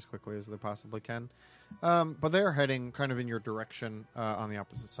weather as quickly as they possibly can. But they are heading kind of in your direction on the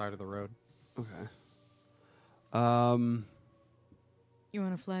opposite side of the road. Okay. You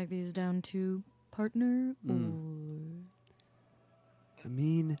want to flag these down to partner? Or... I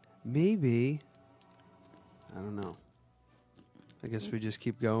mean, maybe. I don't know. I guess we just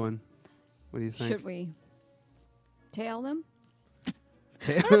keep going. What do you think? Should we tail them?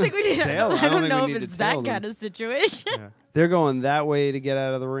 Tail? I don't think we need Tail? I don't know think we if need it's to that tail them. kind of situation. Yeah. They're going that way to get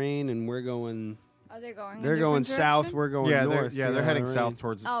out of the rain, and we're going. Are they going? They're going south. We're going north. They're heading the south rain.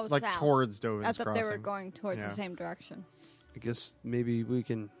 towards south. towards Dovin's I thought Crossing. they were going towards the same direction. I guess maybe we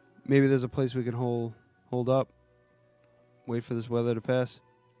can. Maybe there's a place we can hold up. Wait for this weather to pass.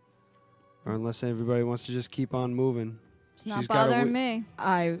 Or unless everybody wants to just keep on moving. It's not She's gotta bothering me.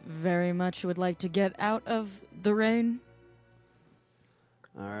 I very much would like to get out of the rain.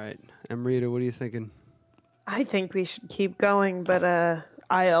 All right. Amrita, what are you thinking? I think we should keep going, but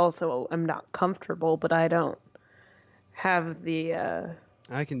I also am not comfortable, but I don't have the.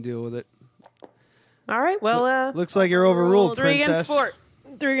 I can deal with it. All right. Well, Looks like you're overruled, 3 against princess. 4.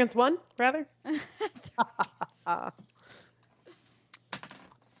 3 against 1, rather.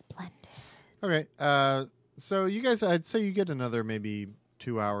 Splendid. Okay. So you guys, I'd say you get another maybe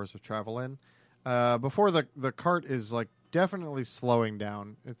 2 hours of travel in before the cart is like definitely slowing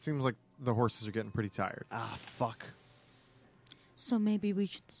down. It seems like the horses are getting pretty tired. Ah, fuck. So maybe we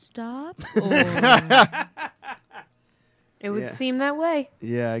should stop? It would Yeah. seem that way.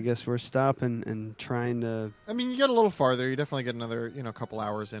 Yeah, I guess we're stopping and trying to... I mean, you get a little farther. You definitely get another, couple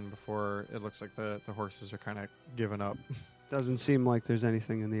hours in before it looks like the horses are kind of giving up. Doesn't seem like there's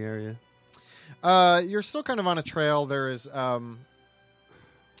anything in the area. You're still kind of on a trail. There is, there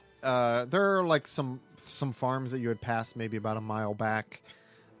are like some farms that you had passed maybe about a mile back.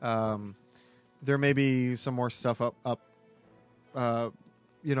 There may be some more stuff up,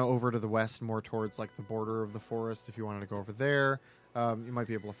 over to the west, more towards like the border of the forest. If you wanted to go over there, you might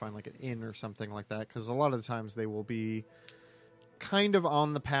be able to find like an inn or something like that. Because a lot of the times they will be kind of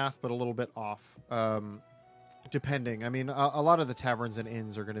on the path, but a little bit off. Depending. I mean, a lot of the taverns and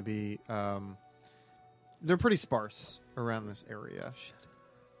inns are going to be, they're pretty sparse around this area.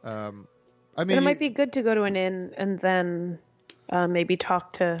 I mean, And it might be good to go to an inn and then maybe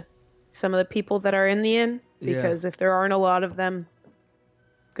talk to some of the people that are in the inn. Yeah. Because if there aren't a lot of them,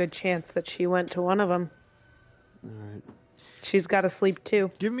 good chance that she went to one of them. All right. She's got to sleep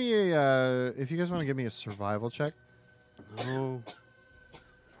too. give me if you guys want to give me a survival check. Oh,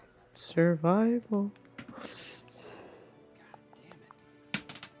 Survival.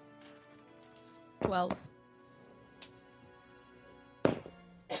 12.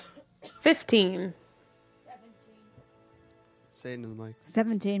 15. say it into the mic.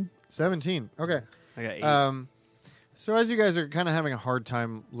 17. 17. Okay. I got 8. So as you guys are kind of having a hard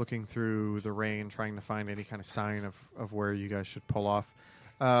time looking through the rain, trying to find any kind of sign of where you guys should pull off,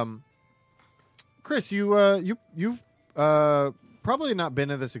 Chris, you've probably not been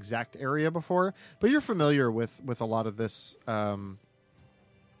to this exact area before, but you're familiar with a lot of this,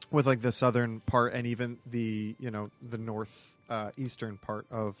 with like the southern part and even the the north eastern part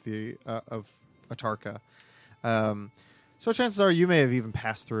of the of Atarka. So chances are you may have even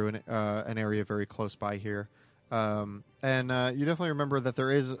passed through an area very close by here. And you definitely remember that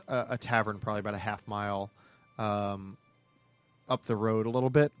there is a tavern probably about a half mile up the road a little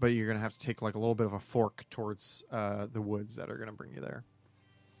bit, but you're going to have to take like a little bit of a fork towards the woods that are going to bring you there.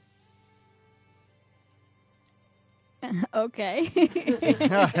 Okay.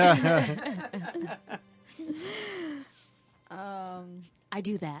 I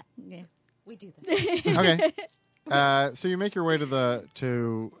do that. Yeah. We do that. Okay. So you make your way to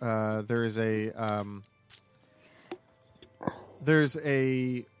there's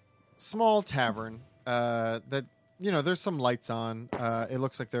a small tavern that there's some lights on. It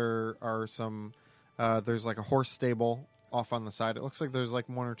looks like there are some there's like a horse stable off on the side. It looks like there's like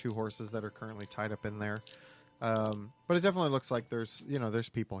 1 or 2 horses that are currently tied up in there. But it definitely looks like there's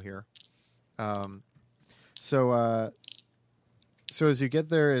people here. So as you get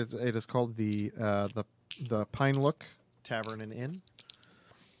there, it is called the Pine Look Tavern and Inn.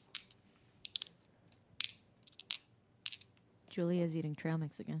 Julia's eating trail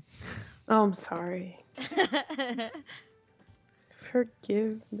mix again. Oh, I'm sorry.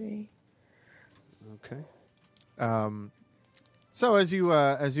 Forgive me. Okay. So as you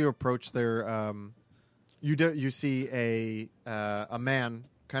approach there, you see a man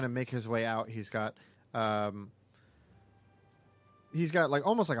kind of make his way out. He's got like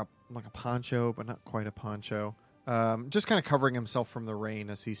almost like a poncho, but not quite a poncho. Just kind of covering himself from the rain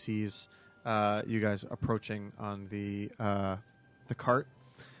as he sees you guys approaching on the cart.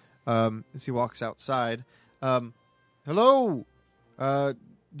 As he walks outside, hello. Do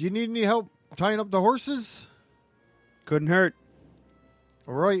you need any help tying up the horses? Couldn't hurt.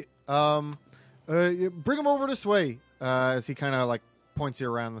 All right. Bring them over this way. As he kind of like points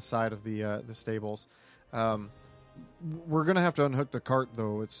you around the side of the stables. We're gonna have to unhook the cart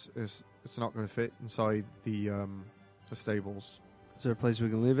though. It's not gonna fit inside the stables. Is there a place we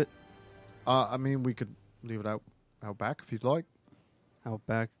can leave it? I mean, we could leave it out back if you'd like. Out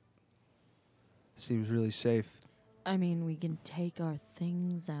back. Seems really safe. I mean, we can take our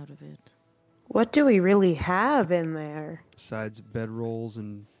things out of it. What do we really have in there? Besides bedrolls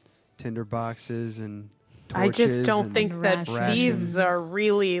and tinder boxes and I just torches don't and think that rations. thieves are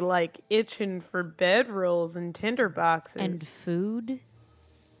really like itching for bedrolls and tinder boxes. And food?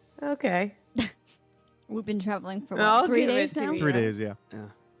 Okay. We've been traveling for I'll what, 3 give it days to now? you. 3 days, yeah. Yeah.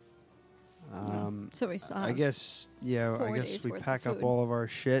 So we saw. I guess, yeah, 4 I guess days we worth of pack up food. all of our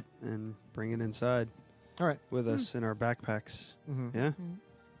shit and bring it inside. All right. with us in our backpacks. Mm-hmm. Yeah.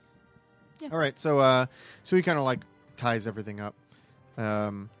 All right. So he kind of like ties everything up.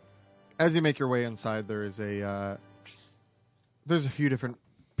 As you make your way inside, there's a few different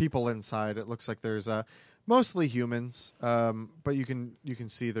people inside. It looks like there's mostly humans, but you can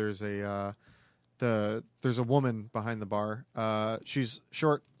see there's a woman behind the bar. She's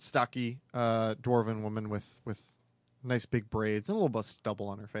short, stocky, dwarven woman with nice big braids and a little bit of stubble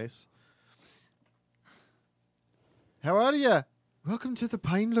on her face. How are you? Welcome to the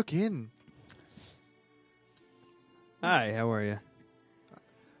Pine Look Inn. Hi, how are you?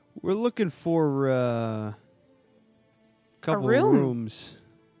 We're looking for a couple room? rooms.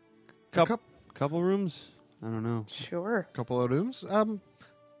 Couple rooms? I don't know. Sure. Couple of rooms.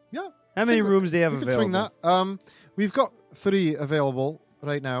 Yeah. How many rooms do you have We could available? swing that. We've got 3 available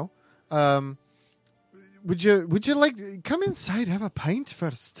right now. Would you like come inside? Have a pint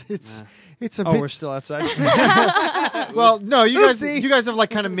first. It's a Oh, bit. we're still outside? Well, no, you guys have like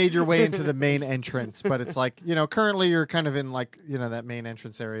kind of made your way into the main entrance, but it's like currently you're kind of in like that main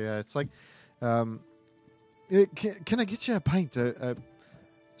entrance area. It's like, can I get you a pint?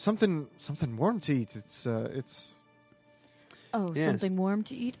 Something warm to eat. It's Oh, Yes. something warm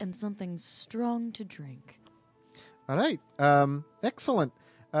to eat and something strong to drink. all right. Excellent.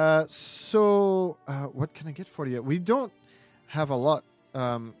 So what can I get for you? We don't have a lot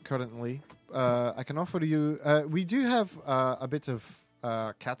currently. I can offer you. We do have a bit of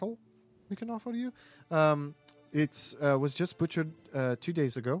cattle. We can offer you. It's was just butchered 2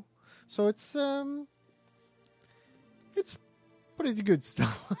 days ago, so it's pretty good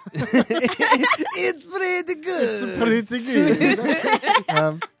stuff. It's pretty good. It's pretty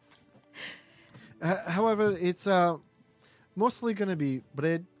good. However, it's mostly going to be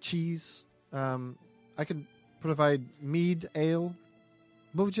bread, cheese. I can provide mead, ale.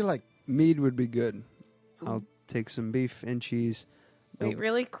 What would you like? Mead would be good. I'll take some beef and cheese. Wait,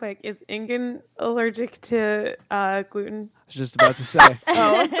 really quick. Is Ingen allergic to gluten? I was just about to say.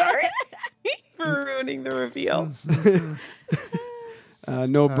 Oh, I'm sorry for ruining the reveal.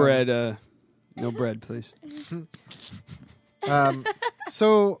 No bread. No bread, please.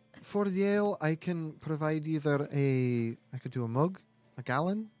 So for the ale, I can provide either I could do a mug, a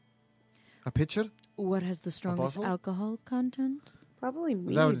gallon, a pitcher. What has the strongest bottle? alcohol content? Probably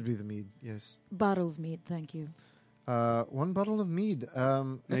mead. That would be the mead. Yes. Bottle of mead, thank you. 1 bottle of mead.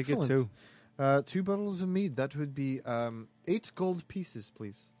 Make it Excellent. 2. 2 bottles of mead. That would be 8 gold pieces,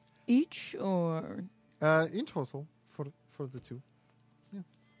 please. Each or In total for the 2.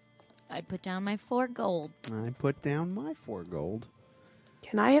 I put down my 4 gold. I put down my 4 gold.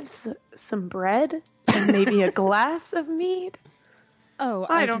 Can I have some bread and maybe a glass of mead? Oh,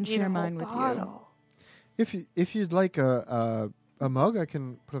 I I don't can need share a whole mine with you. bottle. If you'd like a mug, I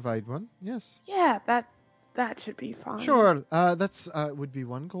can provide one. Yes. Yeah, that should be fine. Sure. That's would be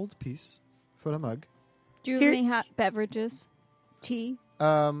 1 gold piece for a mug. Do you have Here- any hot beverages? Tea?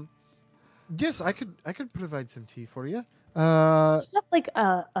 Yes, I could provide some tea for you. Do you have like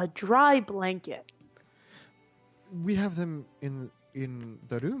a dry blanket? We have them in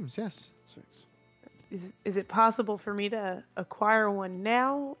the rooms. Yes. Is it possible for me to acquire one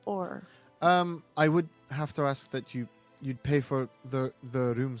now, or? I would have to ask that you'd pay for the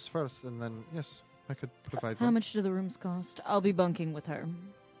rooms first, and then yes, I could provide How one. much do the rooms cost? I'll be bunking with her.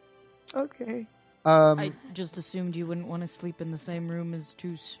 Okay. I just assumed you wouldn't want to sleep in the same room as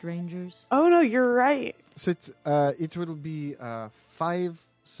 2 strangers. Oh no, you're right. So it will be 5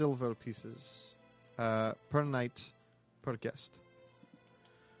 silver pieces per night per guest.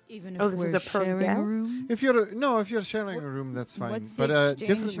 Even Oh, if this we're is a per sharing a guest? room? If you're sharing a room, that's fine. What's But the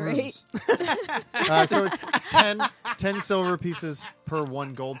different exchange rate? rooms. So it's 10 silver pieces per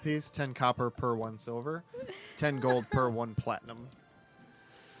 1 gold piece, 10 copper per 1 silver, 10 gold per 1 platinum.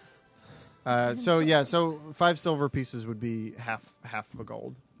 So 5 silver pieces would be half of a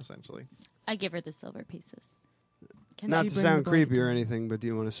gold, essentially. I give her the silver pieces. Can Not she to bring sound the creepy blanket or to me? anything, but do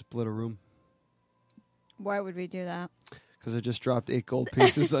you want to split a room? Why would we do that? Because I just dropped 8 gold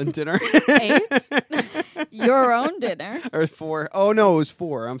pieces on dinner. 8? Your own dinner. Or 4. Oh, no, it was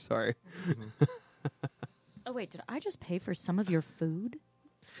 4. I'm sorry. Oh, wait, did I just pay for some of your food?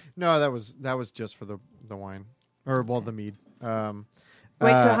 No, that was just for the wine, or the mead.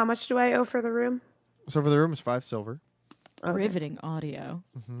 Wait, so how much do I owe for the room? So for the room is 5 silver. Okay. Riveting audio.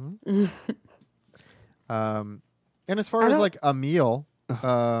 And as far as like a meal,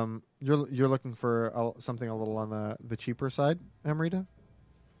 you're looking for something a little on the cheaper side, Amrita?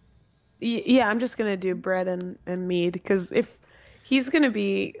 Yeah, I'm just gonna do bread and mead because if he's gonna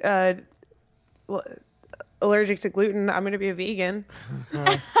be allergic to gluten, I'm gonna be a vegan.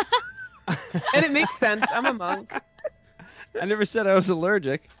 And it makes sense. I'm a monk. I never said I was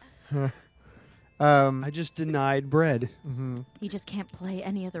allergic. Um, I just denied bread. mhm. He just can't play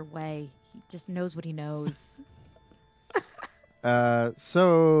any other way. He just knows what he knows.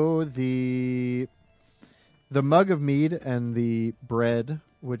 So the mug of mead and the bread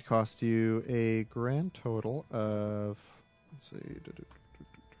would cost you a grand total of, let's see,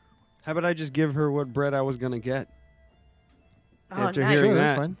 How about I just give her what bread I was going to get? Oh, After nice. hearing sure, that.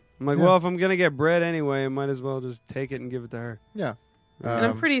 that's fine. I'm like, Yeah. well, if I'm going to get bread anyway, I might as well just take it and give it to her. Yeah. And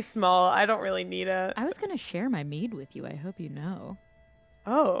I'm pretty small. I don't really need it. I was going to share my mead with you. I hope you know.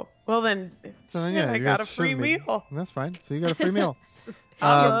 Oh, well then, So then, shit, yeah, I you got guys a free shouldn't be- meal. That's fine. So you got a free meal.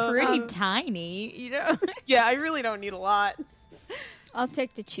 Uh, You're pretty um, tiny, you know. Yeah, I really don't need a lot. I'll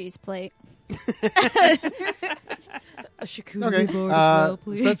take the cheese plate. A charcuterie Okay. board as well,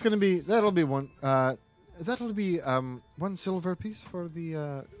 please. So that'll be one. That'll be 1 silver piece for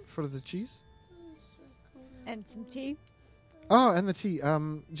the cheese. And some tea. Oh, and the tea.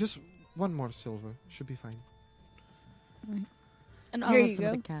 Just 1 more silver should be fine. And I'll Here have you some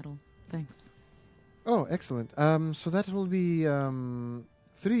of go. the cattle. Thanks. Oh, excellent. So that will be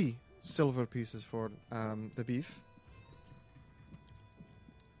 3 silver pieces for the beef.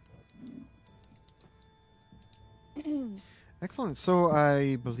 Excellent. So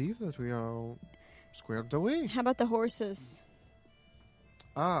I believe that we are all squared away. How about the horses?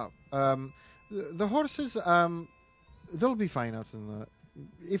 The horses, they'll be fine out in the.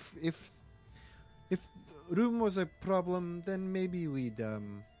 If room was a problem, then maybe we'd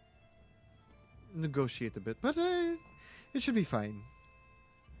negotiate a bit. But it should be fine.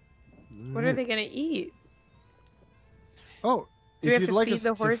 What are they gonna eat? Oh, Do we if have you'd to like feed us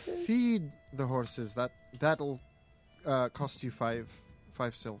the to horses? feed the horses, that'll cost you five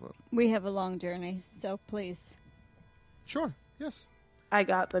silver. We have a long journey, so please. Sure. Yes. I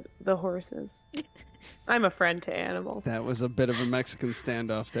got the horses. I'm a friend to animals. That was a bit of a Mexican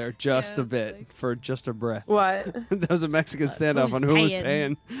standoff there, just a it's bit, like- for just a breath. What? That was a Mexican standoff who's on who was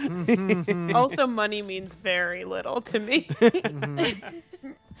paying? paying. Also, money means very little to me.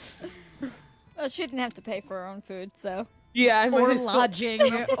 Well, she didn't have to pay for her own food, so. Yeah, I might Or as well- lodging,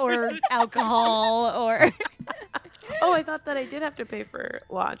 or alcohol, or... Oh, I thought that I did have to pay for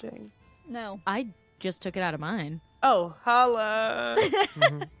lodging. No. I just took it out of mine. Oh, holla.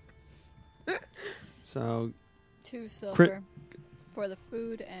 So, 2 silver for the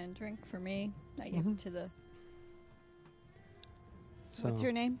food and drink for me. I give it to the. What's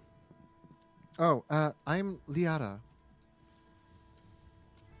your name? Oh, I'm Liara.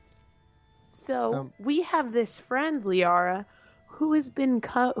 So we have this friend, Liara, who has been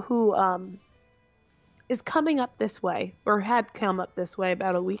is coming up this way, or had come up this way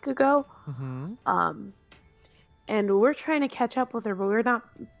about a week ago. Mm-hmm. And we're trying to catch up with her, but we're not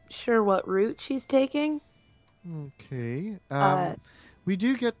sure what route she's taking. Okay. Uh, We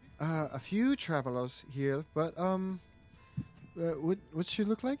do get a few travelers here, but what's she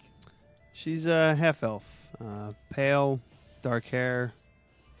look like? she's a half elf. Pale, dark hair,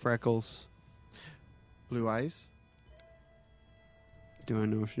 freckles. Blue eyes. Do I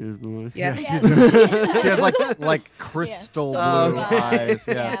know if she has blue eyes? Yes. you do. She has like crystal Yeah. blue Okay. eyes.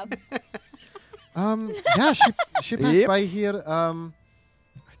 Yeah. Yeah. Yeah. She passed Yep. by here. I'd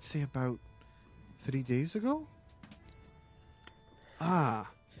say about 3 days ago. Ah.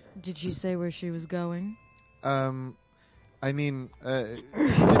 Did she say where she was going? I mean, we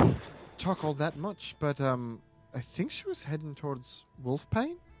didn't talk all that much, but I think she was heading towards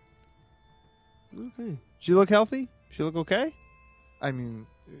Wolfpine. Okay. She look healthy? She look okay? I mean,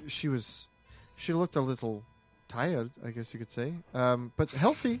 she looked a little tired, I guess you could say, but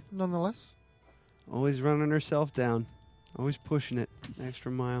healthy nonetheless. Always running herself down. Always pushing it.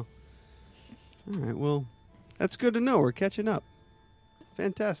 Extra mile. All right, well, that's good to know. We're catching up.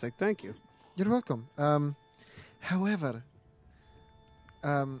 Fantastic. Thank you. You're welcome. However,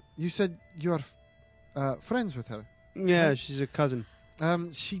 you said you're friends with her. Yeah, Right. she's a cousin.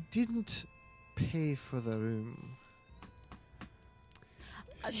 She didn't pay for the room.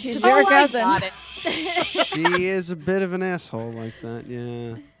 She's Oh, your I cousin. got it. She is a bit of an asshole like that,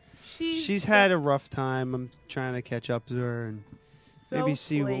 yeah. She's had a rough time. I'm trying to catch up to her and so maybe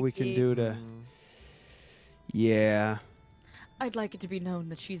see what we can flaky. do to... Mm. Yeah. I'd like it to be known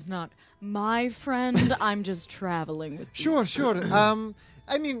that she's not my friend. I'm just traveling with these Sure. people.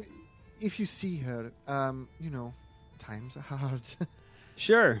 I mean, if you see her, times are hard.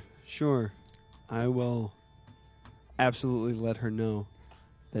 Sure. I will absolutely let her know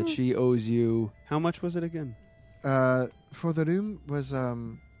that she owes you... How much was it again? For the room was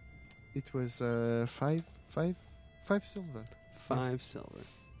five silver. 5 silver.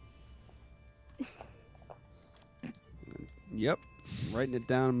 Yep. Writing it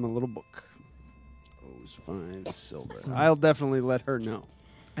down in my little book. Those 5 silver. I'll definitely let her know.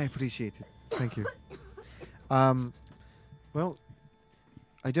 I appreciate it. Thank you. Well,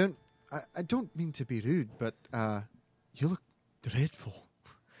 I don't mean to be rude, but you look dreadful.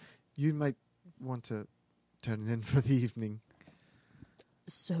 You might want to turn in for the evening.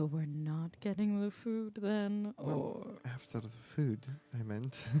 So we're not getting the food then? Well, after the food, I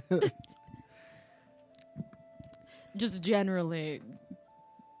meant. Just generally,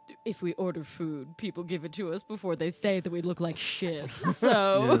 if we order food, people give it to us before they say that we look like shit.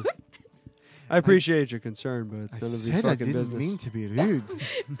 So... Yeah. I appreciate your concern, but it's I none of your said I fucking didn't business. mean to be rude.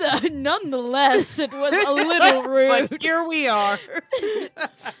 Nonetheless, it was a little rude. But here we are.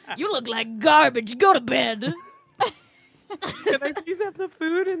 You look like garbage. Go to bed. Can I please have the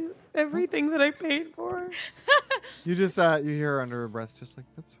food and everything that I paid for? You just you hear her under her breath, just like,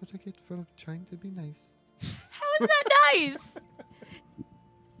 that's what I get for trying to be nice. How is that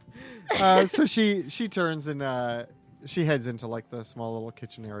nice? So she turns and she heads into like the small little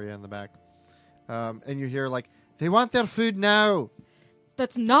kitchen area in the back, and you hear like, they want their food now.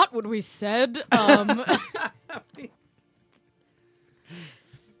 That's not what we said.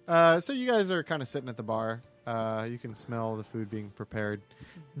 So you guys are kind of sitting at the bar. You can smell the food being prepared.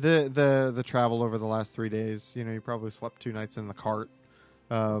 The travel over the last 3 days. You know, you probably slept 2 nights in the cart.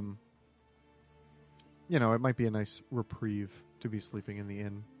 You know, it might be a nice reprieve to be sleeping in the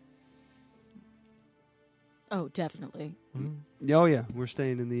inn. Oh, definitely. Mm-hmm. Oh, yeah. We're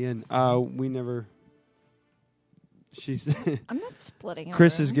staying in the inn. We never... She's... I'm not splitting.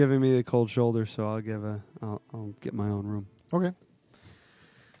 Chris a is room. giving me the cold shoulder, so I'll get my own room. Okay.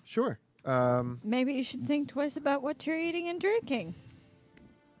 Sure. Maybe you should think twice about what you're eating and drinking.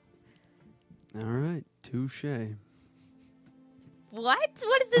 All right. Touche. What?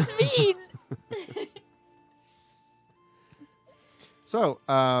 What does this mean? So,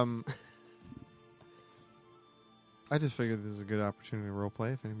 I just figured this is a good opportunity to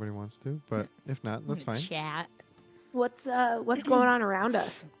roleplay if anybody wants to, but if not, that's fine. Chat. What's going on around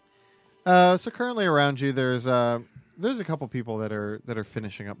us? So currently around you, there's a couple people that are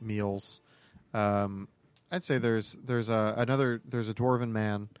finishing up meals. I'd say there's a dwarven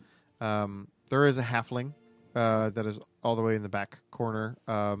man. There is a halfling that is all the way in the back corner,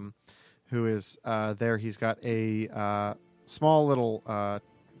 who is there. He's got a small little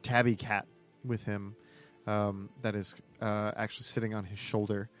tabby cat with him that is actually sitting on his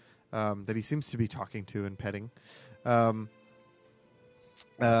shoulder, that he seems to be talking to and petting. Other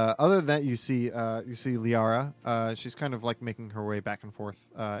than that, you see Liara. She's kind of like making her way back and forth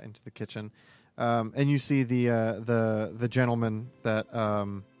into the kitchen, and you see the gentleman that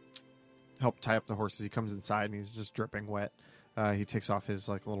helped tie up the horses. He comes inside and he's just dripping wet. He takes off his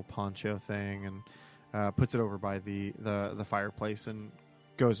like little poncho thing and puts it over by the fireplace and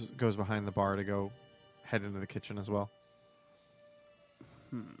goes behind the bar to go head into the kitchen as well.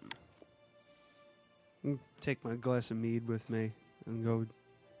 Take my glass of mead with me and go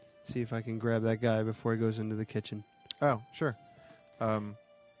see if I can grab that guy before he goes into the kitchen. Oh, sure.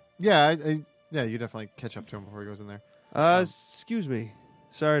 Yeah, you definitely catch up to him before he goes in there. Excuse me.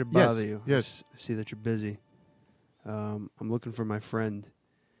 Sorry to bother you. Yes. I see that you're busy. I'm looking for my friend.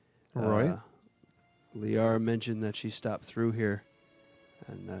 Roy? Liara mentioned that she stopped through here,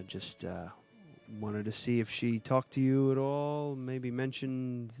 and just wanted to see if she talked to you at all, maybe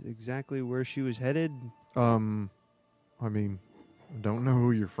mentioned exactly where she was headed. I mean, I don't know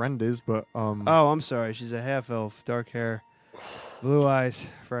who your friend is, but Oh, I'm sorry. She's a half-elf, dark hair, blue eyes,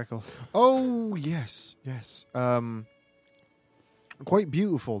 freckles. Oh, yes. Quite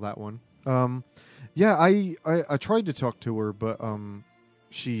beautiful, that one. Yeah, I tried to talk to her, but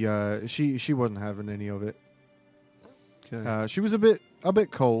she wasn't having any of it. Okay. She was a bit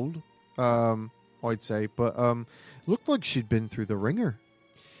cold, I'd say, but looked like she'd been through the ringer.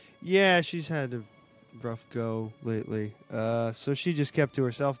 Yeah, she's had a rough go lately. So she just kept to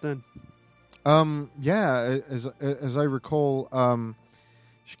herself then? Yeah, as I recall,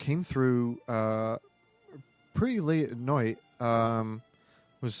 she came through pretty late at night.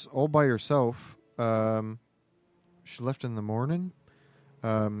 Was all by herself. She left in the morning.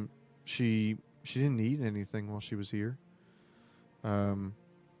 She didn't eat anything while she was here.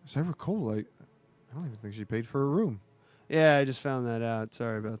 As I recall, I don't even think she paid for a room. Yeah, I just found that out.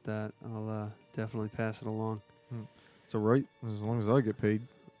 Sorry about that. I'll definitely pass it along. It's all right, as long as I get paid.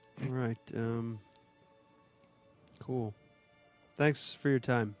 All right. Cool. Thanks for your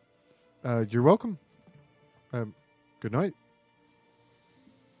time. You're welcome. Good night.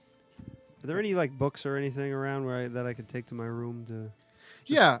 Are there any like books or anything around that I could take to my room to?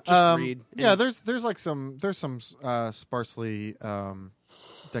 Just read. Yeah, And- there's some sparsely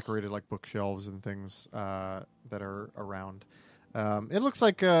decorated like bookshelves and things that are around. It looks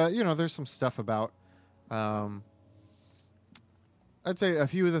like there's some stuff about. I'd say a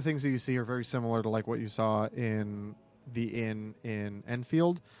few of the things that you see are very similar to like what you saw in the inn in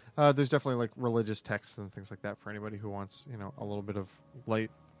Enfield. There's definitely like religious texts and things like that for anybody who wants a little bit of light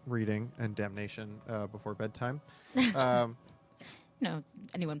reading and damnation before bedtime.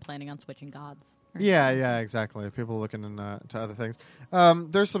 Anyone planning on switching gods. Yeah, exactly. People looking to other things.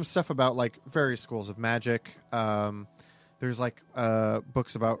 There's some stuff about like various schools of magic. There's like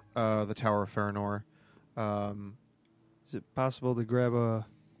books about the Tower of Farinor. Is it possible to grab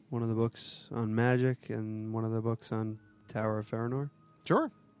one of the books on magic and one of the books on Tower of Farinor?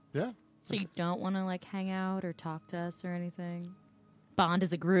 Sure. Yeah. So you don't want to like hang out or talk to us or anything? Bond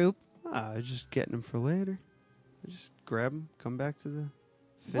as a group? I was just getting them for later. I just grab them, come back to the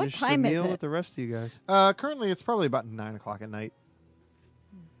What finish time the is meal it? with the rest of you guys. Currently, it's probably about 9:00 at night.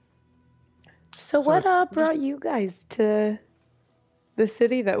 So what brought you guys to the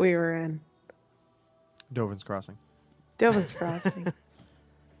city that we were in? Dovin's Crossing. Dovin's Crossing.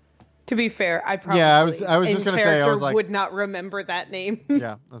 To be fair, I probably I was just gonna say I was like would not remember that name.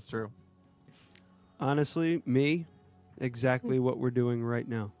 Yeah, that's true. Honestly, exactly what we're doing right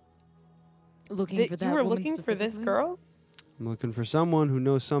now. Looking for that you were woman looking for this specifically? girl? I'm looking for someone who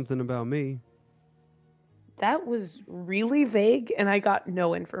knows something about me. That was really vague, and I got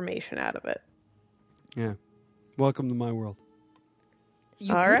no information out of it. Yeah. Welcome to my world.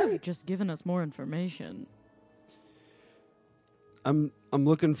 You All could right. have just given us more information. I'm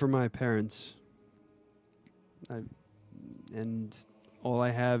looking for my parents. And all I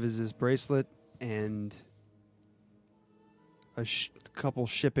have is this bracelet and a couple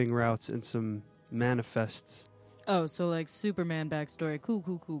shipping routes and some manifests. Oh, so like Superman backstory. Cool.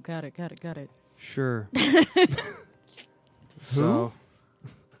 Got it. Sure. So,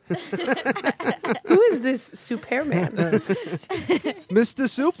 Who is this Superman? Mr.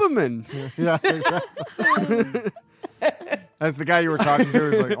 Superman. Yeah, exactly. As the guy you were talking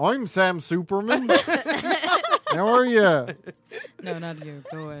to is like, I'm Sam Superman. How are you? No, not you.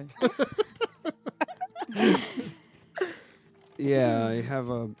 Go away. Yeah, I have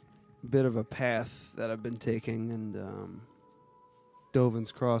a bit of a path that I've been taking, and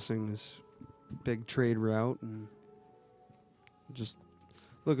Dovin's Crossing is a big trade route, and just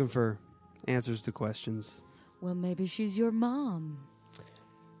looking for answers to questions. Well, maybe she's your mom.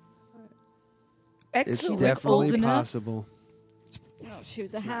 It's Excellent. definitely old enough? possible. No, she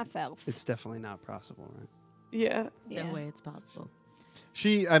was a half elf. It's definitely not possible, right? Yeah. No way it's possible.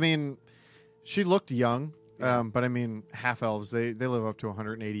 She looked young, but I mean, half elves they live up to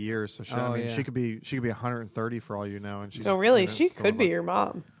 180 years. So she could be 130 for all you know. And she's So really, she still could be alive. your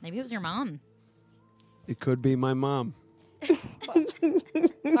mom. Maybe it was your mom. It could be my mom.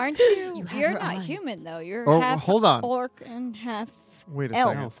 Aren't you? You have You're her not eyes. human though. You're Oh, half hold on. orc and half. Wait a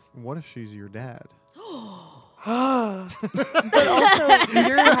elf. second. What if she's your dad? But also,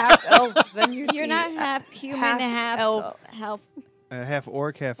 you're half elf. Then You're not half human, half half elf. Half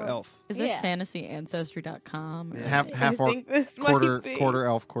orc, half elf. Is there Yeah. fantasyancestry.com? Yeah. Half I orc, think this might quarter be.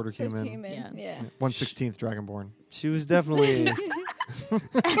 elf, quarter human. Human. Yeah. 1/16 dragonborn. She was definitely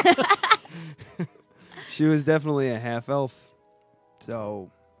she was definitely a half elf.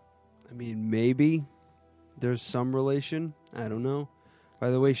 So, I mean, maybe there's some relation. I don't know. By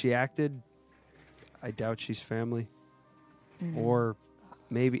the way she acted, I doubt she's family. Or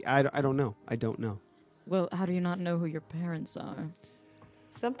maybe I don't know. I don't know. Well, how do you not know who your parents are?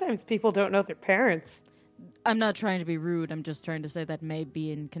 Sometimes people don't know their parents. I'm not trying to be rude. I'm just trying to say that may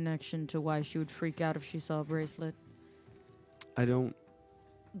be in connection to why she would freak out if she saw a bracelet. I don't.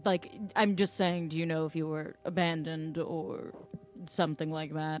 Like, I'm just saying, do you know if you were abandoned or something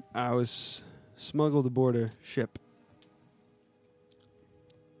like that? I was smuggled aboard a ship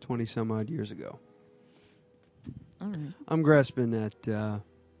 20 some odd years ago. All right. I'm grasping at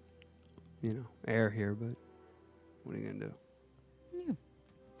air here, but what are you gonna do?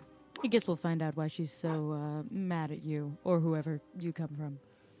 I guess we'll find out why she's so mad at you or whoever you come from.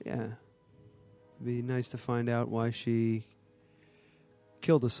 Yeah. It'd be nice to find out why she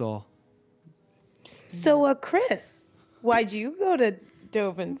killed us all. So, Chris, why'd you go to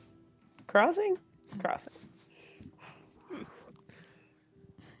Dovin's Crossing?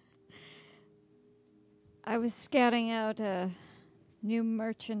 I was scouting out a new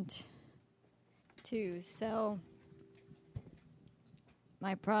merchant to sell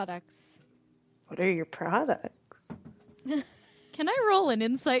my products. What are your products? Can I roll an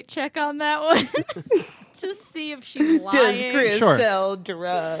insight check on that one? Just see if she's lying. Does Chris Sure. sell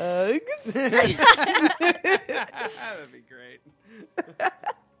drugs? That'd be great.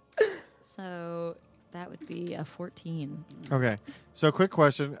 So that would be a 14. Okay. So, quick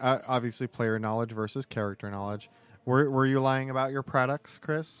question. Obviously, player knowledge versus character knowledge. Were you lying about your products,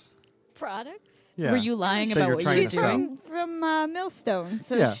 Chris? Products? Yeah. Were you lying So about you're what trying you were to sell. doing? From Millstone,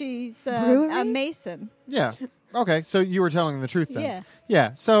 so Yeah. she's Brewery? a mason. Yeah. Okay. So you were telling the truth then. Yeah.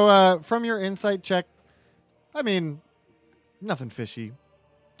 Yeah. So from your insight check, I mean, nothing fishy.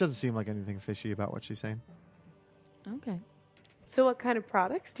 Doesn't seem like anything fishy about what she's saying. Okay. So what kind of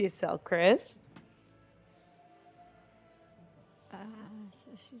products do you sell, Chris?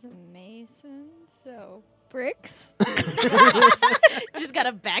 So she's a mason, so bricks. Just got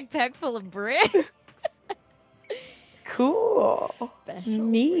a backpack full of bricks. Cool. Special.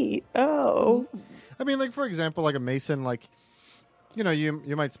 Neat. Oh. I mean, like, for example, like a mason, like, you know,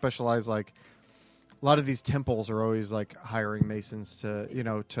 you might specialize, like, a lot of these temples are always, like, hiring masons to, you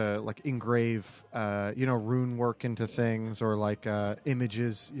know, to, like, engrave, you know, rune work into things or, like,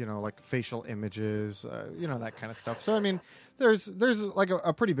 images, you know, like facial images, you know, that kind of stuff. So, I mean, there's like,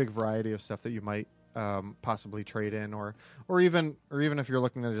 a pretty big variety of stuff that you might possibly trade in or even if you're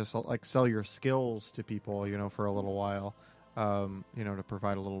looking to just, like, sell your skills to people, you know, for a little while, you know, to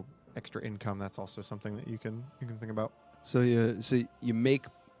provide a little extra income, that's also something that you can think about. So you make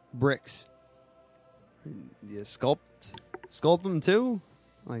bricks. You sculpt them too?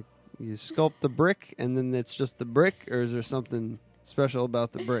 Like you sculpt the brick and then it's just the brick, or is there something special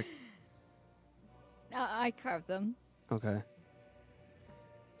about the brick? I carve them. Okay.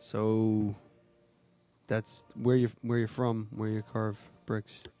 So that's where you're from, where you carve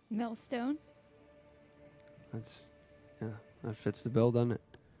bricks. Millstone. That fits the bill, doesn't it?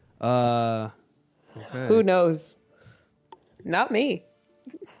 Okay. Who knows? Not me.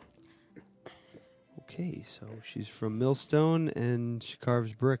 Okay, so she's from Millstone and she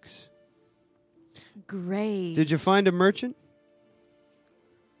carves bricks. Great. Did you find a merchant?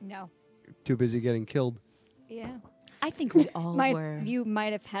 No. Too busy getting killed. Yeah. I think we all Might, were. you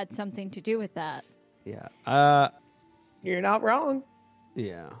might have had something to do with that. Yeah. You're not wrong.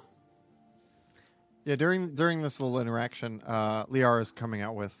 Yeah. Yeah, during this little interaction, Liara's coming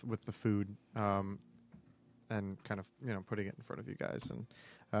out with the food, and kind of, you know, putting it in front of you guys,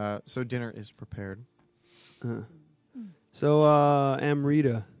 and so dinner is prepared. So,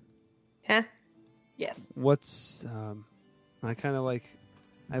 Amrita, Huh? Yes. what's I kind of like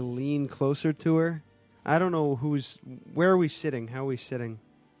I lean closer to her. I don't know where are we sitting? How are we sitting?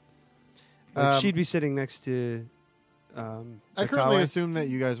 Like she'd be sitting next to I currently Akawe. assume that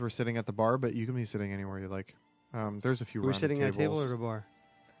you guys were sitting at the bar, but you can be sitting anywhere you like. There's a few. We're rounded sitting at a table or tables. at a bar?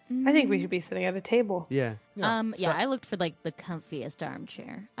 I think we should be sitting at a table. Yeah. Yeah. Yeah, So- I looked for like the comfiest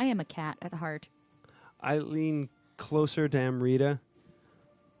armchair. I am a cat at heart. I lean closer to Amrita,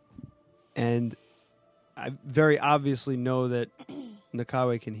 and I very obviously know that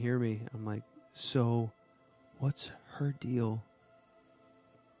Nakawe can hear me. I'm like, so what's her deal?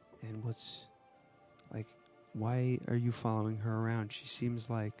 And why are you following her around? She seems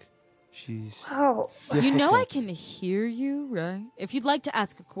like she's Oh, You know I difficult. can hear you, right? If you'd like to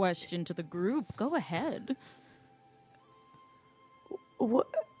ask a question to the group, go ahead. what?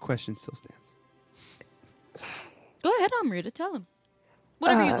 Question still stands. Go ahead, Amrita, tell him.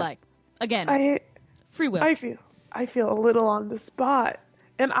 Whatever you'd like. Again, free will. I feel a little on the spot,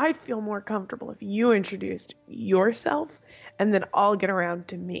 and I'd feel more comfortable if you introduced yourself, and then I'll get around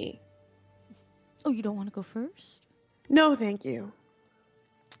to me. Oh, you don't want to go first? No, thank you.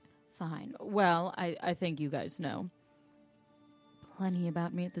 Fine. Well, I think you guys know plenty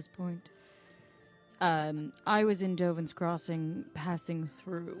about me at this point. I was in Dovin's Crossing passing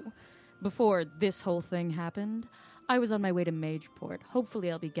through. Before this whole thing happened, I was on my way to Mageport. Hopefully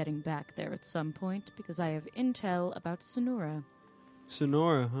I'll be getting back there at some point because I have intel about Sonora.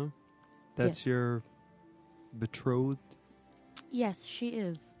 Sonora, huh? That's Yes. your betrothed, Yes, she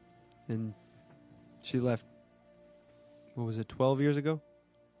is. and she left. What was it? 12 years ago.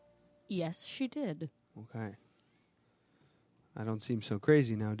 Yes, she did. Okay. I don't seem so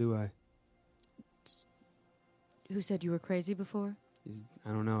crazy now, do I? Who said you were crazy before? I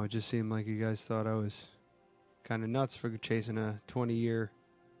don't know. It just seemed like you guys thought I was kind of nuts for chasing a 20-year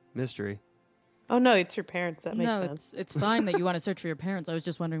mystery. Oh no, it's your parents. That makes No, sense. it's fine that you want to search for your parents. I was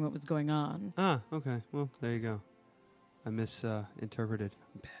just wondering what was going on. Ah, okay. Well, there you go. I misinterpreted.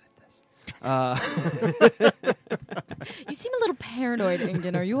 I'm bad at this. You seem a little paranoid,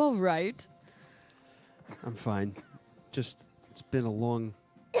 Ingen. Are you all right? I'm fine. Just, it's been a long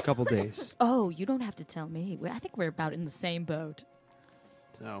a couple days. Oh, you don't have to tell me. I think we're about in the same boat.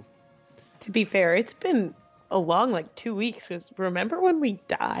 So To be fair, it's been a long 2 weeks. 'Cause remember when we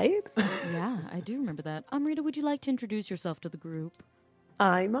died? Yeah, I do remember that. Amrita, would you like to introduce yourself to the group?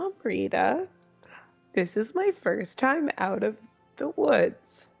 I'm Amrita. This is my first time out of the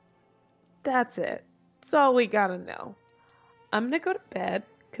woods. That's it. That's all we gotta know. I'm gonna go to bed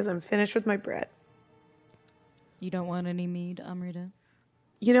because I'm finished with my bread. You don't want any mead, Amrita?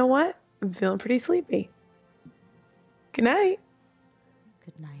 You know what? I'm feeling pretty sleepy. Good night.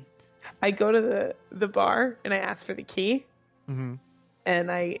 Good night. I go to the bar and I ask for the key. Mm-hmm.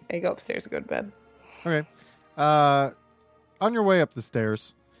 And I go upstairs and go to bed. Okay. On your way up the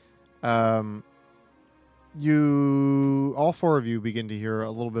stairs, you all four of you begin to hear a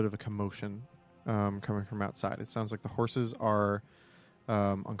little bit of a commotion coming from outside. It sounds like the horses are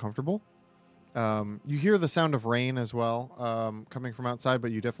uncomfortable. You hear the sound of rain as well coming from outside,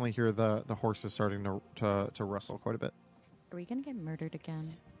 but you definitely hear the horses starting to rustle quite a bit. Are we going to get murdered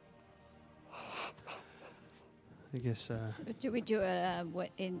again? I guess So do we do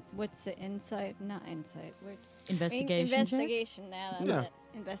what's the insight? Not insight. Investigation check? Investigation. Now that's Yeah. it.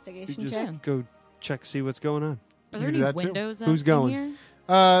 you Investigation just check. go check, see what's going on. Are You there do any that too? windows Who's out going? in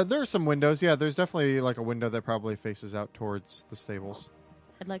here? There are some windows. Yeah, there's definitely a window that probably faces out towards the stables.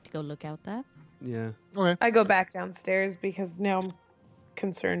 I'd like to go look out that. Yeah. Okay. I go back downstairs because now I'm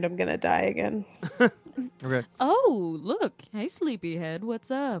concerned I'm gonna die again. Okay. Oh, look. Hey, sleepyhead.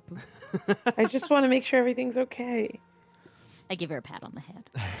 What's up? I just want to make sure everything's okay. I give her a pat on the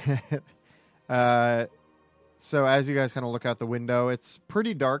head. So as you guys kind of look out the window, it's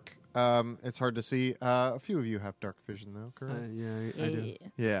pretty dark. It's hard to see. A few of you have dark vision, though, correct? Yeah, I do.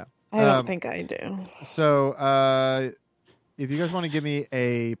 Yeah. I don't think I do. So if you guys want to give me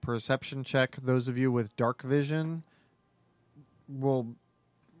a perception check, those of you with dark vision, we'll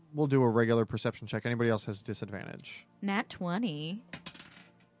do a regular perception check. Anybody else has disadvantage? Nat 20.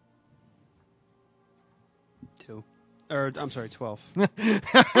 2. Or, I'm sorry, 12.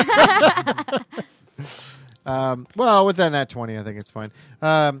 Well, with that nat 20, I think it's fine.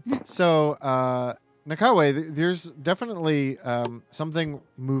 So Nakawe, there's definitely something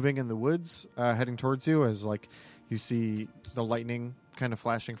moving in the woods heading towards you as you see the lightning kind of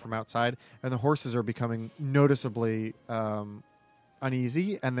flashing from outside, and the horses are becoming noticeably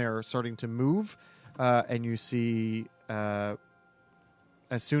uneasy, and they're starting to move, and you see as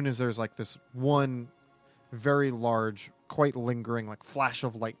soon as there's this one very large, quite lingering flash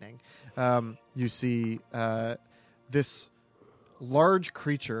of lightning, you see this large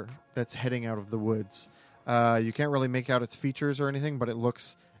creature that's heading out of the woods. You can't really make out its features or anything, but it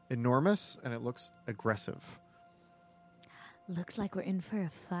looks enormous and it looks aggressive. Looks like we're in for a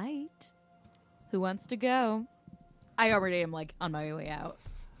fight. Who wants to go? I already am on my way out.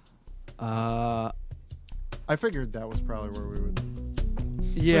 I figured that was probably where we would.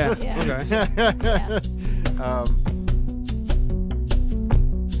 Yeah. Yeah. Okay. Yeah.